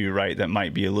me too, right? That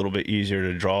might be a little bit easier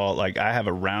to draw. Like I have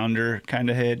a rounder kind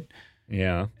of head.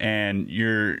 Yeah. And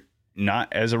you're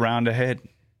not as a round a head.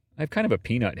 I have kind of a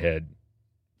peanut head.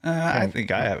 I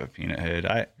think I have a peanut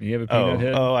head. You have a peanut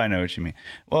head? Oh, I know what you mean.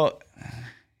 Well,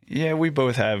 yeah, we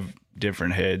both have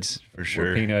different heads for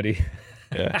sure. We're peanutty.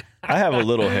 Yeah. I have a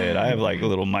little head. I have like a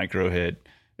little micro head.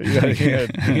 You got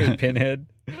a pinhead?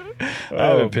 I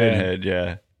have a pinhead,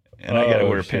 yeah. And I got to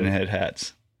wear pinhead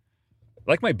hats.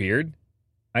 Like my beard.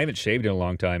 I haven't shaved in a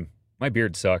long time. My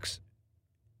beard sucks.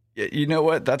 You know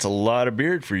what? That's a lot of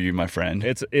beard for you, my friend.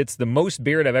 It's the most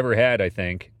beard I've ever had, I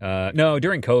think. No,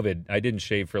 during COVID, I didn't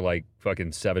shave for like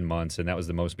fucking 7 months, and that was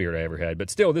the most beard I ever had. But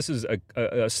still, this is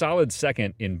a solid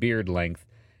second in beard length,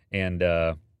 and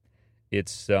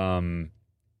it's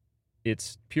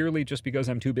purely just because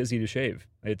I'm too busy to shave.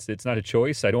 It's not a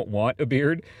choice. I don't want a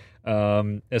beard.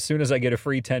 As soon as I get a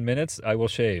free 10 minutes, I will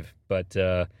shave. But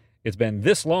it's been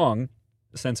this long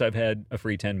since I've had a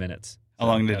free 10 minutes. How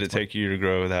long did it take you to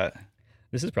grow that?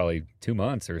 This is probably 2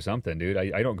 months or something, dude.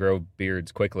 I don't grow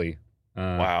beards quickly.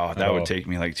 Wow, that would take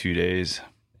me like 2 days.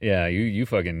 Yeah, you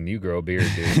grow a beard,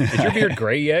 dude. Is your beard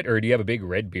gray yet, or do you have a big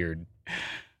red beard?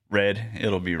 Red.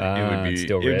 It would be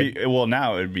still red. Well,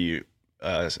 now it would be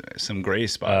some gray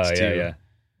spots too.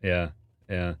 Yeah.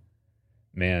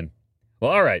 Man.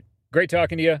 Well, all right. Great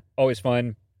talking to you. Always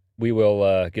fun. We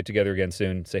will get together again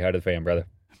soon. Say hi to the fam, brother.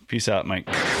 Peace out, Mike.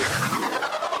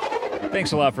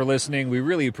 Thanks a lot for listening. We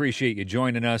really appreciate you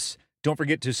joining us. Don't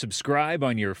forget to subscribe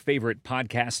on your favorite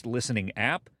podcast listening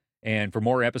app. And for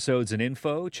more episodes and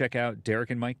info, check out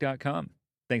derekandmike.com.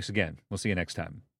 Thanks again. We'll see you next time.